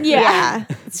really her. Yeah.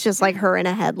 It's just like her in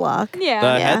a headlock. Yeah.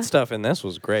 The head stuff in this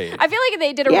was great. I feel like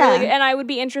they did a really good, and I would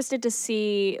be interested to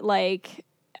see like,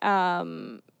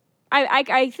 I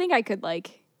think I could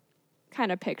like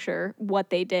kind of picture what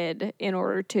they did in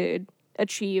order to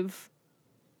achieve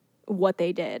what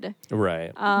they did.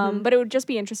 Right. But it would just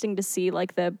be interesting to see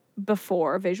like the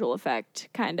before visual effect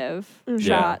kind of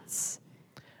shots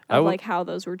of like how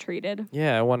those were treated.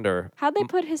 Yeah, I wonder. How'd they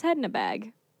put his head in a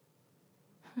bag?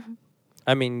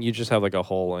 I mean, you just have like a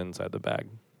hole inside the bag.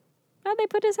 How'd they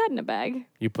put his head in a bag?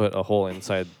 You put a hole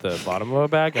inside the bottom of a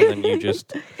bag, and then you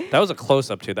just... That was a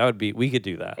close-up, too. That would be... We could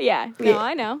do that. Yeah. No,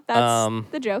 I know.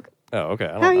 That's the joke. Oh, okay.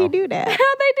 I don't How know. you do that? How'd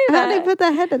they do that? How'd they put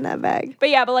that head in that bag? But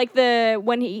yeah, but like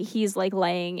when he's like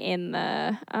laying in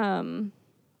the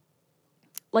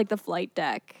like the flight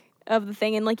deck of the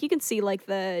thing, and like you can see like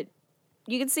the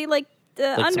like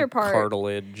underpart some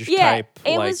cartilage yeah, type,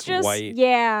 it like was just white.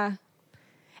 yeah.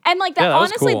 And like that, Yeah, that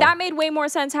was honestly, cool. that made way more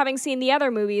sense having seen the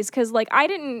other movies because like I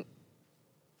didn't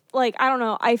like I don't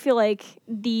know. I feel like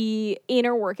the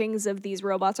inner workings of these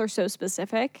robots are so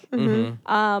specific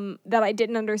that I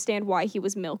didn't understand why he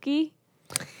was milky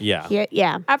Yeah.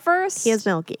 Yeah. at first. He is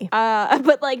milky.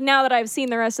 But like now that I've seen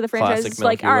the rest of the franchise, Classic it's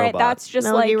like, milky all right, robot. that's just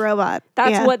Milky like robot.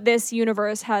 that's Yeah. what this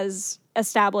universe has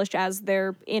established as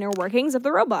their inner workings of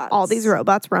the robots. All these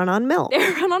robots run on milk. they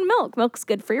run on milk. Milk's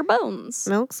good for your bones.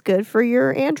 Milk's good for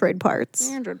your android parts.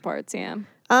 Android parts, yeah.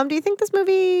 Do you think this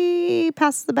movie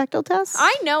passes the Bechdel test?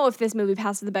 I know if this movie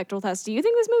passes the Bechdel test. Do you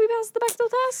think this movie passes the Bechdel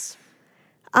test?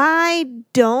 I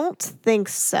don't think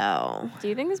so. Do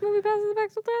you think this movie passes the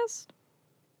Bechdel test?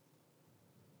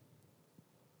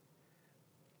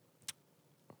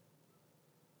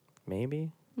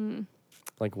 Maybe.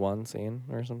 Like one scene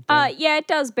or something. Yeah, it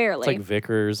does barely. It's like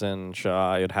Vickers and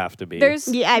Shaw. It'd have to be. There's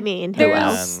Yeah, I mean, who there's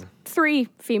else? 3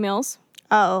 females.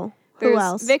 Oh, There's who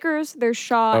else? Vickers, there's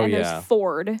Shaw, Oh, and yeah. there's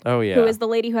Ford. Oh, yeah. Who is the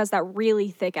lady who has that really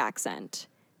thick accent.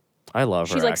 I love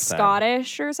her She's like accent.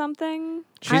 Scottish or something.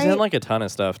 She's in like a ton of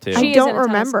stuff too. She I is in don't a ton of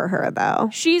remember her though.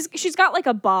 She's got like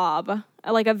a bob,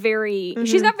 like a very.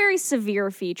 She's got very severe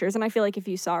features, and I feel like if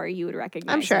you saw her, you would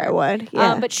recognize. I'm sure her. I would.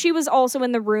 Yeah. But she was also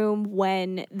in the room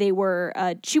when they were.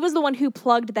 She was the one who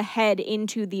plugged the head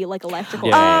into the like electrical.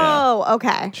 Yeah. Oh,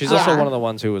 okay. She's also one of the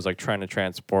ones who was like trying to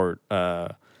transport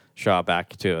Shaw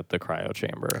back to the cryo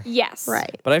chamber. Yes.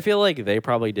 Right. But I feel like they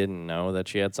probably didn't know that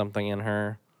she had something in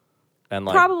her. And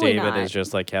like Probably David not. has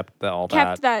just like kept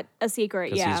Kept that a secret.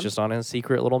 because Yeah. he's just on his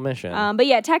secret little mission. But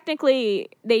yeah, technically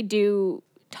they do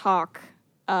talk.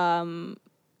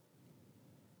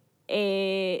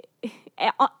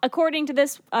 According to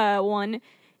this one,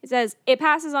 it says it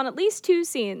passes on at least 2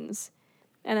 scenes,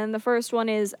 and then the first one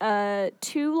is a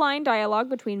 2-line dialogue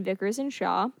between Vickers and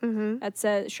Shaw. That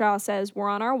says Shaw says we're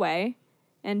on our way,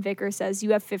 and Vickers says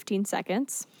you have 15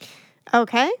 seconds.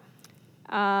 Okay.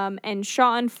 And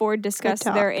Shaw and Ford discuss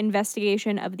talk. their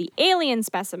investigation of the alien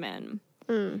specimen.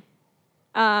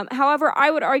 However,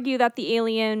 I would argue that the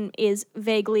alien is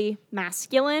vaguely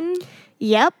masculine.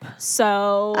 Yep.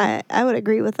 So I would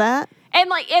agree with that. and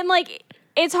like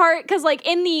it's hard because like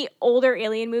in the older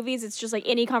Alien movies, it's just like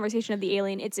any conversation of the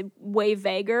alien, it's way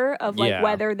vaguer of like Yeah.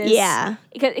 whether this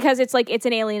because it's like it's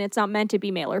an alien, it's not meant to be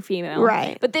male or female,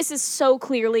 Right. But this is so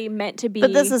clearly meant to be.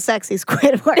 But this is sexy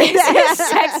Squidward. this is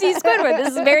sexy Squidward.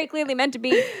 This is very clearly meant to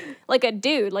be like a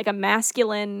dude, like a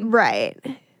masculine, Right.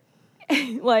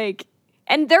 like,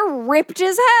 and they're ripped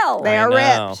as hell. They I are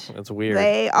know. ripped. It's weird.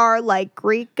 They are like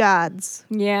Greek gods.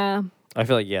 Yeah. I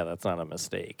feel like that's not a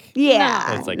mistake.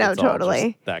 Yeah. It's like no, it's all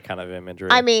totally. just that kind of imagery.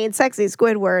 I mean, sexy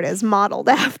Squidward is modeled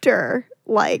after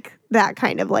like that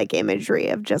kind of like imagery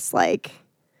of just like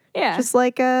Yeah.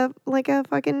 a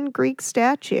fucking Greek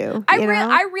statue. I you know?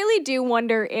 really do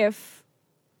wonder if,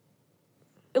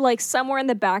 like, somewhere in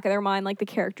the back of their mind, like the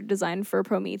character design for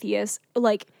Prometheus,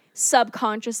 like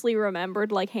subconsciously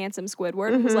remembered like handsome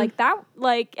Squidward was like that,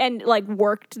 like, and like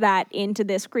worked that into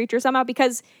this creature somehow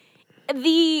because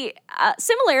the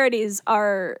similarities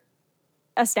are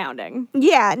astounding.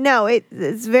 Yeah, no,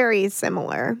 it's very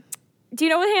similar. Do you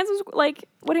know what handsome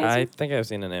what handsome? I think I've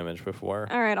seen an image before.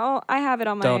 All right, I have it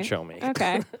on my. Don't show me.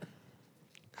 Okay.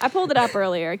 I pulled it up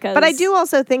earlier because. But I do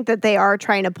also think that they are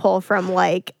trying to pull from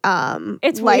like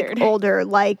It's like weird. older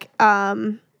like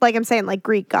like I'm saying, like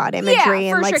Greek god imagery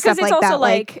and like stuff like that. Because it's also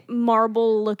like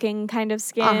marble-looking kind of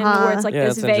skin, where it's like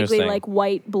this vaguely like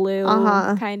white blue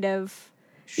kind of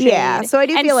shade. Yeah, so I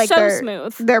do feel like so they're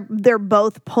smooth. They're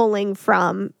both pulling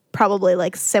from probably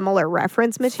like similar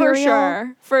reference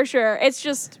material. For sure. It's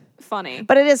just funny.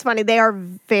 But it is funny. They are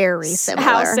very similar.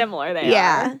 How similar they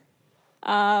are.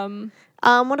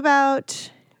 What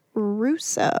about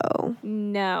Russo?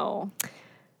 No.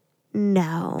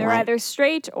 No. They're either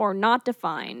straight or not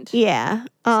defined. Yeah.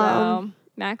 So,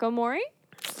 Makomori?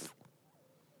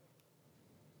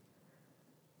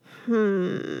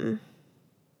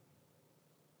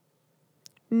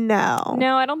 No.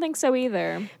 No, I don't think so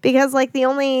either. Because like the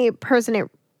only person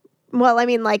well, I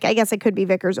mean, like I guess it could be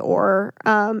Vickers or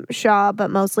Shaw,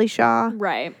 but mostly Shaw.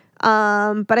 Right.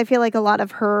 But I feel like a lot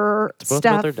of her Both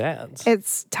stuff, with their dads.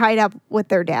 it's tied up with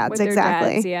their dads. With their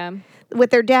exactly. dads, yeah. With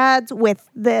their dads, with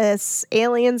this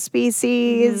alien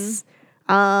species,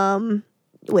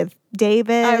 with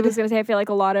David. I was going to say, I feel like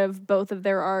a lot of both of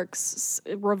their arcs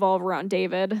revolve around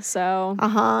David, so...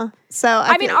 So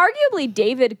I mean, arguably,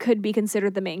 David could be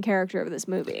considered the main character of this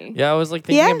movie. Yeah, I was like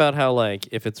thinking about how like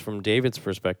if it's from David's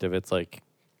perspective, it's like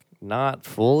not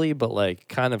fully, but like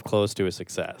kind of close to a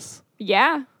success.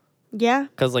 Yeah. Yeah.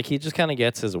 Because like he just kind of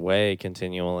gets his way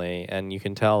continually, and you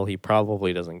can tell he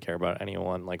probably doesn't care about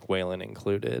anyone, like Waylon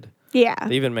included. Yeah.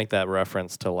 They even make that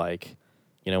reference to like,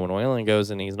 you know, when Waylon goes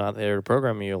and he's not there to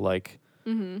program you, like,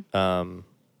 you know,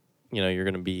 you're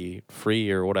gonna be free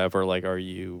or whatever. Like, are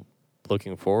you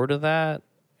looking forward to that?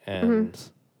 And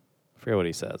I forget what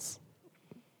he says.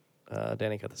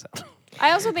 Danny, cut this out.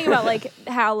 I also think about like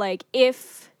how like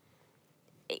if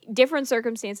different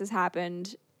circumstances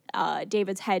happened,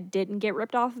 David's head didn't get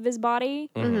ripped off of his body,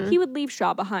 he would leave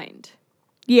Shaw behind.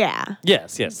 Yeah.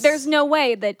 Yes. There's no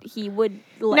way that he would.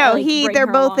 No, like, bring they're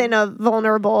her both along. in a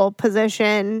vulnerable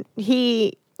position.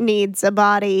 He needs a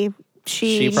body.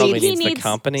 She probably He needs the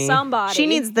company. Somebody. She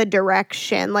needs the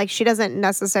direction. Like she doesn't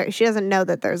know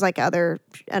that there's like another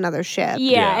ship.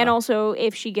 Yeah, Yeah. and also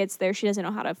if she gets there, she doesn't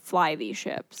know how to fly these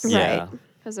ships. Yeah.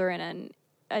 Because they're in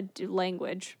a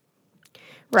language.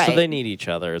 Right. So they need each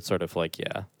other. It's sort of like,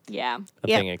 yeah, Yeah. a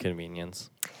Yep. thing of convenience.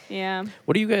 Yeah.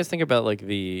 What do you guys think about like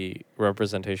the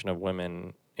representation of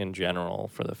women in general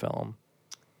for the film?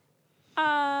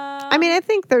 I mean, I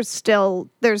think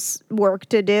there's work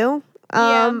to do.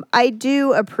 Yeah. I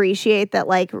do appreciate that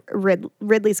like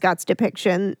Ridley Scott's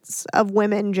depictions of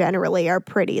women generally are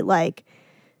pretty like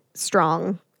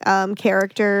strong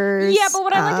characters. Yeah, but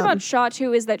what I liked about Shaw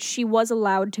too is that she was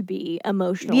allowed to be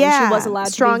emotional. Yeah, She was allowed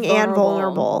strong to be and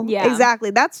vulnerable. Yeah,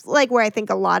 exactly. That's like where I think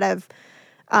a lot of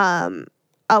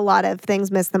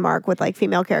things miss the mark with like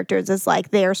female characters is like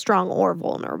they're strong or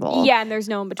vulnerable. Yeah, and there's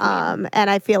no in between. And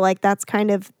I feel like that's kind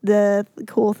of the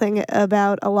cool thing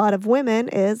about a lot of women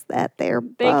is that they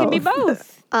can be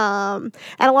both. And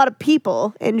a lot of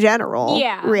people in general.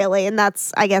 Yeah. Really. And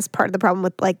that's, I guess, part of the problem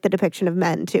with like the depiction of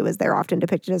men too, is they're often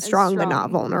depicted as strong but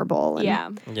not vulnerable. And, Yeah.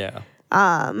 Yeah.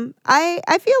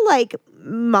 I feel like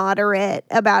moderate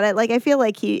about it. Like I feel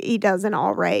like he does an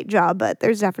all right job, but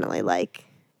there's definitely like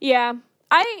Yeah.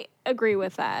 I agree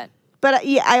with that. But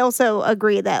yeah, I also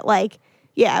agree that like,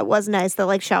 yeah, it was nice that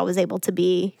like Shaw was able to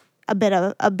be a bit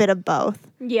of both.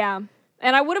 Yeah.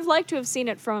 And I would have liked to have seen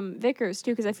it from Vickers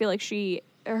too, because I feel like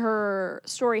her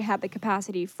story had the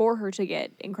capacity for her to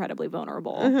get incredibly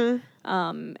vulnerable.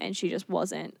 And she just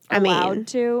wasn't allowed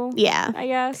to. Yeah. I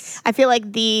guess. I feel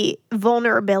like the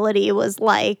vulnerability was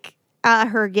like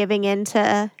her giving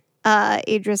into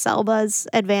Idris Elba's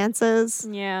advances.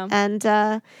 Yeah.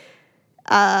 And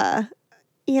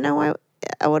you know,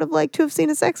 I would have liked to have seen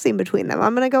a sex scene between them.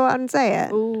 I'm gonna go out and say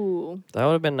it. Ooh. That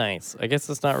would have been nice. I guess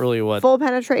it's not really what. Full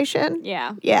penetration.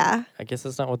 Yeah. Yeah. I guess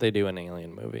it's not what they do in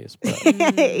alien movies. But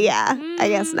Yeah. I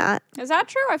guess not. Is that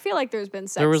true? I feel like there's been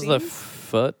sex there was the scenes.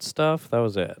 foot stuff. That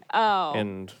was it. Oh.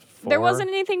 In 4. There wasn't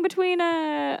anything between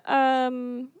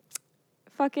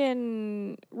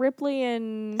fucking Ripley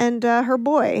and her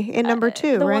boy in number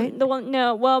 2, the right?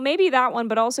 no, well maybe that one,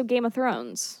 but also Game of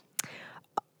Thrones.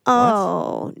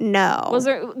 Oh no! Was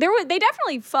they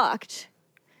definitely fucked.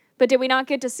 But did we not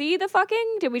get to see the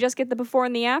fucking? Did we just get the before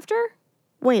and the after?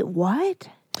 Wait, what?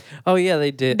 Oh yeah, they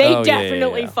did. They oh,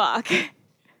 definitely yeah. fuck.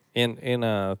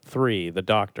 In 3, the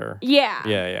Doctor. Yeah.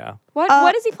 Yeah.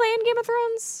 What does he play in Game of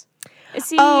Thrones? Is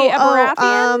he a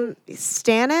Baratheon?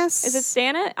 Stannis? Is it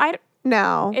Stannis?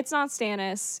 No. It's not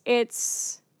Stannis.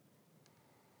 It's.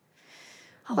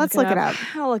 Let's look it up.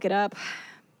 I'll look it up.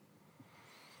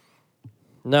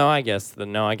 No, I guess they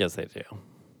do.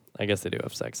 I guess they do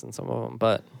have sex in some of them,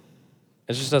 but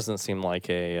It just doesn't seem like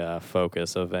a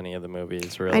focus of any of the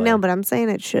movies, really. I know, but I'm saying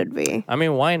it should be. I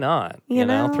mean, why not? You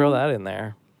know, know? throw that in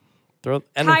there.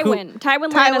 Tywin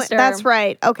Lannister. That's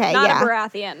right. Okay, Not yeah. a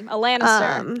Baratheon, a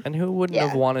Lannister. And who wouldn't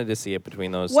have wanted to see it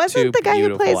between those Wasn't two the guy who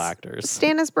beautiful plays actors?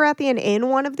 Stannis Baratheon in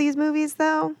one of these movies,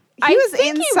 though? I was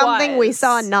think in he something we was.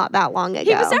 saw not that long ago.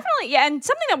 He was definitely, and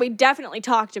something that we definitely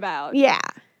talked about. Yeah.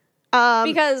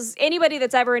 Because anybody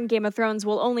that's ever in Game of Thrones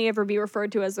will only ever be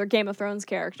referred to as their Game of Thrones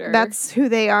character. That's who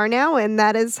they are now, and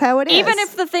that is how it is. Even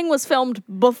if the thing was filmed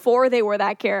before they were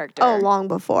that character. Oh, long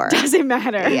before. Doesn't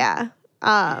matter. Yeah.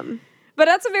 But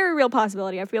that's a very real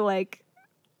possibility. I feel like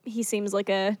he seems like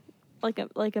a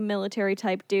military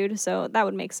type dude, so that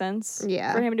would make sense.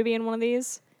 Yeah. For him to be in one of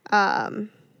these.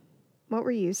 What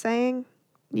were you saying?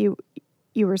 You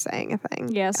were saying a thing.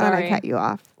 Yeah, And sorry. I cut you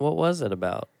off. What was it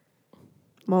about?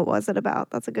 What was it about?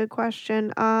 That's a good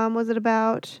question. Was it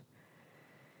about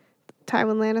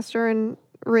Tywin Lannister and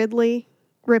Ripley,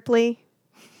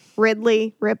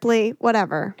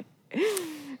 whatever.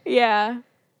 Yeah.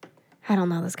 I don't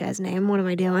know this guy's name. What am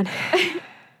I doing?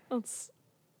 Let's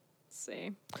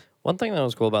see. One thing that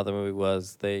was cool about the movie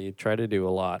was they tried to do a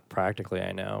lot practically,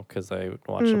 I know, because I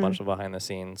watched a bunch of behind the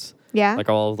scenes. Yeah. Like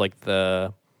all of like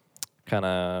the kind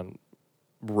of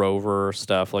rover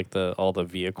stuff, like all the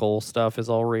vehicle stuff is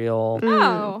all real.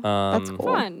 Oh. That's cool.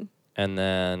 Fun. And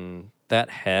then that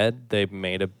head, they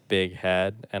made a big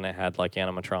head and it had like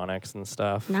animatronics and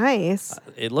stuff. Nice.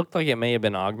 It looked like it may have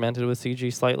been augmented with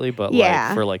CG slightly, but Yeah.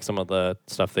 like for like some of the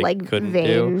stuff they Like couldn't vein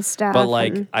do. stuff But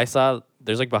like and- I saw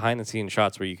there's like behind the scenes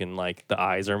shots where you can like the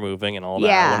eyes are moving and all that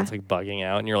Yeah. when it's like bugging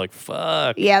out and you're like,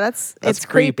 fuck. Yeah, it's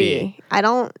creepy. creepy.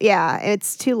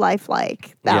 It's too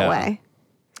lifelike that Yeah. way.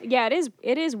 Yeah,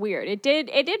 it is weird. It did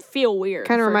feel weird.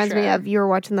 Kind of for reminds me sure. of you were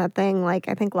watching that thing like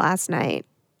I think last night.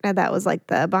 And that was like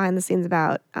the behind the scenes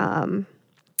about the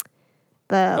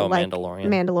like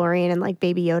Mandalorian. and like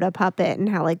Baby Yoda puppet and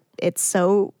how like it's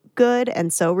so good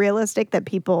and so realistic that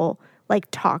people like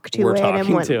talk to We're it and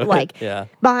talking would to it, like yeah.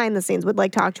 behind the scenes would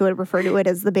like talk to it, refer to it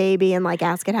as the baby and like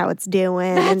ask it how it's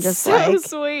doing and just so like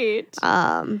sweet.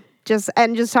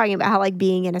 just talking about how like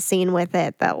being in a scene with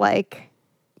it that like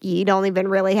you don't even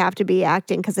really have to be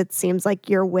acting because it seems like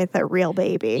you're with a real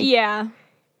baby. Yeah.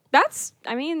 That's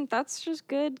just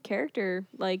good character,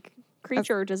 like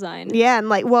creature design. Yeah, and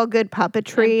like good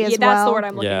puppetry as yeah, well. that's the word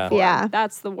I'm looking Yeah. for. Yeah.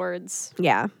 That's the words.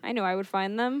 Yeah. I knew I would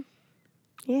find them.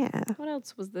 Yeah. What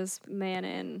else was this man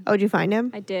in? Oh, did you find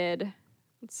him? I did.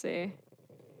 Let's see.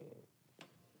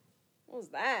 What was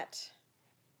that?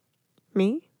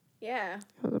 Me? Yeah. It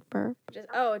was a burp. It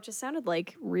just sounded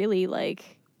like really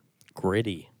like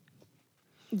Gritty.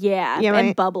 Yeah,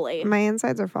 and bubbly. My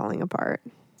insides are falling apart.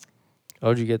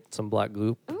 Oh, did you get some black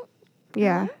goop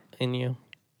Yeah. in you?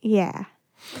 Yeah.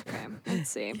 Okay, let's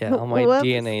see. Yeah, all my Whoops.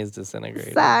 DNA is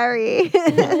disintegrating. Sorry.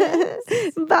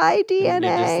 Bye, DNA. You're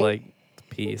just like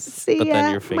piece, See but then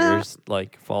ya. your fingers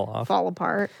like fall off. fall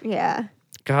apart. Yeah.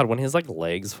 God, when his like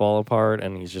legs fall apart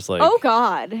and he's just like, Oh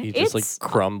God, he just like it's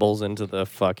crumbles into the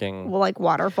fucking. Well, like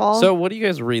waterfall. So, what do you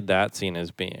guys read that scene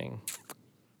as being?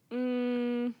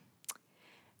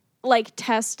 like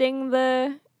testing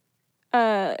the,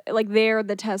 like they're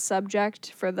the test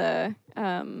subject for the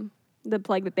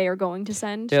plague that they are going to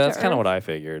send. Yeah, that's kind of what I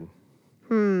figured.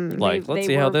 Like, let's They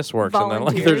see how were this works, and then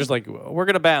like they're volunteered. just like, we're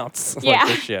gonna bounce Yeah. like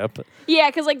the ship. Yeah,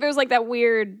 because like there's like that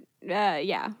weird,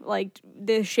 like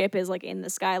the ship is like in the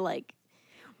sky, like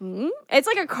it's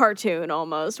like a cartoon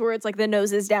almost, where it's like the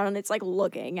nose is down and it's like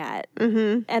looking at,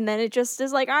 and then it just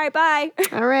is like, all right, bye.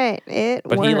 All right.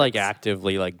 But he like works.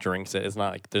 actively like drinks it. It's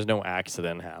not like there's no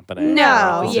accident happening.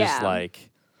 No, it's just yeah.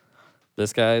 like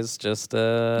this guy's just.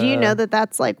 Do you know that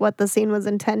that's like what the scene was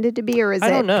intended to be, or is I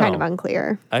it don't know. kind of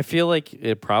unclear? I feel like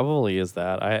it probably is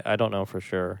that. I don't know for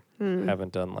sure. Hmm.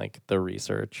 Haven't done like the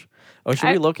research. Oh,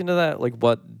 should we look into that? Like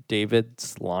what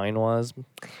David's line was?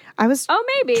 I was Oh,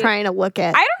 maybe. trying to look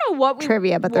at I don't know what we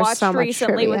trivia, but there's watched so much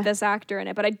recently trivia. with this actor in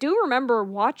it, but I do remember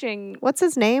watching what's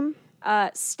his name?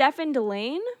 Stephen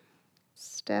Delane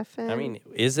Stefan. I mean,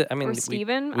 is it? I mean, or we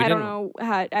Steven. I didn't- don't know.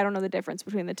 I don't know the difference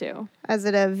between the two. Is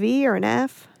it a V or an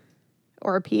F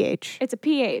or a PH? It's a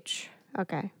PH.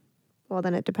 Okay. Well,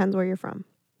 then it depends where you're from.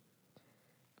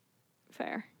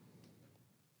 Fair.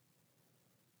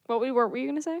 What were you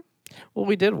gonna say? Well,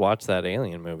 we did watch that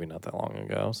Alien movie not that long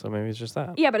ago, so maybe it's just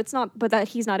that. Yeah, but it's not. But that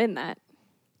he's not in that.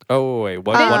 Oh wait,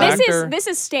 what this actor? is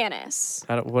Stannis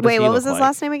What does Wait, he what look was his like?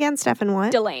 last name again? Stefan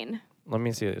what? Delane. Let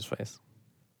me see his face.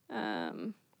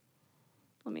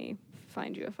 Let me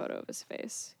find you a photo of his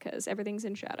face because everything's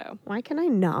in shadow. Why can I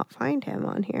not find him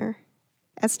on here?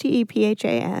 Stephan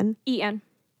En.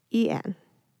 En.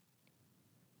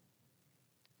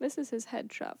 This is his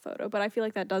headshot photo, but I feel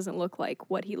like that doesn't look like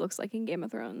what he looks like in Game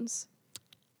of Thrones.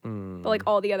 But like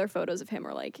all the other photos of him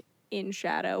are like in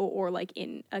shadow or like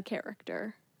in a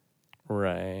character.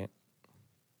 Right.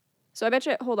 So I bet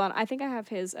you. Hold on, I think I have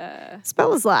his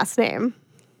Spell his last name.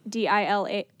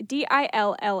 Dillane.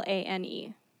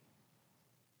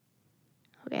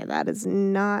 Okay, that is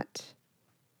not.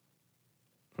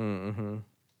 Mm-hmm.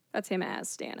 That's him as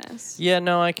Stannis. Yeah,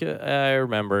 no, I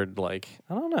remembered, like,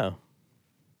 I don't know.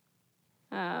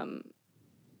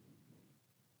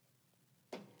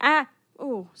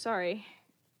 Oh, sorry.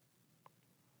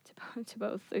 To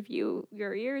both of you,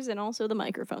 your ears, and also the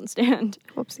microphone stand.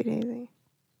 Whoopsie daisy.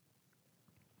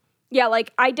 Yeah,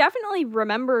 like, I definitely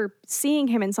remember seeing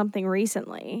him in something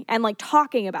recently and, like,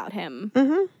 talking about him.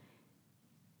 Mm-hmm.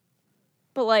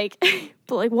 But, like,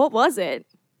 what was it?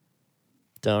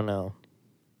 Don't know.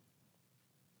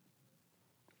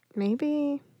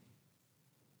 Maybe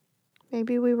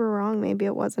we were wrong. Maybe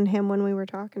it wasn't him when we were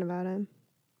talking about him.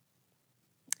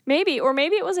 Maybe. Or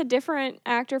maybe it was a different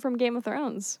actor from Game of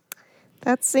Thrones.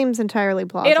 That seems entirely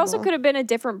plausible. It also could have been a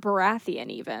different Baratheon,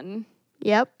 even.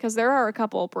 Yep. Because there are a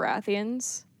couple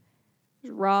Baratheons.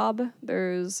 There's Robb.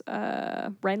 There's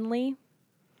Renly.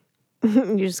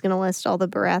 You're just going to list all the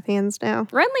Baratheons now?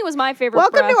 Renly was my favorite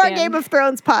Welcome Baratheon. to our Game of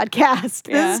Thrones podcast.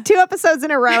 Yeah. This is 2 episodes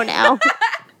in a row now.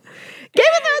 Game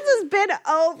of Thrones has been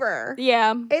over.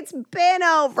 Yeah. It's been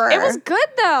over. It was good,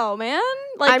 though, man.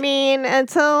 Like, I mean,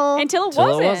 until it Till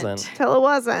wasn't. it wasn't. Till it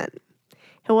wasn't.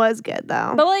 It was good,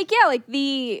 though. But, like, yeah, like,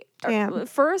 the Damn.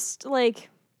 first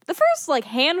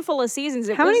handful of seasons.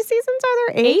 How many seasons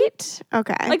are there? 8?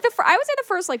 Okay. Like, I would say the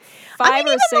first, like, 5 I mean,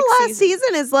 or even 6 the last seasons.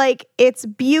 season is, like, it's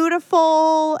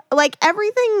beautiful. Like,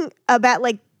 everything about,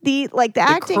 like, the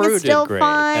acting crew is still did great,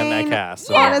 fine. and that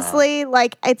cast. Honestly,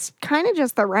 like, it's kind of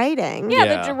just the writing. Yeah,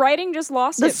 Yeah. the writing just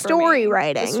lost The it for story me.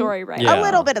 writing. The story writing. Yeah. A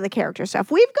little bit of the character stuff.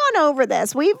 We've gone over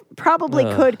this. We probably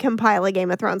could compile a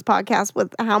Game of Thrones podcast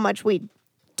with how much we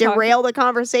derail the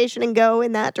conversation and go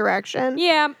in that direction.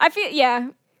 Yeah, I feel,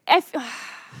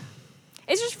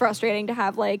 it's just frustrating to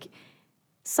have, like,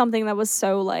 something that was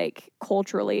so, like,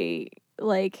 culturally,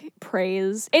 like,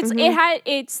 praised. It's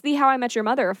the How I Met Your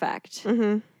Mother effect.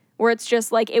 Mm-hmm. Where it's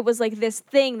just, like, it was, like, this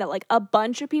thing that, like, a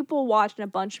bunch of people watched and a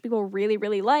bunch of people really,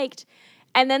 really liked.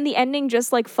 And then the ending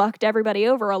just, like, fucked everybody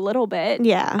over a little bit.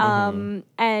 Yeah.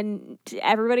 And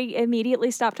everybody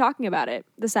immediately stopped talking about it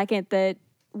the second that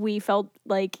we felt,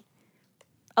 like,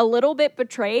 a little bit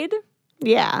betrayed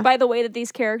Yeah. by the way that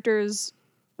these characters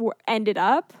ended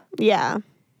up. Yeah.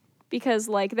 Because,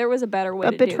 like, there was a better way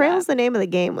But to do betrayal's that. the name of the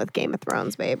game with Game of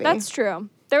Thrones, baby. That's true.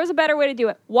 There was a better way to do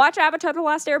it. Watch Avatar: The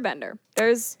Last Airbender.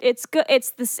 It's good.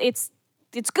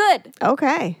 It's good.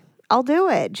 Okay. I'll do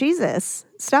it. Jesus.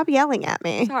 Stop yelling at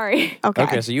me. Sorry. Okay.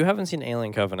 Okay, so you haven't seen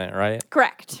Alien Covenant, right?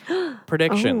 Correct.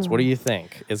 Predictions. What do you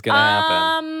think is going to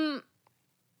happen?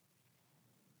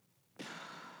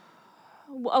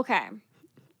 Okay.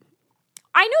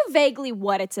 I know vaguely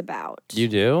what it's about. You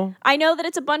do? I know that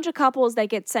it's a bunch of couples that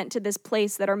get sent to this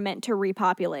place that are meant to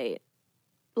repopulate.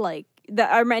 Like,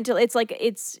 that are meant to, it's like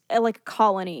a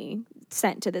colony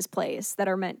sent to this place that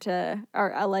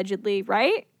are allegedly,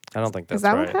 right? I don't think that's Is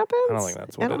that right. what happens? I don't think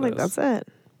that's what I don't think that's it.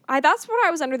 That's what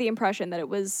I was under the impression that it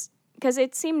was, because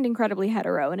it seemed incredibly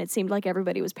hetero and it seemed like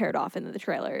everybody was paired off in the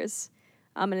trailers.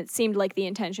 And it seemed like the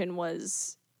intention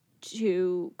was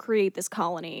to create this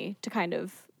colony to kind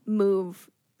of move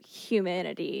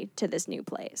humanity to this new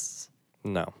place.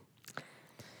 No.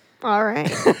 All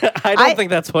right. I don't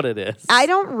think that's what it is. I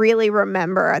don't really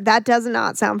remember. That does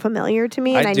not sound familiar to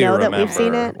me, and I know that we've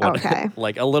seen it. what- Okay.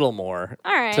 like a little more.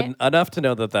 All right. Enough to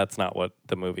know that that's not what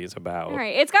the movie's about. All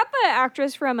right. It's got the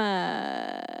actress from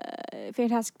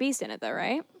Fantastic Beast in it, though,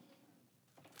 right?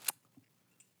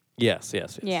 Yes.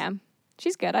 Yeah.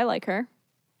 She's good. I like her.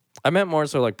 I meant more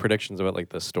so like predictions about like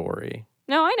the story.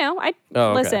 No, I know.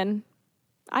 Oh, okay. Listen,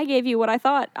 I gave you what I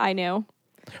thought I knew.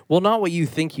 Well, not what you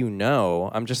think you know.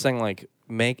 I'm just saying like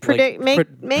make Predict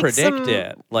some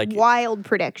it. Like wild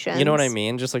predictions. you know what I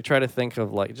mean? Just like try to think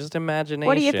of like just imagination.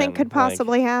 What do you think could like-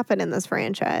 possibly happen in this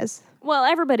franchise? Well,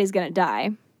 everybody's going to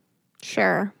die.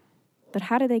 Sure. But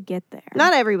how do they get there?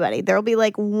 Not everybody. There'll be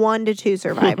like 1 to 2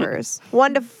 survivors.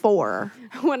 1 to 4.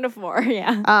 1 to 4,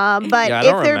 yeah. But Yeah, I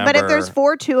if don't there, but if there's remember.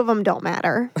 4, 2 of them don't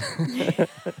matter.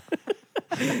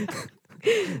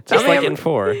 just like in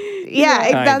 4. Yeah,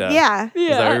 Kinda. yeah. Is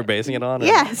that what you're basing it on? Or-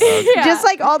 Yes. Okay. Yeah. Just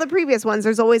like all the previous ones,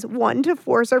 there's always 1 to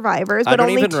 4 survivors, I but don't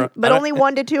only even re- I don't- only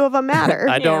 1 to 2 of them matter.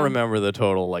 I don't Yeah. remember the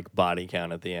total like body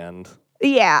count at the end.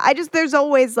 Yeah, there's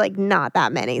always like not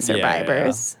that many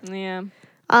survivors. Yeah.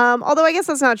 Although I guess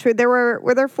that's not true.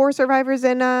 Were there 4 survivors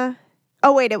in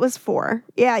Oh, wait, it was 4.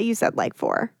 Yeah, you said like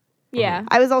 4. Yeah.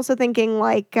 I was also thinking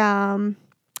like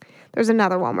there's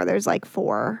another one where there's like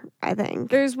 4, I think.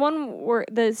 There's one where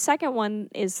the second one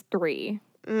is 3.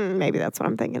 Maybe that's what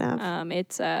I'm thinking of.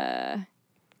 It's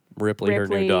Ripley, her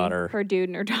new daughter. Her dude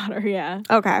and her daughter, yeah.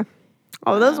 Okay.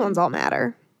 Oh, those ones all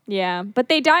matter. Yeah, but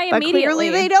they die But immediately. clearly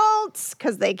they don't,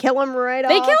 because they kill him right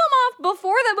They off. kill him off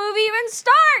before the movie even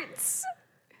starts.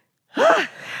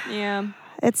 Yeah.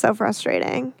 It's so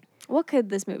frustrating. What could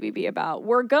this movie be about?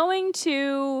 We're going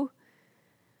to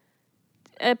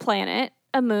a planet,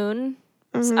 a moon,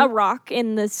 a rock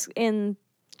in this, in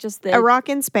just the A rock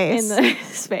in space. in the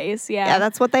space. Yeah. Yeah,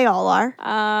 that's what they all are.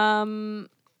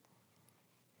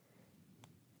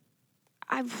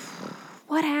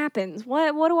 What happens?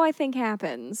 What do I think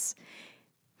happens?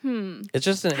 It's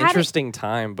just an How did- interesting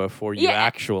time before you Yeah.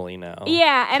 actually know.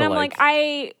 Yeah, and to, I'm like,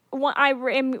 I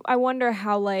wonder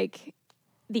how like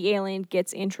the alien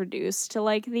gets introduced to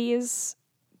like these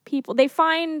people. They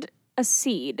find a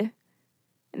seed,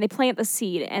 and they plant the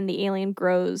seed, and the alien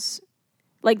grows.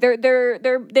 Like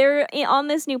they're on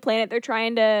this new planet. They're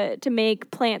trying to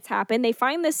make plants happen. They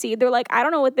find the seed. They're like, I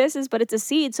don't know what this is, but it's a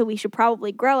seed, so we should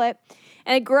probably grow it.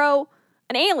 And they grow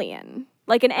an alien,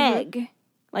 like an egg,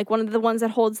 like one of the ones that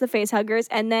holds the face huggers,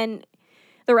 and then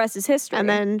the rest is history. And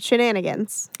then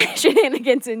shenanigans.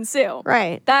 Shenanigans ensue.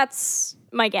 Right. That's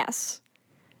my guess.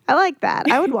 I like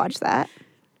that. I would watch that.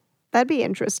 That'd be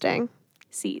interesting.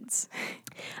 Seeds.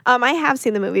 I have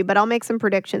seen the movie, but I'll make some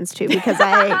predictions too because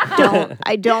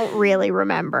I don't really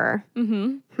remember.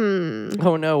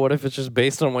 Oh no, what if it's just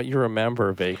based on what you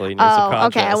remember vaguely in your Oh,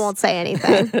 subconscious? okay. I won't say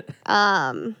anything.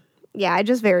 Yeah, I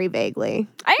just very vaguely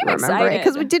I am remember it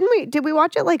because excited. did we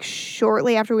watch it like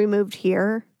shortly after we moved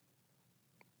here?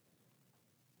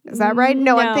 Is that right?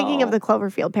 No, I'm thinking of No. the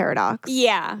Cloverfield paradox.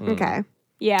 Yeah. Okay.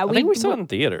 Yeah. I think we saw it in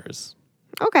theaters.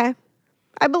 Okay.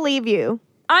 I believe you.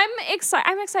 I'm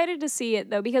excited to see it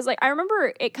though because like I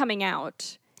remember it coming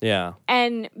out Yeah.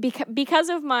 and because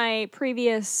of my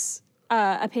previous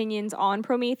opinions on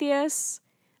Prometheus,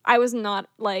 I was not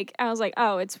like I was like,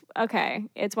 oh, it's okay.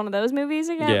 It's one of those movies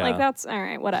again. Yeah. Like that's all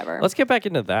right. Whatever. Let's get back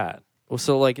into that.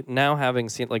 So like now having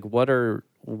seen like what are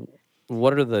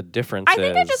the differences? I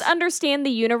think I just understand the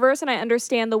universe and I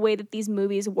understand the way that these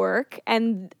movies work.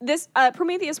 And this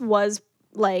Prometheus was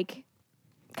like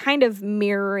kind of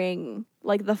mirroring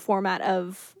like the format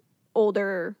of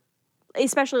older,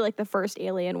 especially like the first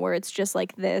Alien, where it's just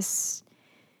like this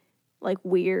like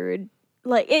weird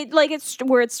it's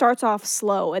where it starts off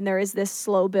slow and there is this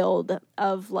slow build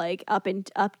of like up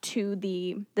to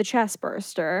the chest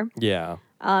burster. Yeah.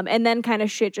 And then kind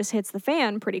of shit just hits the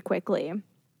fan pretty quickly.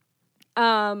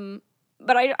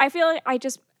 But I feel like I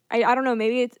don't know,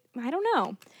 maybe it's, I don't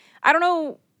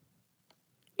know.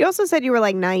 You also said you were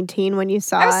like 19 when you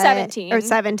saw it. I was 17. Or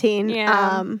 17.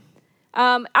 Yeah.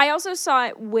 I also saw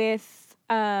it with,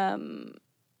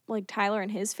 like Tyler and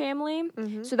his family.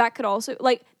 Mm-hmm. So that could also,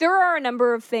 like, there are a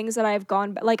number of things that I've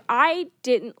gone, like, I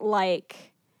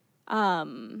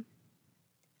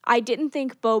didn't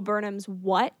think Bo Burnham's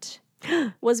What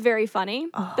was very funny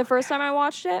the first time I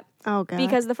watched it. Oh, God.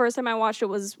 Because the first time I watched it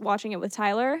was watching it with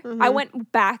Tyler. I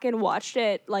went back and watched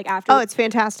it like after. Oh, it's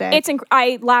fantastic.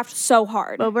 I laughed so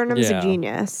hard. Bo Burnham's Yeah. a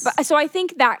genius. So I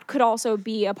think that could also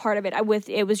be a part of it.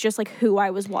 It was just like who I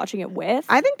was watching it with.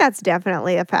 I think that's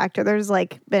definitely a factor. There's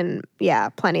like been,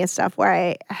 plenty of stuff where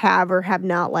I have or have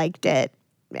not liked it.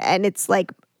 And it's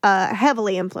like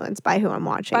heavily influenced by who I'm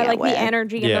watching by it like with. the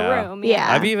energy in the Yeah. room.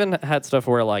 Yeah. I've even had stuff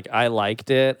where like I liked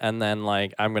it and then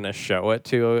like I'm gonna show it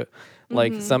to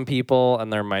like some people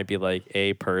and there might be like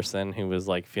a person who was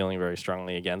like feeling very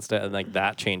strongly against it and like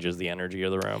that changes the energy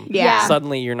of the room. Yeah.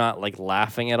 Suddenly you're not like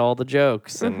laughing at all the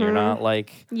jokes and you're not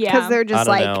like Yeah. Because they're just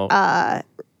I don't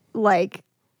like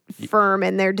firm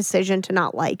in their decision to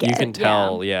not like you it. can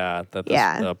tell, that this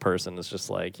Yeah. person is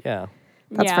just like,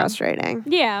 That's Yeah. frustrating.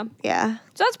 Yeah. Yeah.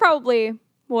 So that's probably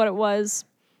what it was.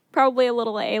 Probably a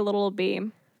little A, a little B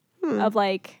of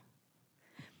like,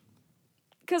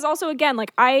 because also again,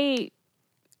 like I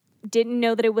didn't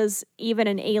know that it was even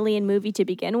an alien movie to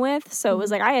begin with. So it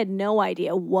was like, I had no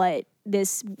idea what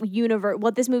this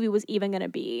movie was even going to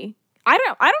be.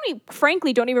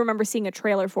 Frankly don't even remember seeing a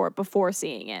trailer for it before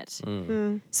seeing it.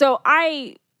 So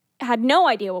I had no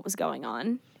idea what was going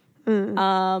on.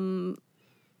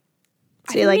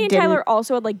 So I you, think like, me and didn't- Tyler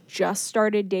also had like just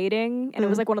started dating, and it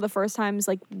was like one of the first times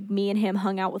like me and him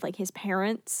hung out with like his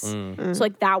parents. So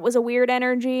like that was a weird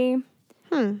energy.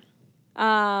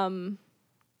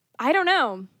 I don't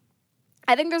know.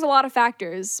 I think there's a lot of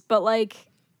factors, but like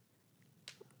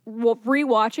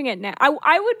rewatching it now,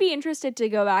 I would be interested to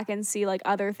go back and see like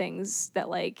other things that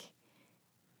like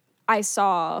I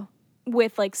saw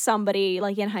with like somebody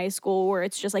like in high school where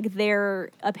it's just like their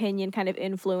opinion kind of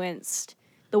influenced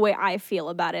the way I feel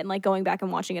about it, and like going back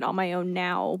and watching it on my own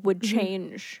now would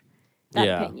change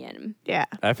that opinion. Yeah.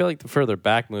 I feel like the further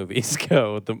back movies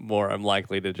go, the more I'm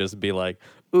likely to just be like,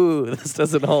 ooh, this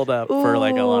doesn't hold up for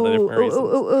like a lot of different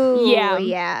reasons. Yeah.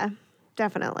 Yeah.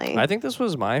 Definitely. I think this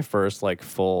was my first like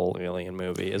full Alien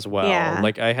movie as well. Yeah.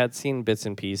 Like I had seen bits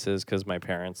and pieces because my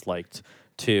parents liked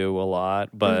 2 a lot,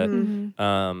 but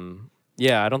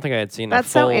yeah, I don't think I had seen That's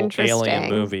a full so interesting Alien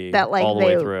movie that like all the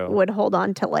they way through. would hold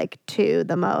on to like 2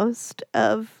 the most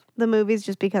of the movies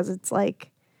just because it's like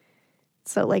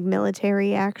so like military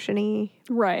actiony.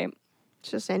 Right. It's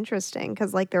just interesting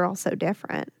because like they're all so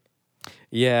different.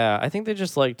 Yeah, I think they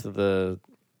just liked the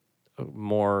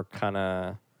more kind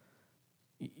of.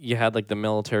 You had like the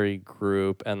military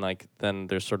group, and like then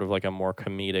there's sort of like a more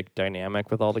comedic dynamic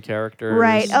with all the characters.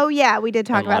 Right. Oh yeah, we did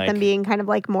talk And, about them like- being kind of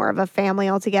like more of a family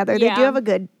altogether. They do Yeah. have a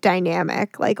good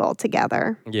dynamic like all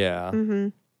together. Yeah. Mm-hmm.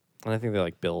 And I think they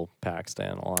like Bill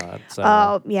Paxton a lot. So.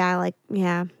 Oh yeah,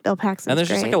 Bill Paxton. And there's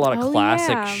just like a lot of Oh,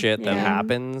 classic yeah. shit that Yeah.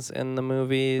 happens in the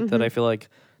movie Mm-hmm. that I feel like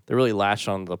they really latched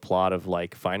on the plot of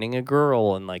like finding a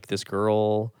girl, and like this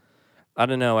girl, I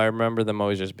don't know. I remember them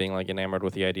always just being like enamored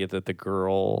with the idea that the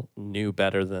girl knew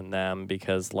better than them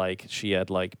because like she had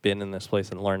like been in this place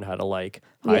and learned how to like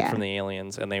hide Yeah. from the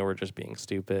aliens, and they were just being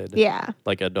stupid. Yeah.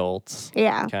 Like adults.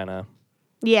 Yeah. Kind of.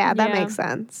 Yeah, that Yeah. makes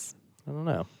sense. I don't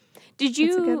know. Did That's a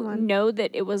good you one. know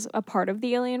that it was a part of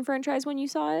the Alien franchise when you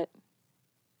saw it?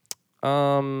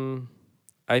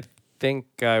 I think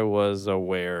I was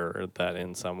aware that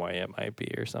in some way it might be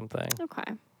or something.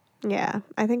 Okay. Yeah,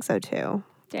 I think so too.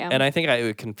 Damn. And I think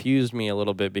it confused me a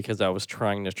little bit because I was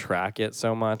trying to track it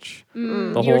so much the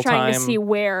you whole were trying time. to see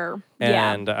where.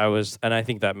 And I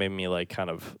think that made me like kind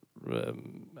of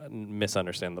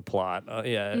misunderstand the plot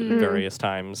at various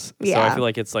times. So I Yeah. feel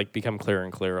like it's like become clearer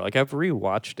and clearer. Like I've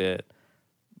rewatched it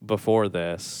before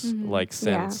this, like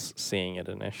since seeing it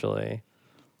initially.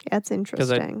 That's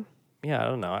interesting. Yeah, I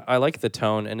don't know. I like the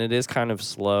tone, and it is kind of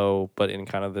slow, but in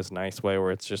kind of this nice way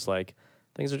where it's just like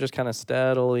things are just kind of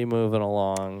steadily moving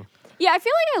along. Yeah, I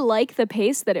feel like I like the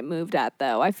pace that it moved at,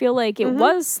 though. I feel like it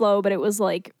was slow, but it was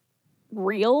like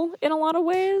real in a lot of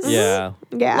ways. Yeah.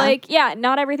 Yeah. Like, yeah,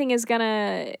 not everything is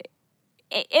gonna.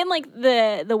 In like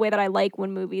the way that I like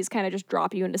when movies kind of just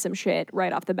drop you into some shit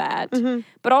right off the bat.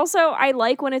 But also I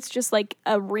like when it's just like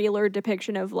a realer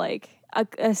depiction of like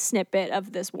a snippet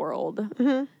of this world,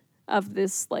 of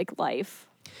this like life.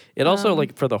 It also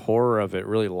like for the horror of it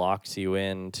really locks you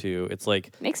into. It's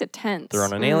like Makes it tense. they're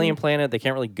on an alien planet. They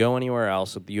can't really go anywhere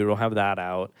else. So you don't have that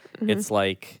out. It's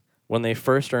like when they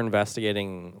first are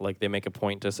investigating, like they make a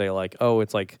point to say like, oh,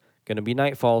 it's like going to be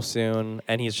nightfall soon.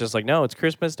 And he's just like, no, it's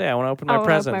Christmas Day. I want to open my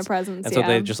presents. And so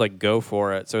they just like go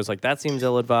for it. So it's like, that seems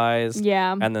ill-advised.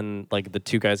 Yeah. And then like the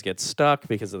 2 guys get stuck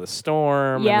because of the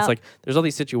storm. Yeah. And it's like, there's all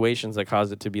these situations that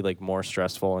cause it to be like more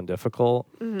stressful and difficult.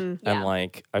 Yeah. And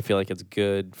like, I feel like it's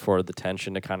good for the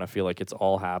tension to kind of feel like it's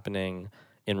all happening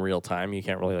in real time. You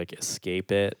can't really like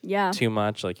escape it Yeah. too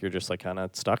much. Like you're just like kind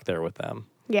of stuck there with them.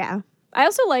 yeah. I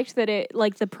also liked that it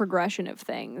like the progression of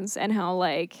things and how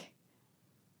like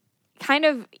kind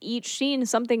of each scene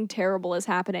something terrible is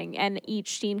happening and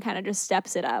each scene kind of just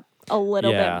steps it up a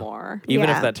little Yeah. bit more. Even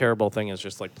Yeah. if that terrible thing is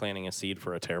just like planting a seed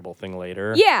for a terrible thing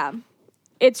later. Yeah.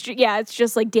 It's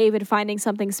just like David finding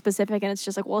something specific and it's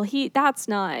just like, well, that's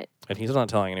not And he's not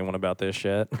telling anyone about this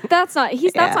shit. that's not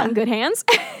Yeah. in good hands.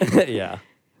 Yeah.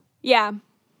 Yeah.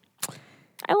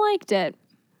 I liked it.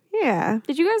 Yeah.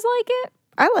 Did you guys like it?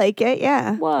 I like it.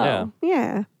 Yeah. Whoa. Yeah.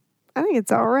 Yeah. I think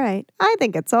it's all right. I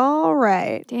think it's all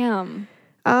right. Damn.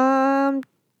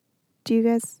 Do you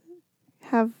guys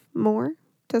have more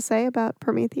to say about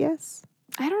Prometheus?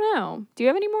 I don't know. Do you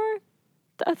have any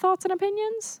more thoughts and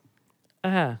opinions?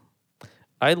 I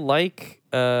like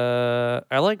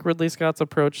Ridley Scott's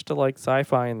approach to like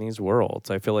sci-fi in these worlds.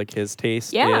 I feel like his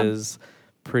taste Yeah. is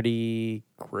pretty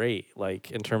great,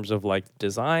 like in terms of like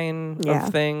design Yeah.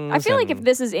 of things. I feel like if and-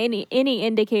 this is any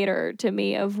indicator to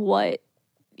me of what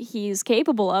he's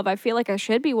capable of, I feel like I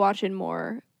should be watching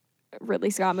more Ridley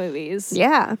Scott movies.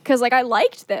 Yeah. Because like I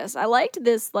liked this. I liked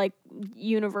this like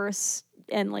universe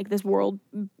and like this world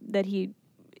that he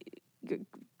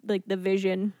like the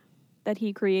vision that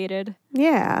he created.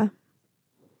 Yeah.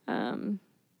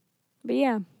 But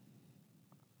yeah.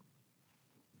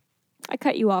 I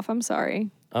cut you off. I'm sorry.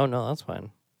 Oh no, that's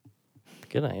fine.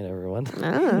 Good night, everyone.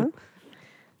 Oh.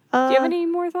 Do you have any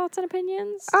more thoughts and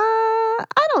opinions? I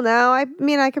don't know. I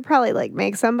mean, I could probably like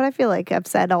make some, but I feel like I've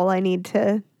said all I need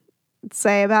to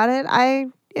say about it. I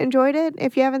enjoyed it.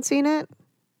 If you haven't seen it,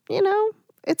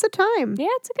 it's a time. Yeah,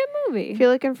 it's a good movie. If you're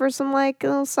looking for some like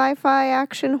little sci-fi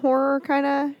action horror kind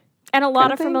of, and a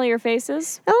lot of thing. familiar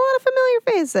faces. And a lot of familiar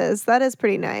faces. That is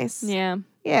pretty nice. Yeah.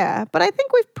 Yeah, but I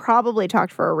think we've probably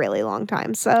talked for a really long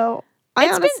time. So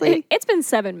honestly, it's been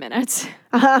 7 minutes.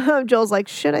 Joel's like,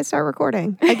 should I start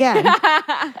recording again?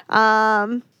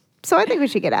 So I think we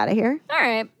should get out of here. All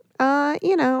right. I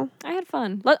had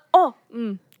fun.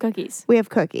 Cookies. We have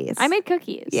cookies. I made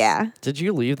cookies. Yeah. Did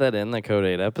you leave that in the Code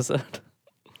 8 episode?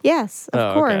 Yes,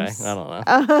 of course. Okay. I don't know.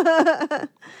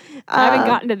 I haven't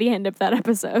gotten to the end of that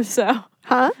episode, so.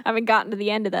 Huh? I haven't gotten to the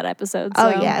end of that episode, so. Oh,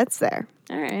 yeah, it's there.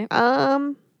 All right. Yeah, I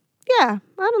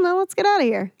don't know. Let's get out of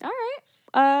here. All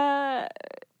right.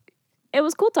 It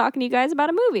was cool talking to you guys about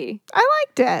a movie. I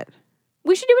liked it.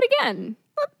 We should do it again.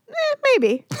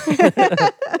 Maybe.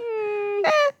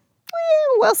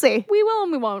 We'll see. We will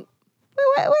and we won't. We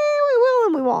will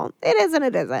and we won't. It is and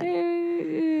it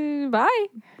isn't. Bye.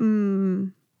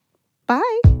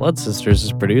 Bye. Blood Sisters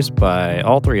is produced by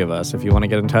all three of us. If you want to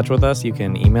get in touch with us, you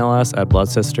can email us at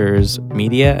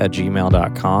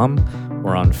bloodsistersmedia@gmail.com.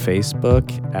 We're on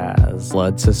Facebook as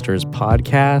Blood Sisters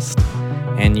Podcast,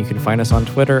 and you can find us on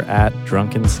Twitter at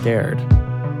Drunken Scared.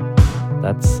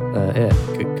 That's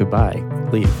it. Goodbye.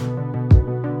 Leave.